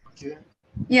 Okay.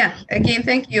 Yeah, again,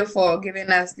 thank you for giving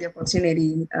us the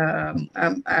opportunity.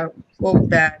 I hope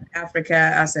that Africa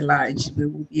as a large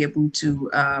will be able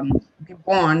to be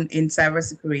born in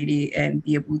cybersecurity and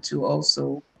be able to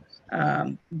also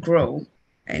grow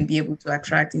and be able to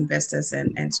attract investors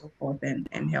and so forth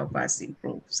and help us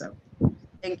improve. So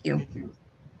thank you. Thank you.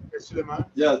 Suleiman?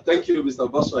 Yeah, thank you, Mr.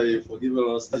 Bazuaye, for giving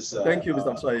us this. Thank you,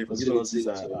 Mr. Bazuaye, for giving us this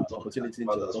opportunity to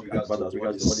talk about as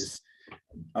regards to what is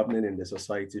happening in the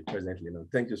society presently. Now,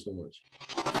 thank you so much.